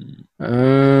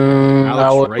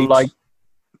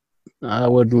 I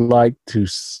would like to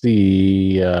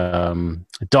see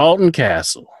Dalton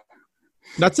Castle.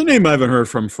 That's a name I haven't heard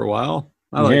from for a while.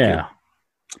 I like it.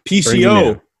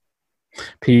 PCO.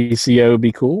 PCO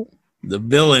be cool. The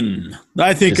villain.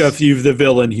 I think if you're the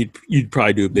villain, you'd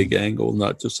probably do a big angle,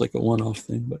 not just like a one-off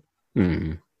thing. But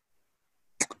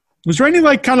was there any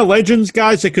like kind of legends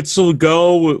guys that could still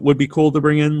go? Would be cool to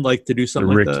bring in, like to do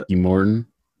something like that.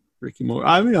 Ricky Morton.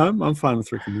 I mean, I'm fine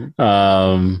with Ricky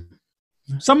Morton.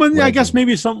 Someone, I guess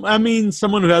maybe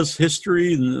someone who has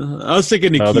history. And I was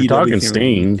thinking Nikita. They're talking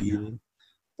Sting.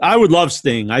 I would love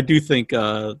Sting. I do think.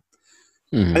 I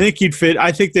think he'd fit.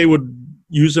 I think they would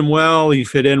use him well. He'd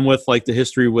fit in with like the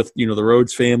history with the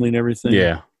Rhodes family and everything.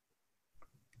 Yeah.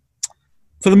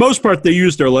 For the most part, they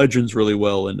use their legends really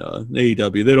well in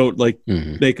AEW. They don't like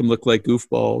make them look like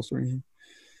goofballs or anything.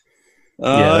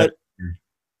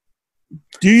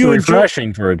 Do you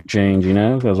refreshing for a change?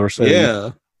 Because we're saying.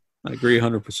 Yeah. I agree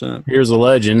 100%. Here's a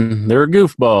legend. They're a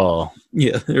goofball.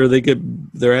 Yeah, or they get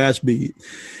their ass beat.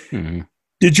 Mm-hmm.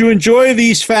 Did you enjoy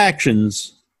these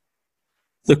factions?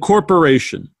 The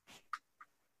Corporation.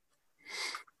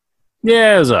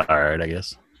 Yeah, it was all right, I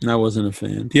guess. I wasn't a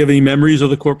fan. Do you have any memories of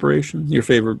the Corporation? Your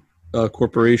favorite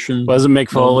Corporation? Wasn't Mick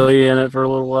Foley in it for a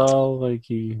little while? Like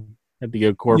he had to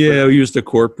go corporate? Yeah, he used a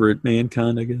corporate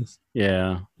Mankind, I guess.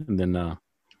 Yeah, and then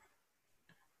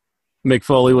Mick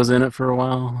Foley was in it for a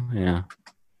while. Yeah.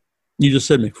 You just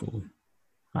said Mick Foley.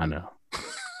 I know.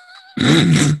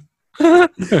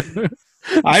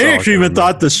 I actually even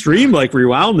thought the stream like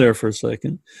rewound there for a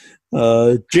second.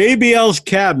 JBL's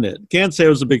Cabinet. Can't say I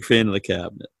was a big fan of the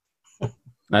Cabinet.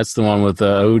 That's the one with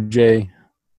OJ.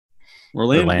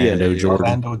 Orlando Jordan.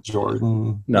 Orlando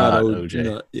Jordan. Not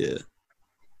OJ. Yeah.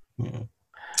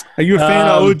 Are you a fan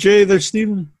of OJ there,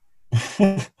 Steven?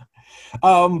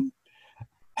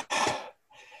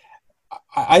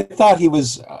 I thought he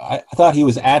was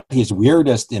at his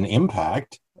weirdest in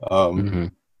Impact.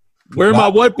 Where are my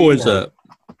white boys at?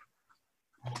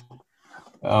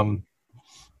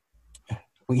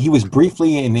 He was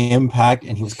briefly in Impact,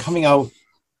 and he was coming out.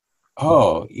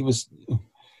 Oh, he was.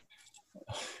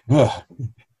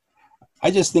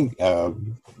 I just think.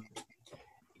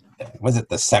 Was it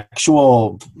the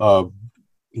sexual?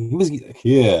 He was.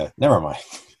 Yeah, never mind.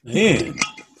 Man.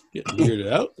 Getting weirded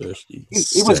out there, Steve.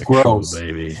 It was gross,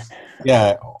 baby.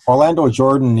 Yeah, Orlando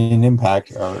Jordan in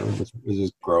Impact was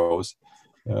just gross.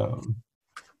 But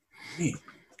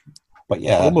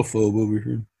yeah, homophobe over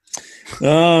here.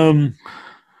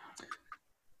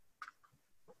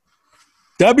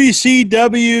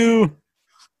 WCW,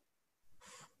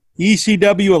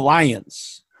 ECW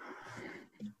Alliance.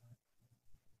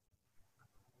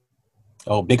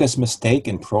 Oh, biggest mistake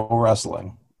in pro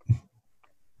wrestling.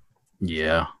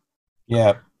 Yeah.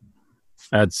 Yeah.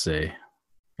 I'd say.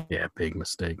 Yeah, big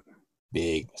mistake.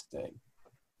 Big mistake.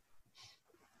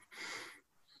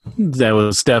 That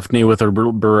was Stephanie with her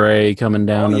beret coming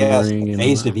down to the ring. The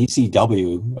face of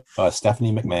ECW,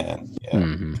 Stephanie McMahon. Yeah.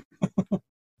 Mm-hmm.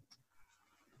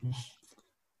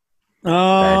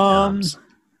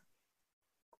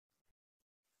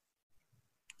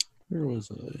 Where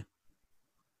was I?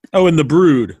 Oh, in the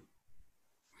Brood.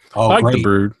 Oh, I like great. the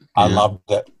Brood. I Yeah. loved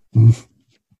it.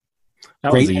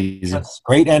 That was easy.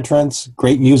 Great entrance,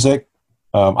 great music.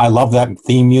 I love that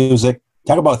theme music.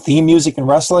 Talk about theme music in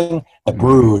wrestling. The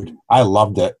Brood. I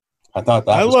loved it. I thought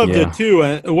that I was loved it too.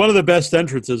 One of the best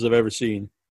entrances I've ever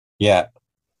seen. Yeah.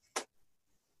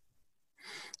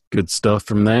 Good stuff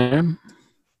from there.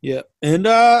 Yeah. And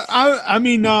I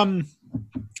mean,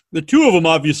 the two of them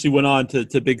obviously went on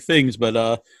to big things,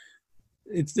 but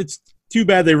it's too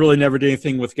bad they really never did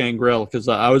anything with Gangrel, because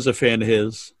I was a fan of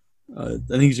his. I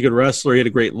think he's a good wrestler. He had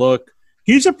a great look.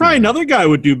 He's probably another guy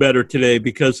would do better today,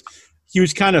 because he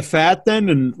was kind of fat then,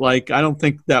 and like I don't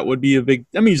think that would be a big.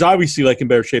 I mean, he's obviously like in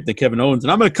better shape than Kevin Owens,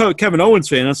 and I'm a Kevin Owens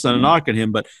fan. That's not a knock on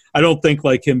him, but I don't think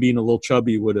like him being a little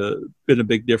chubby would have been a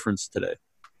big difference today,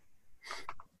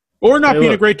 or not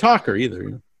being a great talker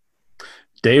either.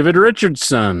 David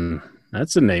Richardson.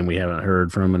 That's a name we haven't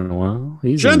heard from in a while.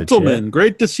 He's Gentlemen,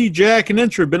 great to see Jack and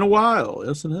Intra. Been a while.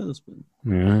 Yes, it has been.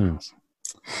 Yes.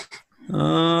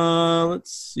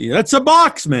 Let's see. That's a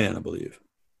box man, I believe.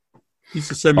 He used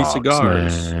to send me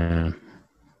cigars.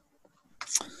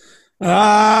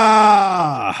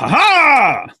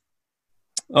 Ha!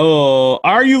 Oh,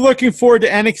 are you looking forward to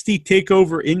NXT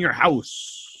TakeOver in your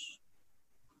house?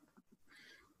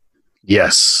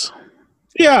 Yes.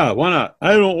 Yeah, why not?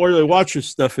 I don't really watch this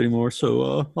stuff anymore,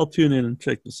 so I'll tune in and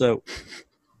check this out.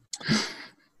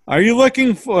 Are you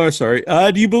looking for?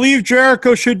 Do you believe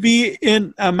Jericho should be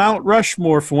in Mount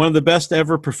Rushmore for one of the best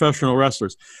ever professional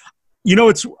wrestlers? You know,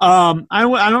 it's I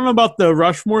don't know about the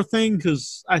Rushmore thing,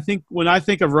 because I think when I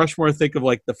think of Rushmore, I think of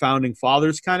like the founding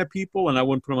fathers kind of people, and I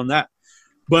wouldn't put him on that.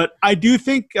 But I do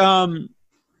think because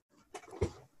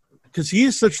he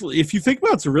is such. If you think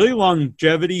about it, it's a really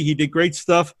longevity. He did great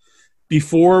stuff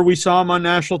before we saw him on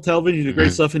national television. He did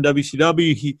great stuff in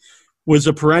WCW. He was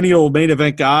a perennial main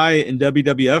event guy in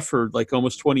WWF for like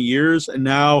almost 20 years, and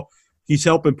now he's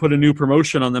helping put a new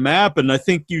promotion on the map. And I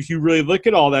think you really look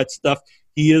at all that stuff,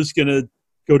 he is going to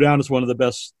go down as one of the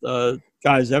best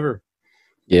guys ever.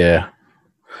 Yeah,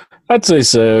 I'd say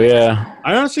so. Yeah,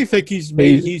 I honestly think he's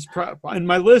in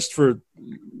my list for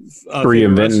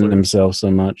reinventing himself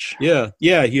so much. Yeah,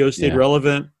 he always stayed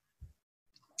relevant.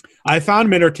 I found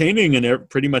him entertaining in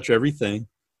pretty much everything.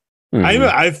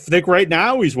 Mm-hmm. I think right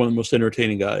now he's one of the most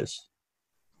entertaining guys.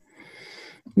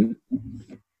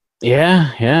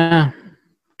 Yeah.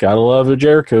 Gotta love a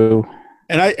Jericho.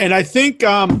 And I think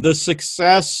the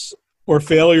success or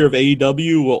failure of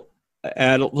AEW will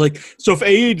add so if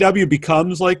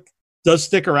AEW does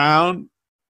stick around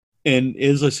and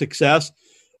is a success,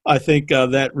 I think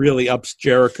that really ups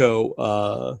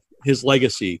Jericho his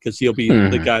legacy, because he'll be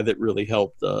the guy that really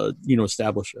helped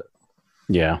establish it.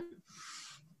 Yeah.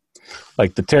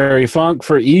 Like the Terry Funk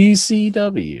for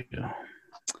ECW.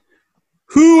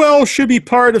 Who else should be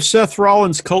part of Seth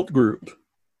Rollins' cult group?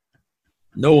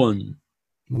 No one.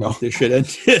 No. They should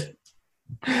end it.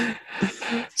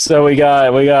 So we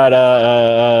got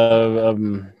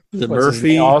is it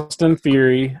Murphy? Austin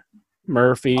Theory.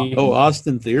 Murphy. Oh,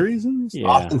 Austin Theory's in this? Yeah.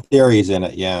 Austin Theory's in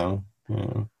it, yeah.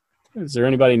 Is there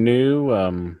anybody new?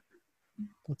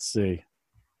 Let's see.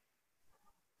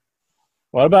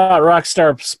 What about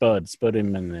Rockstar Spud? Put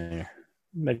him in there.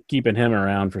 They're keeping him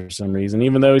around for some reason,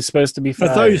 even though he's supposed to be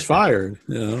fired. I thought he was fired.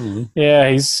 Yeah, I don't know. Yeah,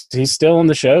 he's still in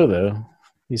the show, though.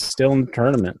 He's still in the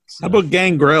tournament. So. How about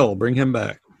Gangrel? Bring him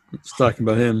back. Let's talk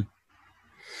about him.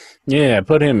 Yeah,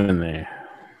 put him in there.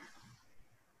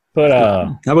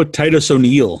 How about Titus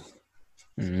O'Neil?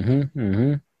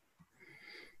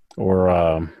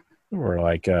 Or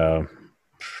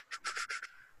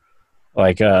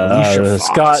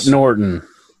Scott Norton.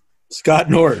 Scott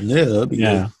Norton, yeah, that'd be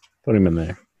good. Put him in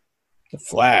there. The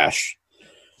Flash.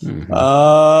 I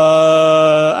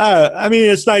mean,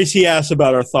 it's nice he asked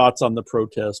about our thoughts on the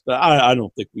protest, but I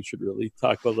don't think we should really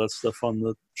talk about that stuff on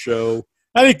the show.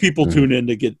 I think people tune in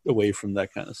to get away from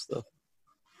that kind of stuff.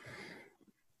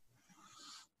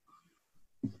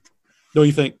 Don't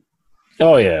you think?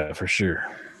 Oh, yeah, for sure.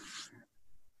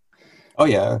 Oh,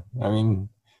 yeah. I mean,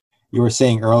 you were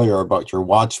saying earlier about your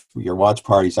watch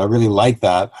parties. I really like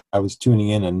that. I was tuning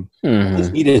in and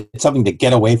just needed something to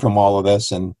get away from all of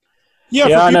this. And for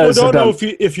people who don't know,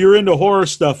 if you're into horror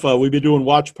stuff, we've been doing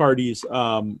watch parties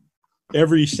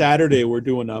every Saturday. We're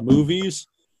doing movies,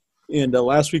 and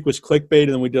last week was Clickbait,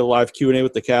 and then we did a live Q&A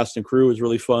with the cast and crew. It was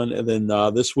really fun. And then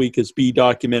this week is B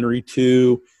Documentary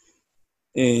 2,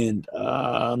 and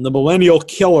The Millennial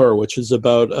Killer, which is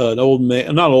about an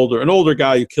older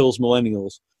guy who kills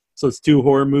millennials. So it's 2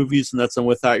 horror movies, and that's on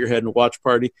Without Your Head and Watch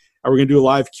Party. And we're going to do a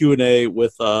live Q&A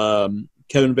with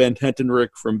Kevin Van Tentenryck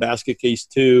from Basket Case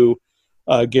 2,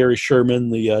 Gary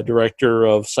Sherman, the director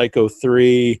of Psycho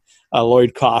 3,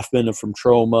 Lloyd Kaufman from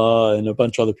Trauma, and a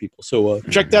bunch of other people. So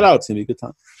check that out. It's going to be a good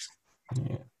time.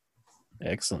 Yeah.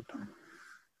 Excellent.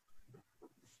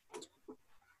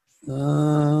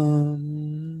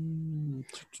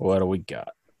 What do we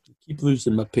got? Keep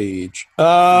losing my page.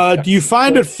 Do you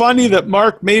find it funny that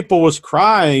Mark Maple was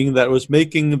crying that was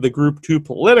making the group too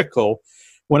political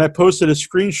when I posted a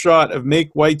screenshot of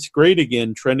Make Whites Great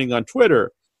Again trending on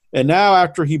Twitter? And now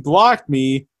after he blocked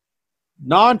me,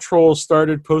 non-trolls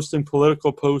started posting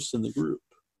political posts in the group.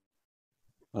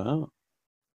 Wow.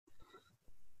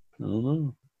 I don't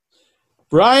know.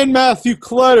 Brian Matthew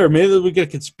Clutter. Maybe we get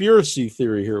a conspiracy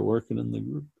theory here working in the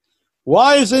group.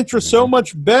 Why is Intra so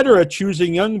much better at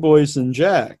choosing young boys than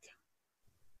Jack?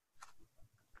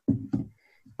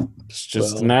 It's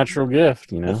just a natural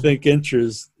gift, you know. I think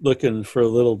Intra's looking for a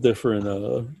little different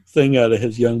thing out of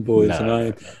his young boys,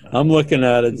 I'm looking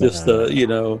at it just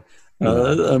to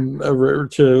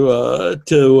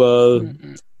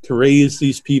raise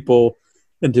these people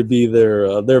and to be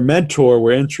their mentor.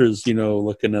 Where Intra's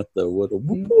looking at the whoop,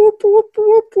 whoop,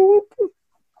 whoop, whoop.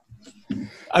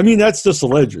 I mean, that's just a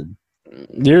legend.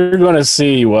 You're going to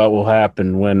see what will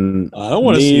happen when I don't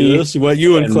want to see this. What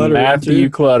you and Clutter, Matthew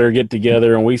Clutter get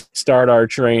together and we start our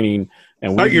training.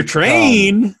 And start your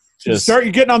train. Start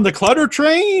you getting on the Clutter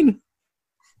train.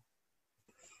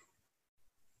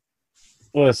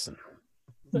 Listen,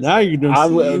 now you're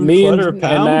doing me and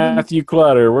Matthew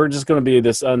Clutter. We're just going to be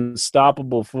this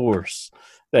unstoppable force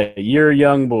that your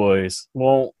young boys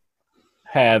won't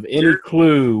have any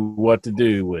clue what to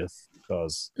do with.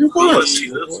 Because we're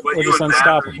just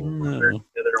unstoppable. No.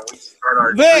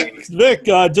 Vic,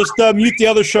 just mute the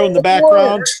other show in the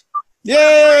background.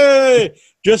 Yay!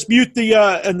 Just mute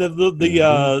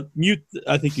the mute.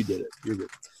 I think you did it. You're good.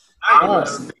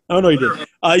 Oh no, you didn't.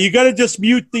 You got to just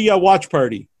mute the watch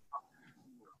party.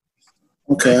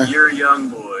 Okay. Your young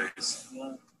boys.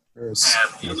 It's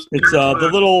the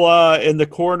little in the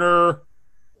corner.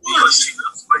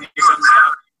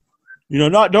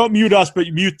 Don't mute us, but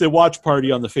mute the watch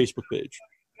party on the Facebook page.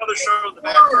 Another show in the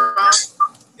background.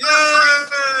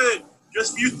 Yay!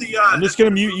 Just mute the. I'm just gonna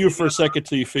mute you for a second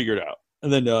till you figure it out,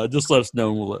 and then just let us know,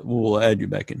 and we'll add you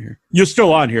back in here. You're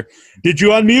still on here. Did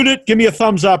you unmute it? Give me a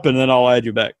thumbs up, and then I'll add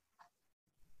you back.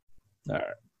 All right.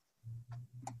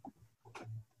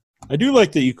 I do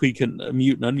like that you can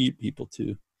mute and unmute people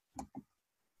too.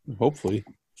 Hopefully,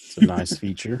 it's a nice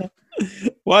feature.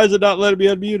 Why is it not letting me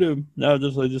unmute him? No,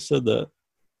 I just said that.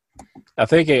 I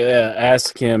think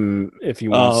ask him if he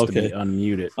wants to be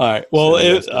unmuted. All right. Well,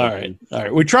 all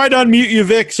right. We tried to unmute you,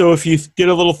 Vic. So if you get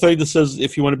a little thing that says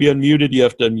if you want to be unmuted, you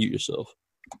have to unmute yourself.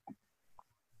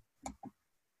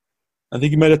 I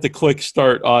think you might have to click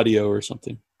start audio or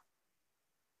something.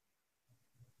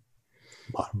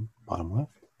 Bottom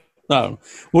left. No,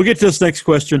 we'll get to this next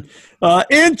question.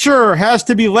 Incher has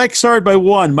to be Lexard by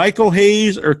 1. Michael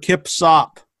Hayes or Kip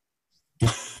Sop?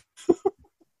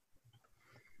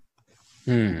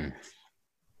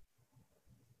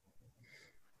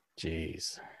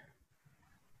 Jeez.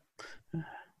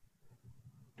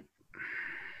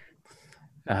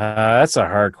 That's a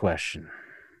hard question.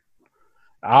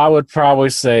 I would probably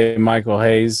say Michael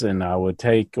Hayes, and I would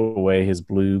take away his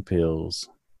blue pills.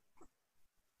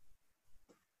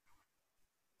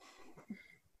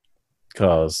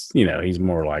 Because, he's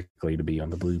more likely to be on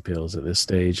the blue pills at this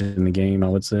stage in the game, I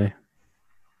would say.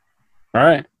 All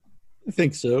right. I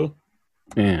think so.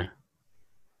 Yeah.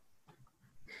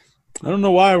 I don't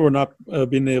know why we're not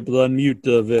being able to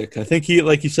unmute Vic. I think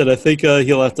like you said, I think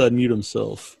he'll have to unmute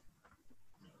himself.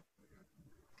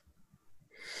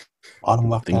 Bottom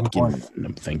left-hand corner.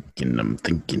 I'm thinking.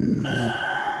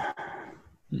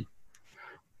 You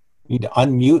need to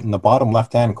unmute in the bottom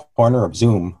left-hand corner of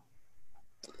Zoom.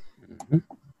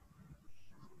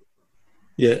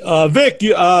 Yeah, Vic,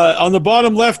 you, on the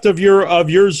bottom left of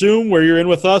your Zoom where you're in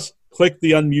with us, click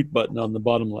the unmute button on the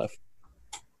bottom left.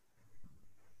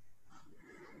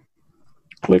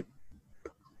 Click.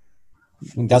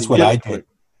 That's what I did.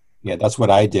 Yeah, that's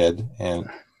what I did, and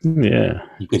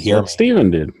you could hear me. Steven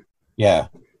did. Yeah,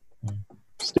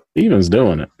 Steven's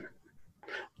doing it.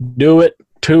 Do it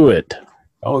to it.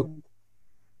 Oh.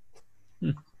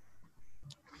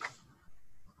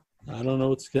 I don't know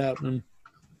what's happening.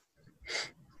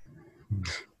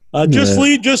 Just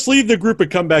leave the group and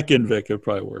come back in, Vic. It'll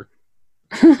probably work.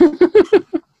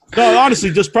 No,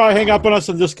 honestly, just probably hang up on us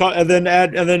and just call, and then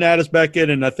add us back in,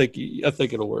 and I think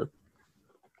it'll work.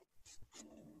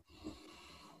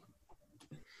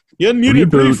 You unmuted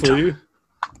briefly.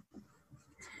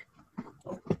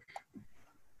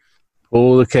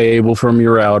 Pull the cable from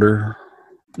your router.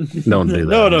 Don't do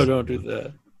that. No, don't do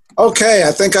that. Okay,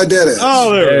 I think I did it.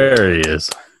 Oh, there he is.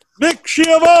 Vic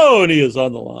Schiavone is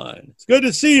on the line. It's good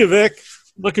to see you, Vic.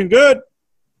 Looking good.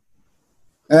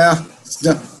 Yeah,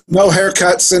 no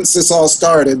haircut since this all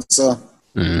started. So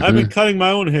I've been cutting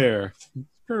my own hair.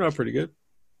 Turned out pretty good.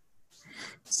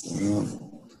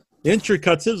 Entry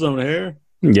cuts his own hair.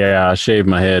 Yeah, I shaved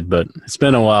my head, but it's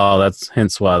been a while. That's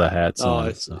hence why the hat's on.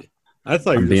 I see. I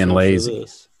thought you were being lazy.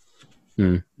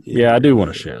 Yeah, I do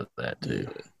want to share that too.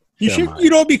 You should. You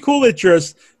know, it'd be cool that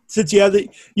since you have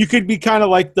you could be kind of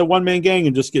like the one man gang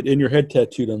and just get in your head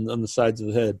tattooed on the sides of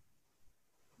the head.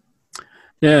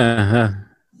 Yeah.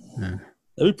 That'd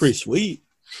be pretty sweet.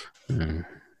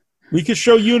 We could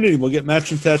show unity. We'll get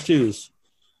matching tattoos.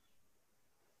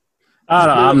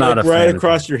 I'm not a fan right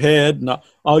across your head, and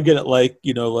I'll get it like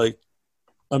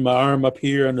on my arm up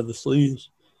here under the sleeves.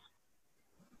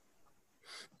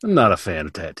 I'm not a fan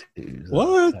of tattoos.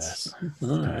 What?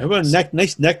 All right. How about a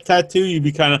nice neck tattoo? You'd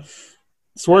be kind of.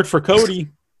 It's worked for Cody.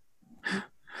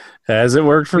 Has it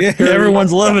worked for Cody?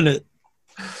 Everyone's loving it.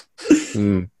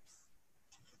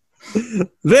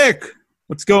 Vic,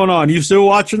 what's going on? You still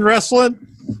watching wrestling?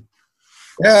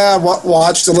 Yeah, I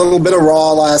watched a little bit of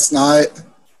Raw last night.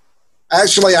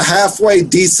 Actually, a halfway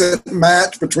decent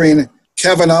match between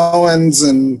Kevin Owens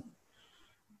and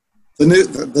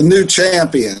the new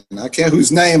champion.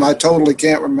 Whose name I totally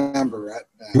can't remember right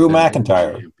now. Drew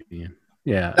McIntyre.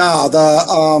 Yeah. No,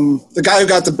 the guy who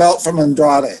got the belt from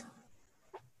Andrade.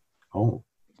 Oh.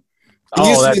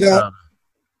 That's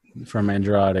from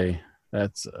Andrade.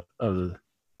 That's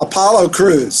Apollo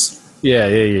Crews. Yeah.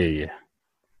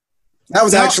 That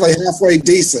was actually halfway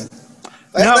decent.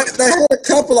 They had a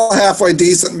couple of halfway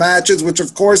decent matches, which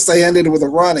of course they ended with a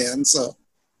run-in. So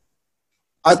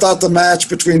I thought the match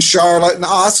between Charlotte and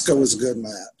Asuka was a good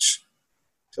match.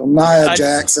 Till Nia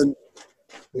Jackson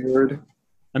appeared.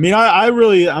 I mean,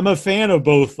 I'm a fan of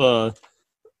both.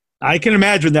 I can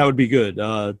imagine that would be good.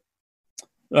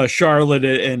 Charlotte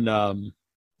and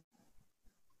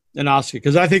Asuka,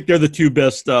 because I think they're the two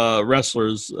best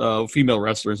wrestlers, female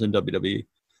wrestlers in WWE,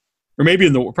 or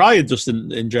maybe probably just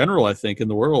in general. I think in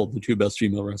the world, the two best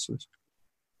female wrestlers.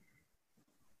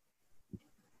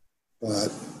 But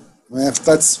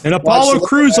that's and Apollo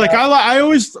Crews. Like I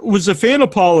always was a fan of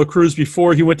Apollo Crews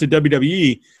before he went to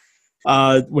WWE.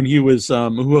 When he was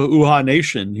Uha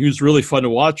Nation, he was really fun to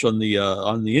watch on the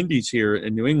Indies here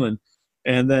in New England,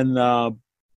 and then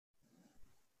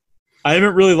I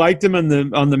haven't really liked him on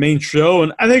the main show,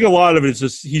 and I think a lot of it is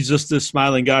just he's just this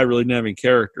smiling guy, really not having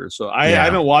character. So I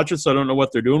haven't watched it, so I don't know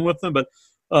what they're doing with him, but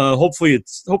hopefully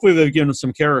they've given him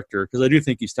some character because I do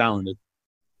think he's talented.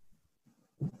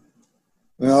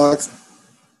 Well,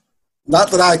 not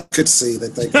that I could see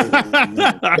that they could.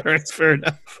 All right, fair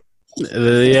enough.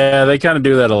 Yeah, they kind of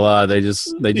do that a lot. They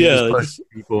just push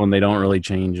people and they don't really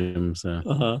change them.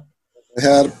 So they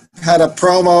had a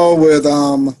promo with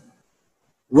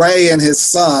Ray and his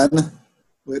son,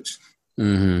 which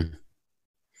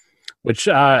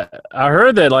I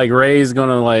heard that like Ray's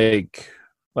gonna like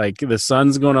the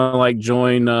son's gonna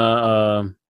join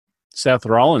Seth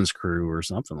Rollins' crew or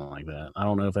something like that. I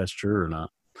don't know if that's true or not.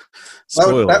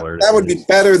 Spoiler alert. That would be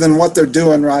better than what they're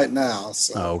doing right now.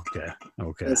 So. Okay.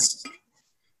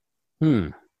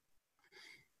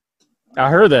 I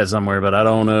heard that somewhere, but I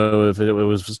don't know if it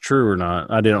was true or not.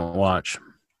 I didn't watch.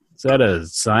 Is that a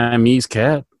Siamese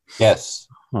cat? Yes.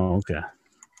 Oh, okay.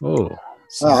 Oh,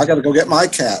 I got to go get my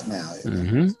cat now.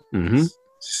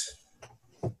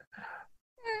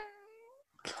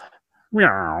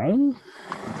 Meow.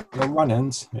 No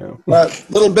run-ins. Yeah. But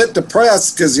a little bit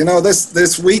depressed because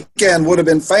this weekend would have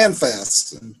been Fan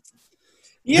Fest.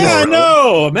 Yeah, I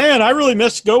know, man. I really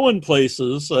miss going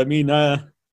places. I mean, I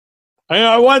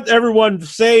want everyone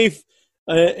safe,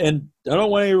 and I don't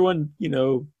want everyone,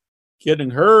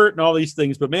 getting hurt and all these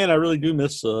things. But man, I really do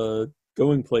miss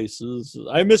going places.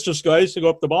 I used to go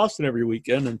up to Boston every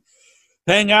weekend and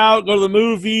hang out, go to the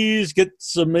movies, get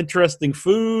some interesting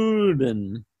food,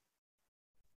 and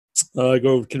go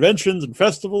to conventions and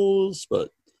festivals. But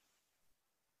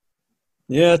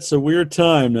yeah, it's a weird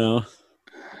time now.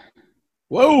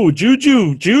 Whoa,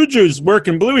 Juju's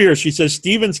working blue here. She says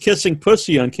Steven's kissing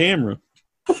pussy on camera.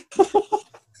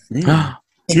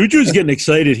 Juju's getting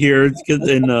excited here in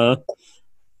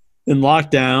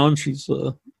lockdown. She's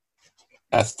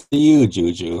that's to you,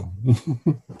 Juju.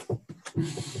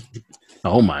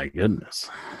 Oh my goodness.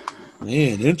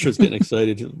 Man, Intra's getting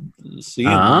excited to see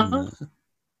him.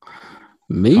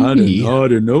 Me? I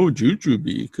didn't know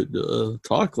Jujubee could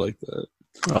talk like that.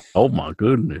 Oh my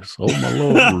goodness. Oh my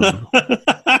Lord.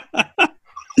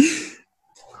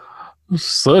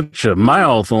 Such a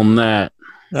mouth on that.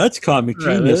 That's comic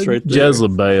genius right there.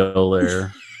 Jezebel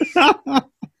there.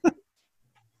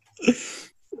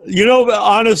 You know,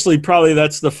 honestly, probably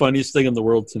that's the funniest thing in the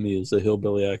world to me is the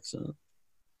hillbilly accent.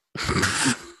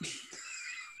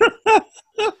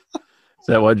 Is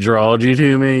that what drawed you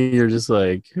to me? You're just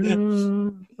like,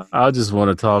 I just want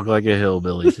to talk like a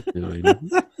hillbilly to him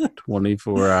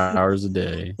 24 hours a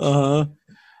day. Uh-huh.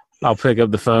 I'll pick up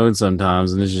the phone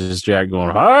sometimes, and it's just Jack going,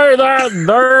 "Hey, that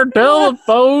their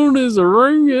telephone is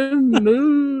ringing."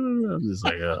 I'm just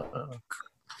like,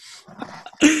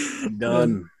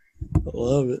 done. I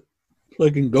love it.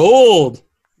 Fucking gold.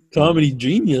 Comedy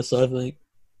genius, I think.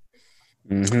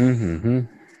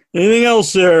 Anything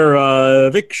else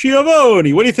there, Vic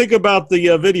Schiavone? What do you think about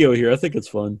the video here? I think it's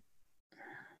fun.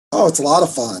 Oh, it's a lot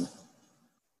of fun.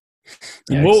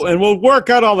 And we'll work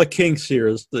out all the kinks here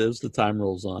as the time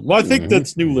rolls on. Well, I think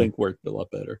that's new link worked a lot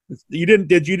better. You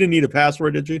didn't need a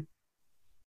password, did you?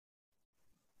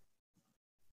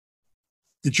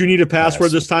 Did you need a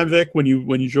password this time, Vic, when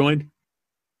you joined?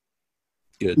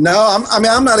 Good. No,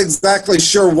 I'm not exactly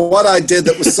sure what I did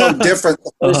that was so different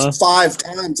the first 5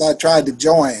 times I tried to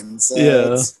join. So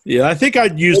yeah. I think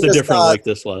I'd used a different like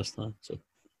this last time. So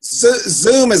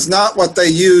Zoom is not what they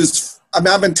use. I mean,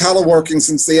 I've been teleworking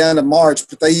since the end of March,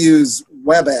 but they use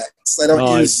WebEx. They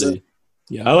don't use Zoom.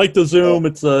 Yeah, I like the Zoom.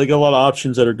 It's got a lot of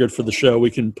options that are good for the show. We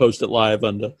can post it live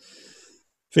on the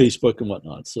Facebook and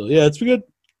whatnot. So yeah, it's good.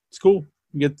 It's cool.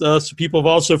 You get some people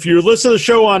involved. So if you're listening to the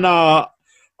show on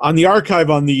the archive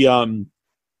on the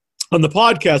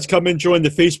podcast, come and join the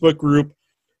Facebook group.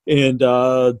 And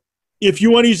if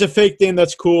you want to use a fake name,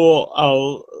 that's cool.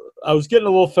 I was getting a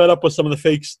little fed up with some of the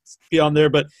fakes on there,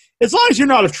 but as long as you're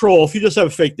not a troll, if you just have a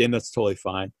fake name, that's totally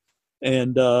fine.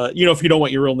 And if you don't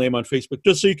want your real name on Facebook,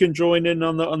 just so you can join in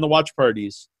on the watch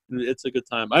parties, it's a good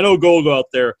time. I know Golgo out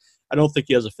there. I don't think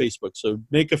he has a Facebook, so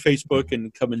make a Facebook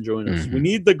and come and join us. We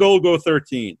need the Golgo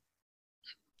 13.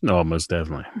 No, most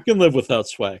definitely. You can live without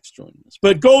Swax joining us,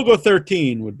 but Golgo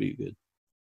 13 would be good.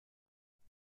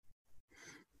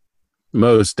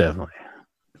 Most definitely.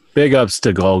 Big ups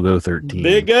to Golgo 13.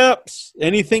 Big ups.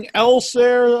 Anything else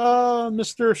there,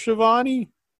 Mr. Schiavone?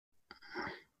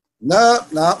 No,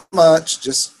 not much.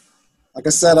 Just like I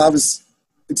said,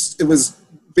 it was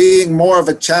being more of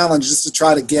a challenge just to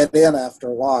try to get in after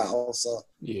a while. So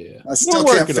yeah, I still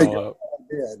can't figure out what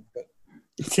I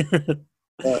did.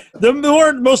 But the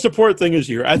most important thing is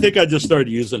here. I think I just started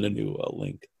using a new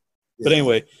link. Yeah. But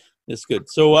anyway, it's good.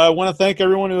 So I want to thank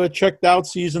everyone who had checked out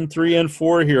season 3 and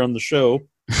 4 here on the show.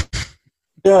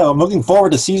 Yeah, I'm looking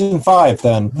forward to season 5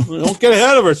 then. Don't get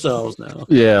ahead of ourselves now.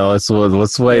 Yeah, let's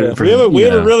wait. Yeah, we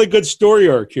have a really good story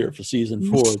arc here for season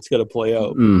 4. It's got to play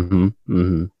out.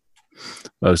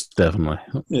 Most definitely.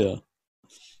 Yeah.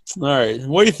 All right.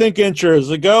 What do you think, Incher? Is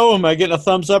it a go? Am I getting a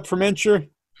thumbs up from Incher?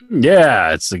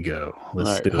 Yeah, it's a go.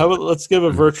 Let's give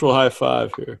a virtual high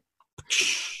five here.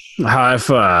 High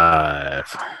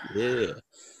five. Yeah.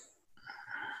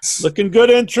 Looking good,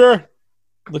 Incher.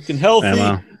 Looking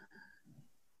healthy.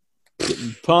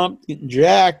 Getting pumped, getting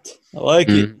jacked. I like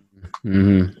it.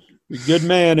 You're a good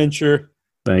man, Incher.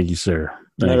 Thank you, sir.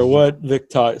 No matter what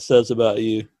Vic says about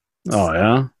you. Oh,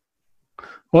 yeah?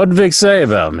 What did Vic say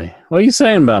about me? What are you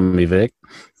saying about me, Vic?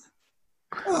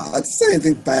 Oh, I didn't say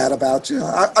anything bad about you.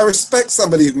 I respect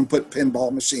somebody who can put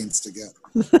pinball machines together.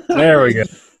 There we go.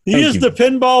 He is the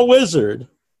pinball wizard.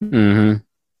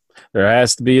 There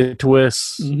has to be a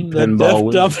twist.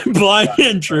 Pinball dumb and blind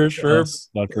interest. Sure.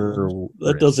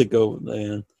 That doesn't go,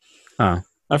 man. Huh.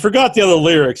 I forgot the other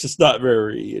lyrics. It's not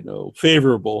very,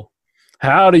 favorable.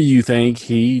 How do you think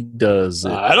he does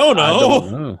it? I don't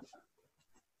know.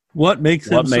 What makes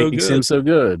him so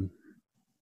good?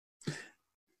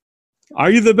 Are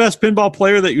you the best pinball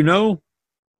player that you know?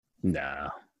 No.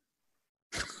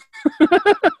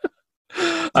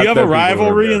 Do you have a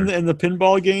rivalry in the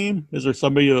pinball game? Is there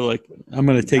somebody you're like, I'm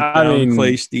going to take down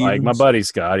Clay Stevens? Like my buddy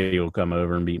Scotty will come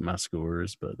over and beat my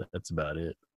scores, but that's about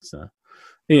it. So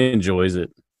he enjoys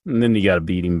it. And then you got to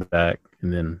beat him back.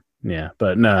 And then,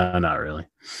 but no, not really.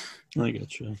 I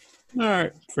get you. All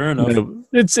right. Fair enough.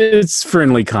 It's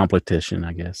friendly competition,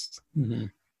 I guess.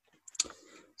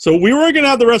 So we were going to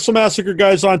have the Wrestlemassacre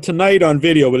guys on tonight on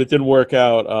video, but it didn't work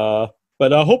out.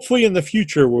 But hopefully in the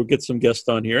future we'll get some guests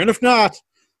on here. And if not,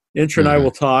 Intra and I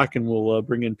will talk and we'll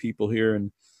bring in people here.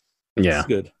 And it's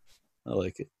good. I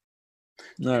like it.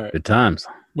 All right. Good times.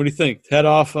 What do you think? Head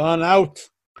off on out.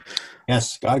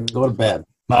 Yes, gotta go to bed.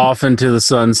 Off into the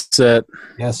sunset.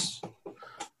 Yes.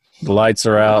 The lights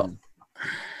are out.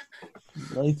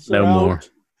 Lights No are more. out.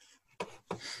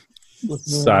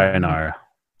 Sayonara.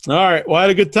 All right. Well, I had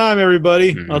a good time,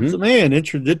 everybody. Mhm. Man,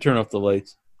 Intro did turn off the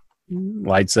lights.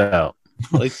 Lights out.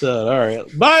 Lights out. All right.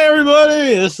 Bye,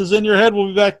 everybody. This is In Your Head. We'll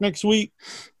be back next week.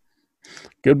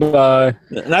 Goodbye.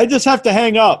 And I just have to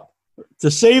hang up. To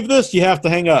save this, you have to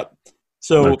hang up.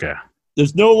 So Okay.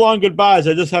 there's no long goodbyes.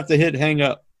 I just have to hit hang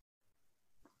up.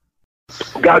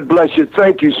 God bless you.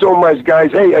 Thank you so much,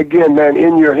 guys. Hey, again, man,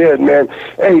 In Your Head, man.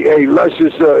 Hey,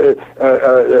 Luscious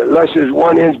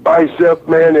 1-inch bicep,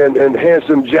 man, and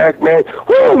Handsome Jack, man.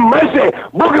 Woo, mercy.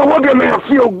 Boogie woogie, man,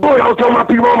 feel good. I'll tell my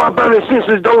people, all my brothers and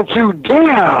sisters, don't you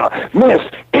dare miss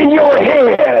In Your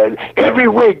Head every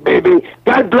week, baby.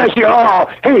 God bless you all.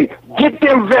 Hey, get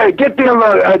them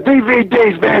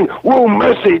DVDs, man. Woo,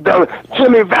 mercy. The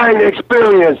Jimmy Valiant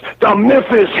Experience, the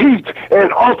Memphis Heat,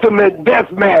 and Ultimate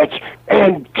Deathmatch.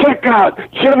 And check out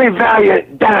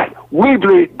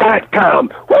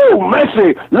jimmyvaliant.weebly.com. Woo,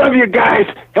 mercy. Love you guys.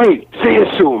 Hey, see you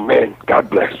soon, man. God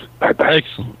bless. Bye-bye.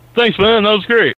 Excellent. Thanks, man. That was great.